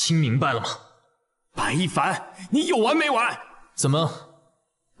听明白了吗？白一凡，你有完没完？怎么？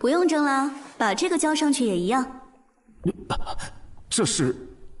不用争了，把这个交上去也一样。这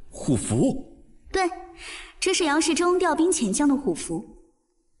是虎符？对，这是杨世忠调兵遣将的虎符，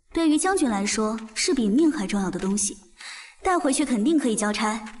对于将军来说是比命还重要的东西，带回去肯定可以交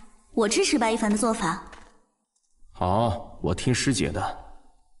差。我支持白一凡的做法。好，我听师姐的。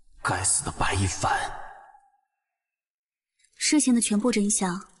该死的白一凡！事情的全部真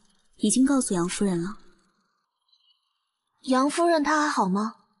相已经告诉杨夫人了。杨夫人她还好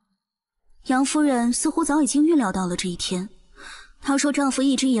吗？杨夫人似乎早已经预料到了这一天。她说丈夫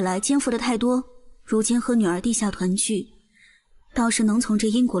一直以来肩负的太多，如今和女儿地下团聚，倒是能从这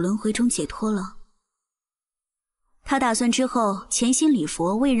因果轮回中解脱了。她打算之后潜心礼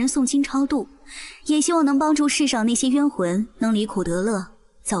佛，为人诵经超度，也希望能帮助世上那些冤魂能离苦得乐，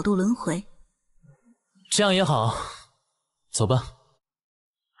早渡轮回。这样也好，走吧。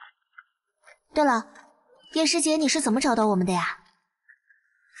对了，叶师姐，你是怎么找到我们的呀？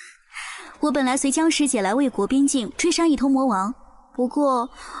我本来随江师姐来魏国边境追杀一头魔王，不过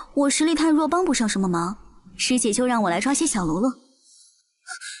我实力太弱，帮不上什么忙，师姐就让我来抓些小喽啰。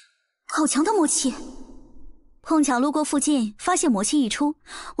好强的魔气！碰巧路过附近，发现魔气一出，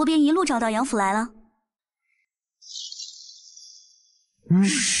我便一路找到杨府来了。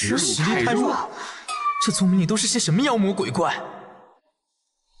实力太弱，这丛林里都是些什么妖魔鬼怪？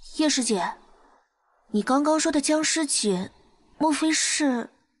叶师姐，你刚刚说的江师姐，莫非是？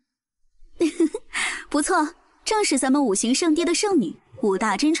不错，正是咱们五行圣地的圣女，五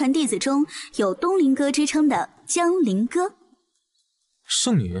大真传弟子中有东林哥之称的江林哥。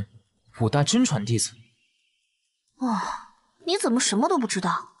圣女，五大真传弟子。你怎么什么都不知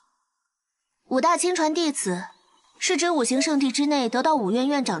道？五大亲传弟子是指五行圣地之内得到五院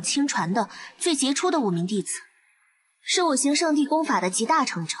院长亲传的最杰出的5名弟子，是五行圣地功法的集大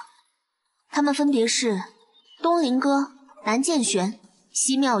成者。他们分别是东林哥、南剑玄、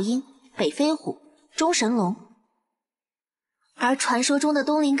西妙音、北飞虎、中神龙。而传说中的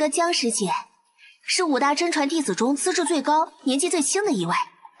东林阁江师姐，是5大真传弟子中资质最高、年纪最轻的一位，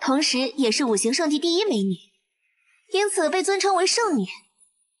同时也是5行圣地第1美女，因此被尊称为圣女。哇，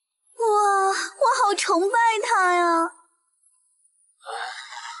我好崇拜她呀！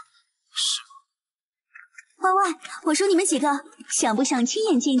是吗？喂，我说你们几个想不想亲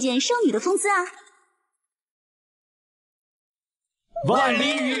眼见见圣女的风姿啊？万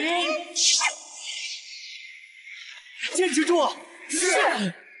里雨林，坚持住！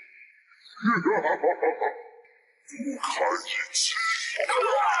是。不堪一击！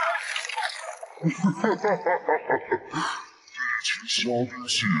已经消兵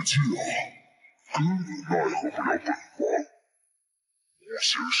血将，根本奈何不了本王。5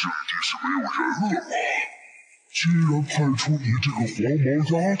行圣地是没有人了吗？居然派出你这个黄毛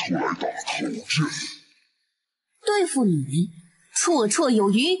丫头来打头阵，对付你绰绰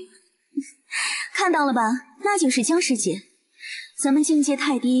有余。看到了吧，那就是江师姐。咱们境界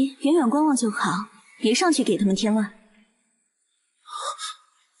太低，远远观望就好，别上去给他们添乱。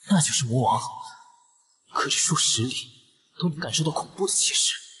那就是魔王，可是数十里都能感受到恐怖的气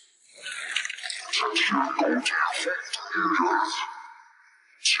势。这天高地荒土野人，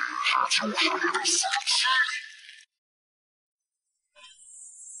今日就是你的死期！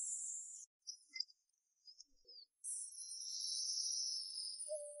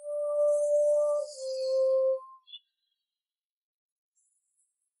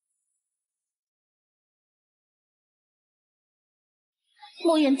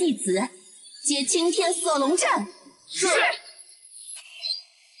墨院弟子接青天色龙阵。是。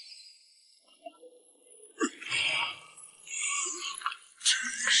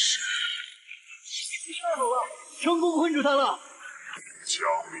成功困住他了。江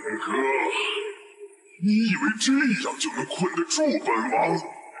明哥，你以为这样就能困得住本王？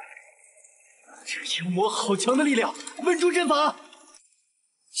这妖魔好强的力量，稳住阵法。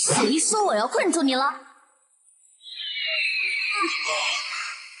谁说我要困住你了？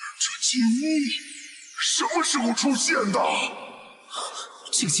这金屋什么时候出现的？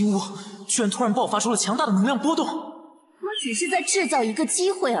这个金屋居然突然爆发出了强大的能量波动。我只是在制造一个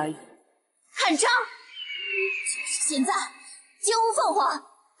机会而已。看招！就是现在！金乌凤凰，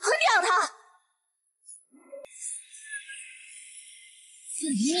毁掉它！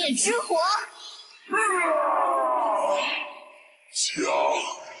粉灭之火！江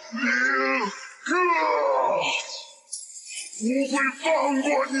明哥，不会放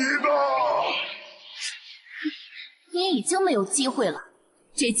过你的！你已经没有机会了。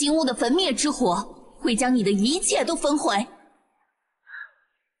这金乌的焚灭之火会将你的一切都焚毁。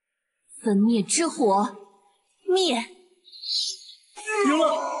焚灭之火，灭！赢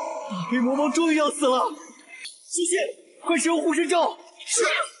了！大黑魔王终于要死了！西线，快使用护身咒！是。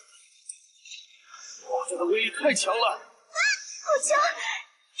王家的威力太强了！好强！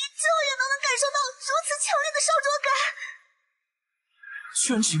连咒也都能感受到如此强烈的烧灼感。居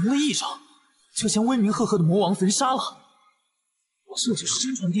然只用了1招，就将威名赫赫的魔王焚杀了。这就是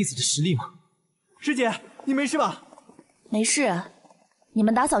真传弟子的实力吗？师姐，你没事吧？没事，你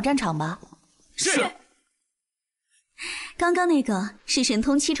们打扫战场吧。是。刚刚那个是神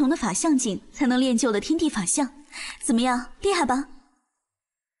通7重的法相境才能练就的天地法相，怎么样，厉害吧？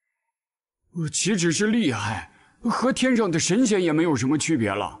岂止是厉害，和天上的神仙也没有什么区别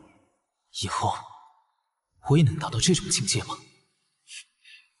了。以后我也能达到这种境界吗？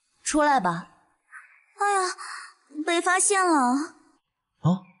出来吧。哎呀，被发现了。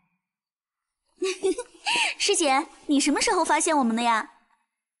啊？师姐，你什么时候发现我们的呀？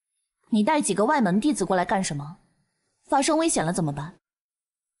你带几个外门弟子过来干什么？发生危险了怎么办？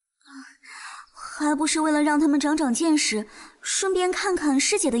还不是为了让他们长长见识，顺便看看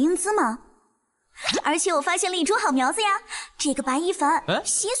师姐的英姿吗？而且我发现了一株好苗子呀，这个白衣凡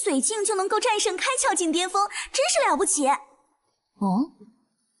洗髓境就能够战胜开窍境巅峰，真是了不起。哦，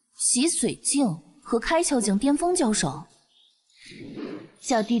洗髓境和开窍境巅峰交手，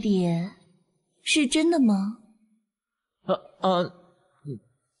小弟弟，是真的吗？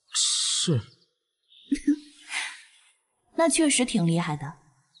是。那确实挺厉害的。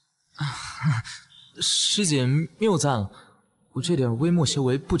师姐谬赞了，我这点微末修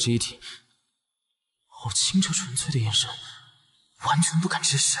为不值一提。好清澈纯粹的眼神，完全不敢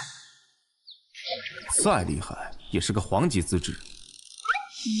直视。再厉害也是个黄级资质。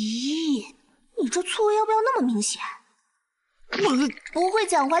咦，你这错位要不要那么明显？不会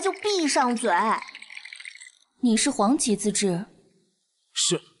讲话就闭上嘴。你是黄级资质？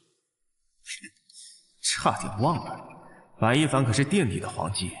是。差点忘了，白一凡可是垫底的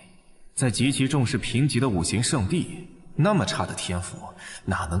黄级，在极其重视评级的5行圣地，那么差的天赋，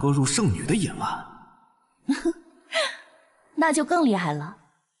哪能够入圣女的眼啊？那就更厉害了。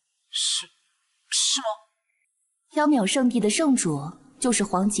是吗？缥缈圣地的圣主就是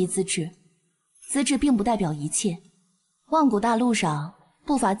皇级资质，资质并不代表一切。万古大陆上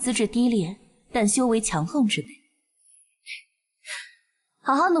不乏资质低劣但修为强横之辈。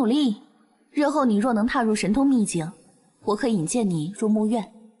好好努力，日后你若能踏入神通秘境，我可引荐你入墓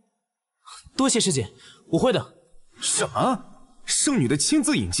院。多谢师姐，我会的。什么？圣女的亲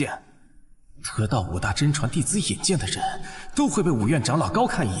自引荐？得到5大真传弟子引荐的人，都会被5院长老高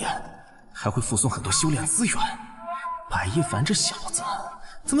看一眼，还会附送很多修炼资源。白一凡这小子，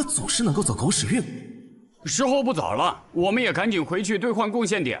怎么总是能够走狗屎运？时候不早了，我们也赶紧回去兑换贡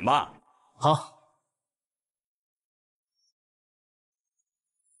献点吧。好。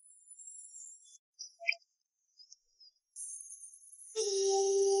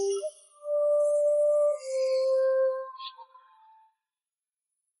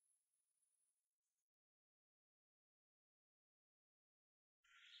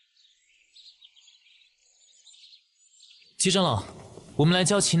齐长老，我们来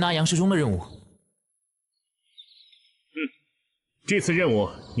交擒拿杨世忠的任务。这次任务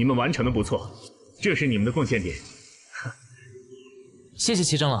你们完成的不错，这是你们的贡献点。谢谢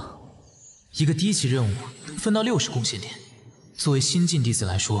齐长老。一个低级任务能分到60贡献点，作为新晋弟子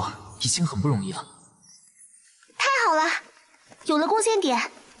来说，已经很不容易了。太好了，有了贡献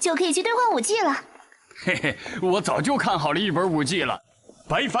点，就可以去兑换武技了。嘿嘿，我早就看好了一本武技了。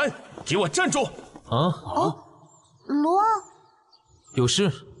白一凡，给我站住！啊，好。卢昂，有事？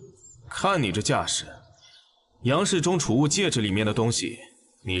看你这架势，杨世忠储物戒指里面的东西，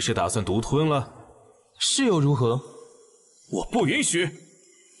你是打算独吞了？是又如何？我不允许！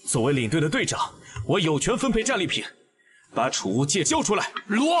作为领队的队长，我有权分配战利品，把储物戒交出来！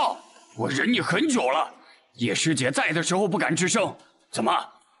卢昂，我忍你很久了，叶师姐在的时候不敢吱声，怎么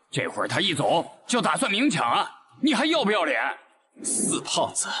这会儿她一走就打算明抢啊？你还要不要脸？死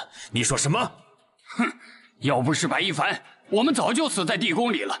胖子，你说什么？哼！要不是白一凡，我们早就死在地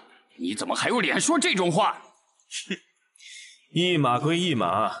宫里了。你怎么还有脸说这种话？哼，一码归一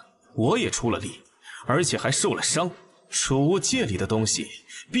码，我也出了力，而且还受了伤。储物戒里的东西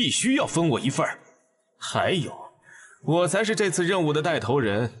必须要分我一份。还有，我才是这次任务的带头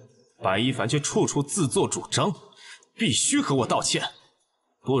人，白一凡却处处自作主张，必须和我道歉，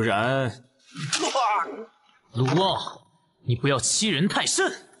不然……卢傲，你不要欺人太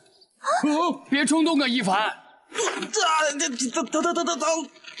甚！别冲动啊，一凡！等！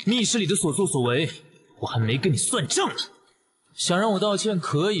密室里的所作所为，我还没跟你算账呢。想让我道歉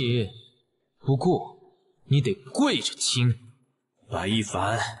可以，不过你得跪着听。白一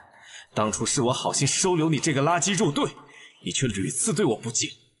凡，当初是我好心收留你这个垃圾入队，你却屡次对我不敬，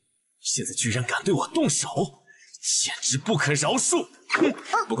现在居然敢对我动手，简直不可饶恕！哼！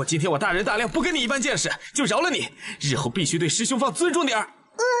不过今天我大人大量不跟你一般见识，就饶了你。日后必须对师兄放尊重点儿。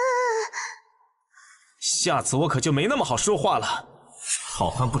下次我可就没那么好说话了。好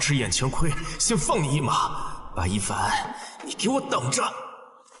汉不吃眼前亏，先放你一马。白一凡，你给我等着！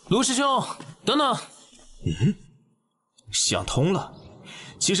卢师兄，等等。想通了，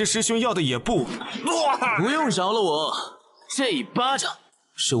其实师兄要的也不……不用饶了我，这一巴掌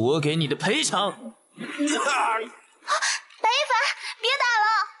是我给你的赔偿。白一凡，别打了，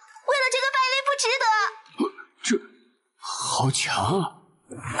为了这个败类不值得。这好强啊！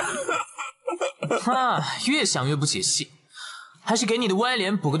哈，越想越不解气，还是给你的歪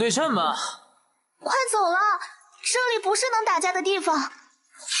脸补个对称吧。快走了，这里不是能打架的地方。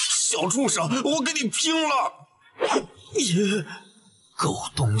小畜生，我跟你拼了！你狗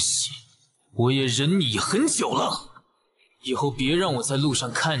东西，我也忍你很久了，以后别让我在路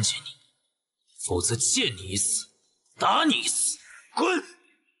上看见你，否则见你一死，打你一死。滚！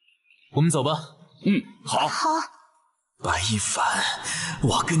我们走吧。好。好。白一凡，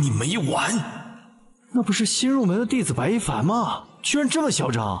我跟你没完！那不是新入门的弟子白一凡吗？居然这么嚣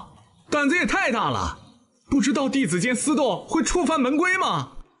张，胆子也太大了！不知道弟子间私斗会触犯门规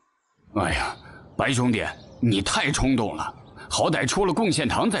吗？哎呀，白兄弟，你太冲动了，好歹出了贡献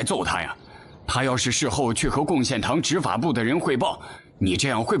堂再揍他呀！他要是事后去和贡献堂执法部的人汇报，你这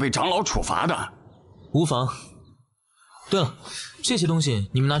样会被长老处罚的。无妨。对了，这些东西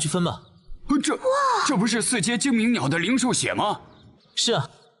你们拿去分吧。这不是4阶精明鸟的灵兽血吗？是啊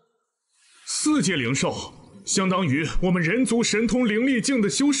，4阶灵兽相当于我们人族神通灵力境的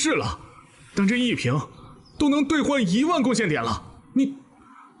修士了，但这一瓶都能兑换1万贡献点了。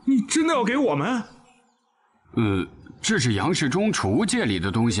你真的要给我们？这是杨世忠储物戒里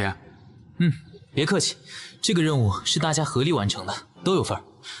的东西。别客气，这个任务是大家合力完成的，都有份儿。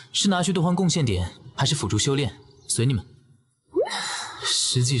是拿去兑换贡献点，还是辅助修炼，随你们。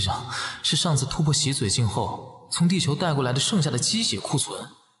实际上是上次突破洗髓境后，从地球带过来的剩下的鸡血库存。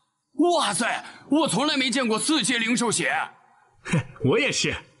哇塞，我从来没见过4阶灵兽血。我也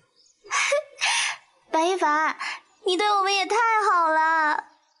是。白一凡，你对我们也太好了。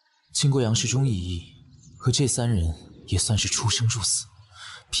经过杨氏中意义，和这3人也算是出生入死，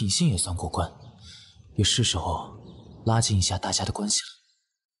品性也算过关，也是时候拉近一下大家的关系了。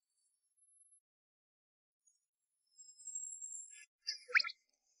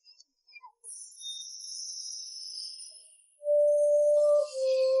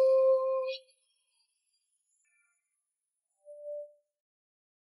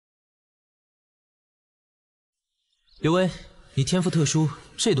刘威，你天赋特殊，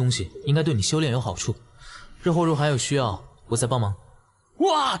这东西应该对你修炼有好处。日后若还有需要，我再帮忙。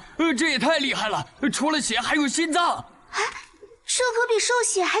哇，这也太厉害了！除了血还有心脏，这可比兽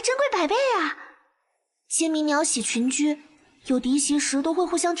血还珍贵100倍啊！尖鸣鸟血群居，有敌袭时都会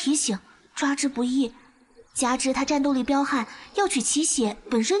互相提醒，抓之不易。加之他战斗力彪悍，要取其血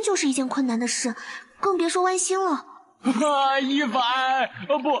本身就是一件困难的事，更别说剜心了。一凡，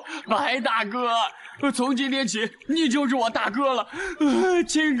不，白大哥，从今天起你就是我大哥了，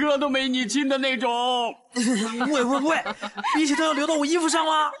亲哥都没你亲的那种。喂，鼻血都要流到我衣服上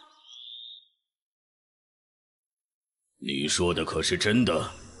了。你说的可是真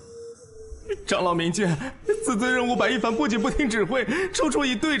的？长老明鉴，此次任务白一凡不仅不听指挥，处处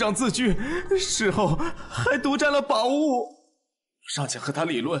以队长自居，事后还独占了宝物。尚且和他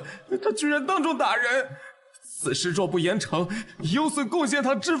理论，他居然当众打人。此事若不严惩，有损贡献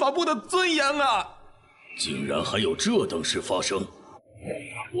堂执法部的尊严啊！竟然还有这等事发生！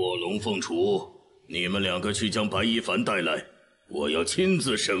卧龙凤雏，你们2个去将白一凡带来，我要亲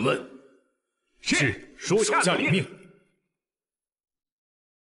自审问。是，属下领命。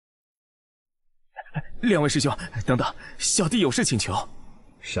2位师兄，等等，小弟有事请求。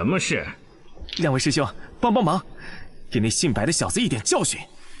什么事？2位师兄，帮忙，给那姓白的小子一点教训。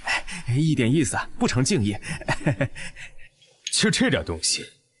一点意思，不成敬意。就这点东西，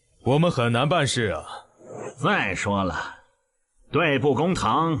我们很难办事啊。再说了，对簿公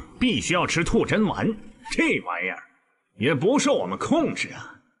堂必须要吃兔珍丸，这玩意儿也不受我们控制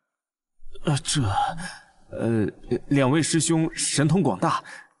啊。2位师兄神通广大，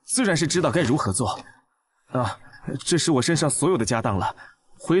自然是知道该如何做。这是我身上所有的家当了，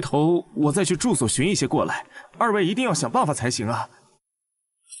回头我再去住所寻一些过来，2位一定要想办法才行啊。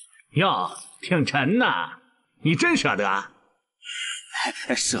哟，挺沉呐，你真舍得啊？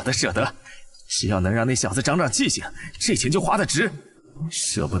舍得，只要能让那小子长长记性，这钱就花得值。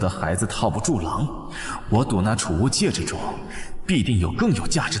舍不得孩子套不住狼，我赌那储物戒指中必定有更有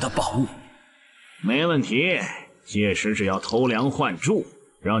价值的宝物。没问题，届时只要偷梁换柱，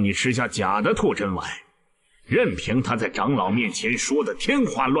让你吃下假的兔珍丸，任凭他在长老面前说的天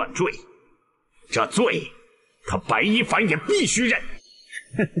花乱坠，这罪他白一凡也必须认。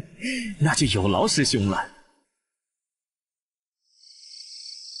那就有劳师兄了。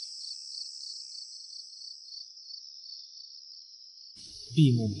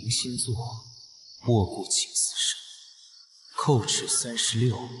闭目明心坐，莫顾情死生。叩齿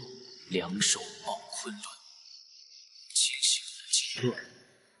36，两手抱昆仑。清醒了经论，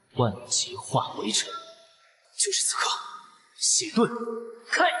万劫化为尘。就是此刻，血遁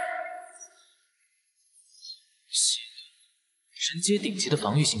开！人阶顶级的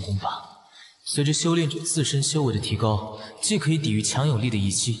防御性功法，随着修炼者自身修为的提高，既可以抵御强有力的一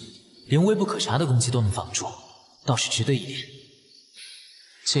击，连微不可察的攻击都能防住，倒是值得一练。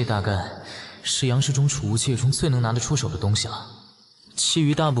这大概是杨氏中储物戒中最能拿得出手的东西了，其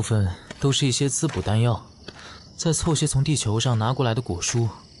余大部分都是一些滋补丹药，再凑些从地球上拿过来的果蔬，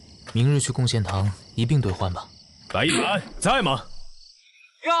明日去贡献堂一并兑换吧。白一凡在吗？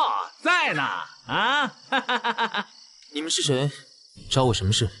哟，在呢。啊，你们是谁？找我什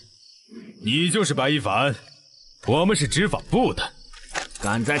么事？你就是白一凡，我们是执法部的。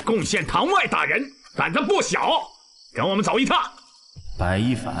敢在贡献堂外打人，胆子不小，跟我们走一趟。白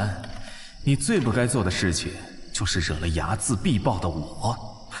一凡，你最不该做的事情就是惹了睚眦必报的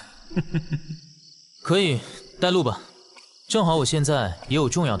我。可以带路吧，正好我现在也有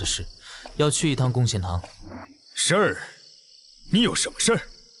重要的事，要去一趟贡献堂。事儿？你有什么事儿？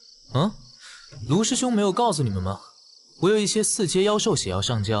卢师兄没有告诉你们吗？我有一些4阶妖兽血要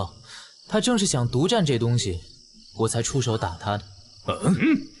上交，他正是想独占这东西，我才出手打他的。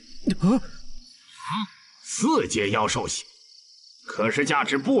4阶妖兽血，可是价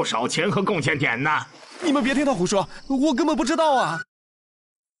值不少钱和贡献点呢。你们别听他胡说，我根本不知道啊。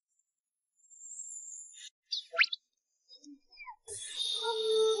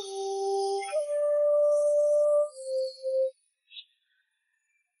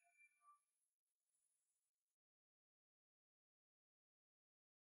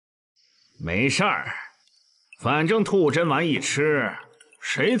没事儿，反正兔真丸一吃，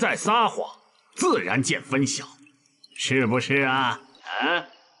谁再撒谎，自然见分晓，是不是啊？啊！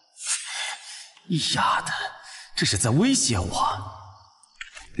丫的，这是在威胁我！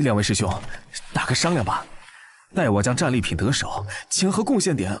两位师兄，大哥商量吧，待我将战利品得手，钱和贡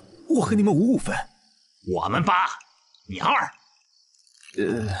献点，我和你们5-5分。我们8，你2。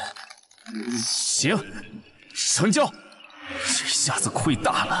行，成交。这下子亏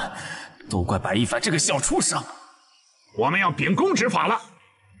大了，都怪白一凡这个小畜生。我们要秉公执法了，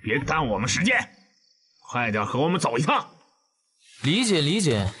别耽误我们时间，快点和我们走一趟。理解理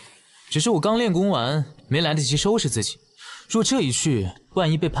解，只是我刚练功完，没来得及收拾自己。若这一去，万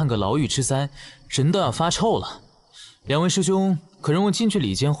一被判个牢狱之灾，人都要发臭了。两位师兄，可容我进去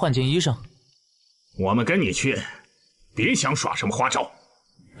里间换件衣裳？我们跟你去，别想耍什么花招。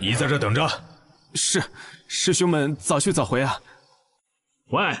你在这等着。是，师兄们早去早回啊。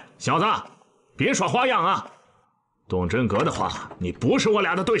喂，小子，别耍花样啊！动真格的话，你不是我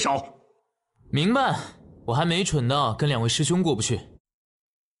俩的对手。明白，我还没蠢到跟两位师兄过不去。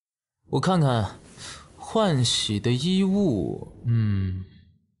我看看，换洗的衣物，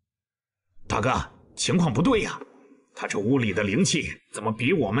大哥，情况不对呀，他这屋里的灵气怎么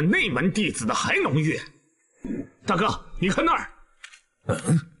比我们内门弟子的还浓郁？大哥，你看那儿。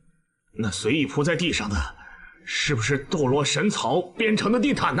那随意铺在地上的，是不是斗罗神草编成的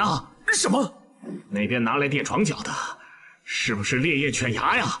地毯呢？什么？那边拿来垫床脚的，是不是烈焰犬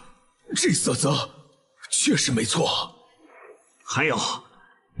牙呀？这色泽确实没错。还有，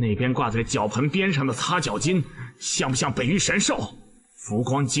那边挂在脚盆边上的擦脚巾，像不像北域神兽浮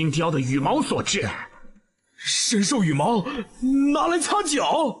光金雕的羽毛所制？神兽羽毛拿来擦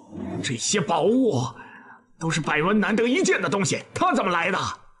脚？这些宝物都是百闻难得一见的东西，它怎么来的？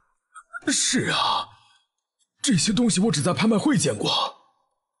是啊，这些东西我只在拍卖会见过。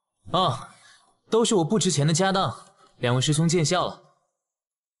啊，都是我不值钱的家当，两位师兄见笑了。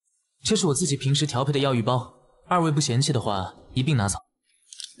这是我自己平时调配的药浴包，二位不嫌弃的话，一并拿走。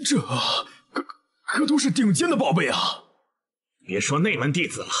这可都是顶尖的宝贝啊！别说内门弟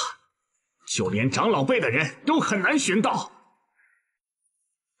子了，就连长老辈的人都很难寻到。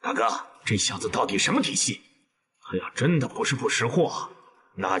大哥，这小子到底什么体系？他要真的不是不识货，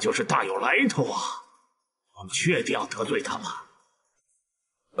那就是大有来头啊！我们确定要得罪他吗？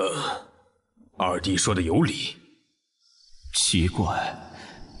二弟说的有理。奇怪，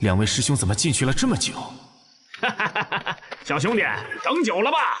两位师兄怎么进去了这么久？小兄弟，等久了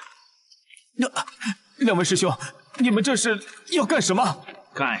吧？两位师兄，你们这是要干什么？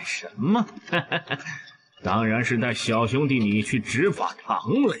干什么？当然是带小兄弟你去执法堂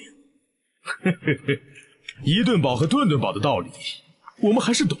了呀！一顿饱和顿顿饱的道理，我们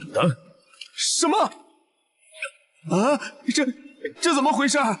还是懂的。什么？啊，这怎么回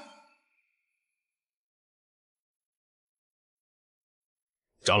事？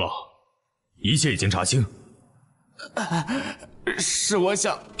长老，一切已经查清。是我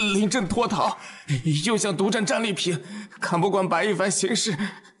想临阵脱逃，又想独占战利品，看不惯白一凡行事，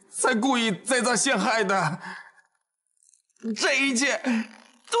才故意栽赃陷害的。这一切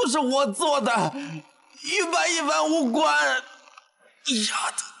都是我做的，与白一凡无关。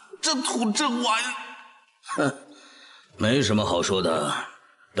丫的，这土真丸！哼，没什么好说的，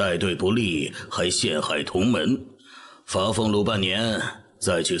带队不利，还陷害同门，罚俸禄半年，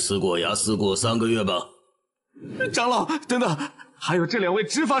再去思过崖思过3个月吧。长老，等等，还有这两位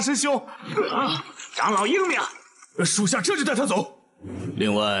执法师兄。长老英明，属下这就带他走。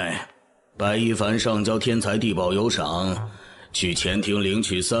另外，白一凡上交天才地宝有赏，去前庭领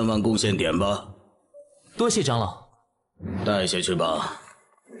取3万贡献点吧。多谢长老。带下去吧。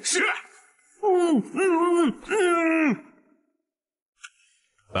是。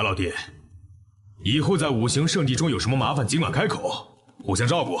白老弟，以后在五行圣地中有什么麻烦，尽管开口，互相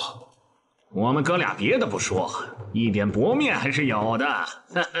照顾。我们哥俩别的不说，一点薄面还是有的。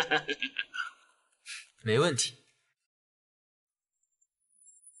没问题。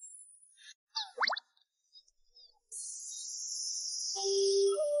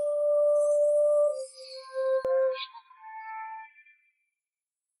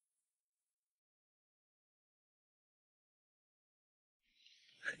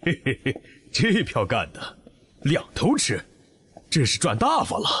嘿嘿嘿，这票干的2头吃，真是赚大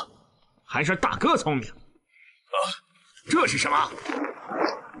发了。还是大哥聪明。这是什么？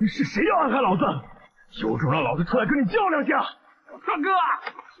是谁要暗害老子？有种让老子出来跟你较量下！大哥，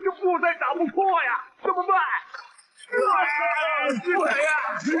这布袋打不破呀，怎么办？是谁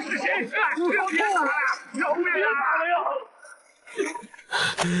呀？是谁？别打了，要别打了呀！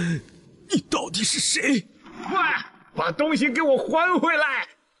你到底是谁？快把东西给我还回来！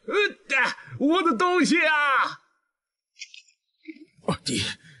我的东西啊！二弟，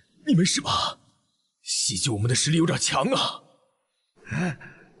你没事吧？喜剧我们的实力有点强啊。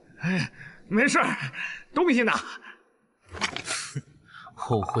没事，东西呢？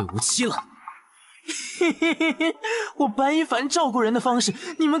后会无期了。嘿嘿嘿嘿，我白一凡照顾人的方式，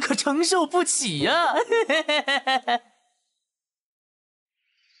你们可承受不起呀！嘿嘿嘿嘿嘿。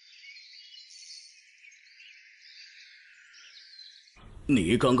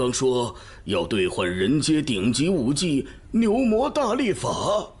你刚刚说要兑换人阶顶级武技牛魔大力法，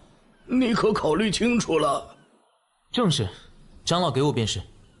你可考虑清楚了？正是，长老给我便是。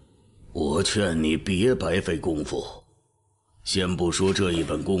我劝你别白费功夫。先不说这一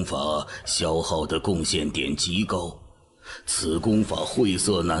本功法消耗的贡献点极高，此功法晦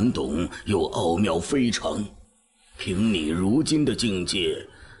涩难懂又奥妙非常，凭你如今的境界，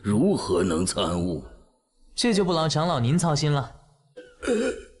如何能参悟？这就不劳长老您操心了。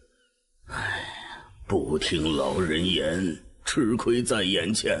不听老人言，吃亏在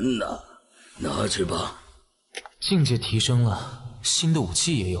眼前呐。拿去吧。境界提升了，新的武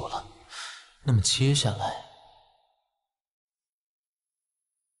器也有了，那么接下来，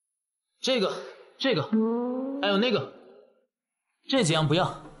这个，还有那个，这几样不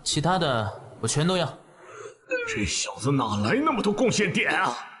要，其他的我全都要。这小子哪来那么多贡献点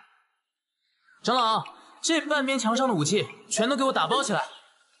啊？长老，这半边墙上的武器全都给我打包起来。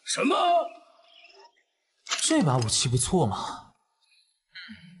什么？这把武器不错嘛，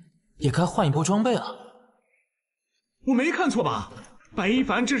也该换一波装备了。我没看错吧？白一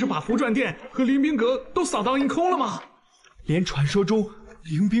凡这是把符转殿和凌宾阁都扫荡一空了吗？连传说中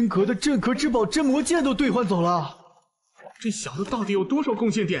凌宾阁的镇壳之宝镇魔剑都兑换走了。这小子到底有多少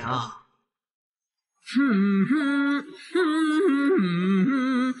贡献点啊？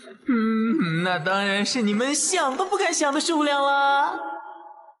那当然是你们想都不敢想的数量啦。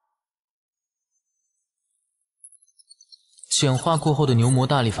简化过后的牛魔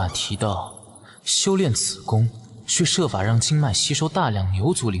大力法提到，修炼此功需设法让经脉吸收大量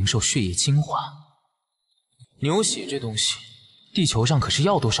牛族灵兽血液精华。牛血这东西，地球上可是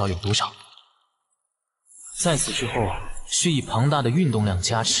要多少有多少。在此之后，需以庞大的运动量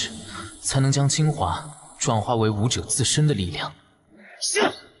加持，才能将精华转化为武者自身的力量。是，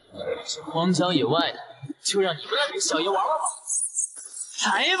这荒郊野外的，就让你们那群小爷玩玩吧。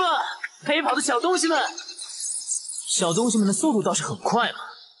来吧，陪跑的小东西们！小东西们的速度倒是很快嘛，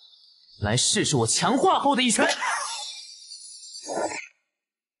来试试我强化后的一拳。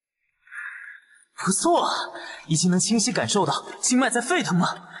不错，已经能清晰感受到经脉在沸腾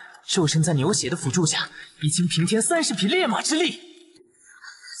了，肉身在牛血的辅助下，已经平添30匹烈马之力。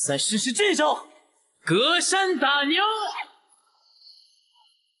再试试这招，隔山打牛。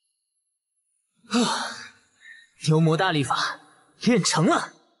牛魔大力法练成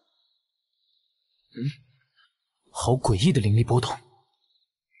了。好诡异的灵力波动。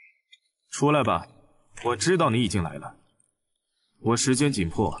出来吧，我知道你已经来了。我时间紧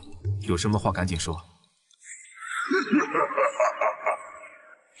迫，有什么话赶紧说。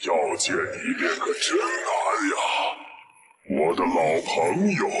要见你练可真难呀，我的老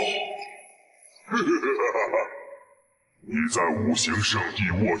朋友。你在五行圣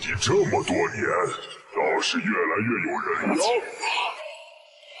地卧底这么多年，倒是越来越有人样了。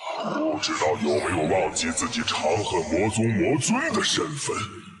不知道有没有忘记自己长恨魔宗魔尊的身份？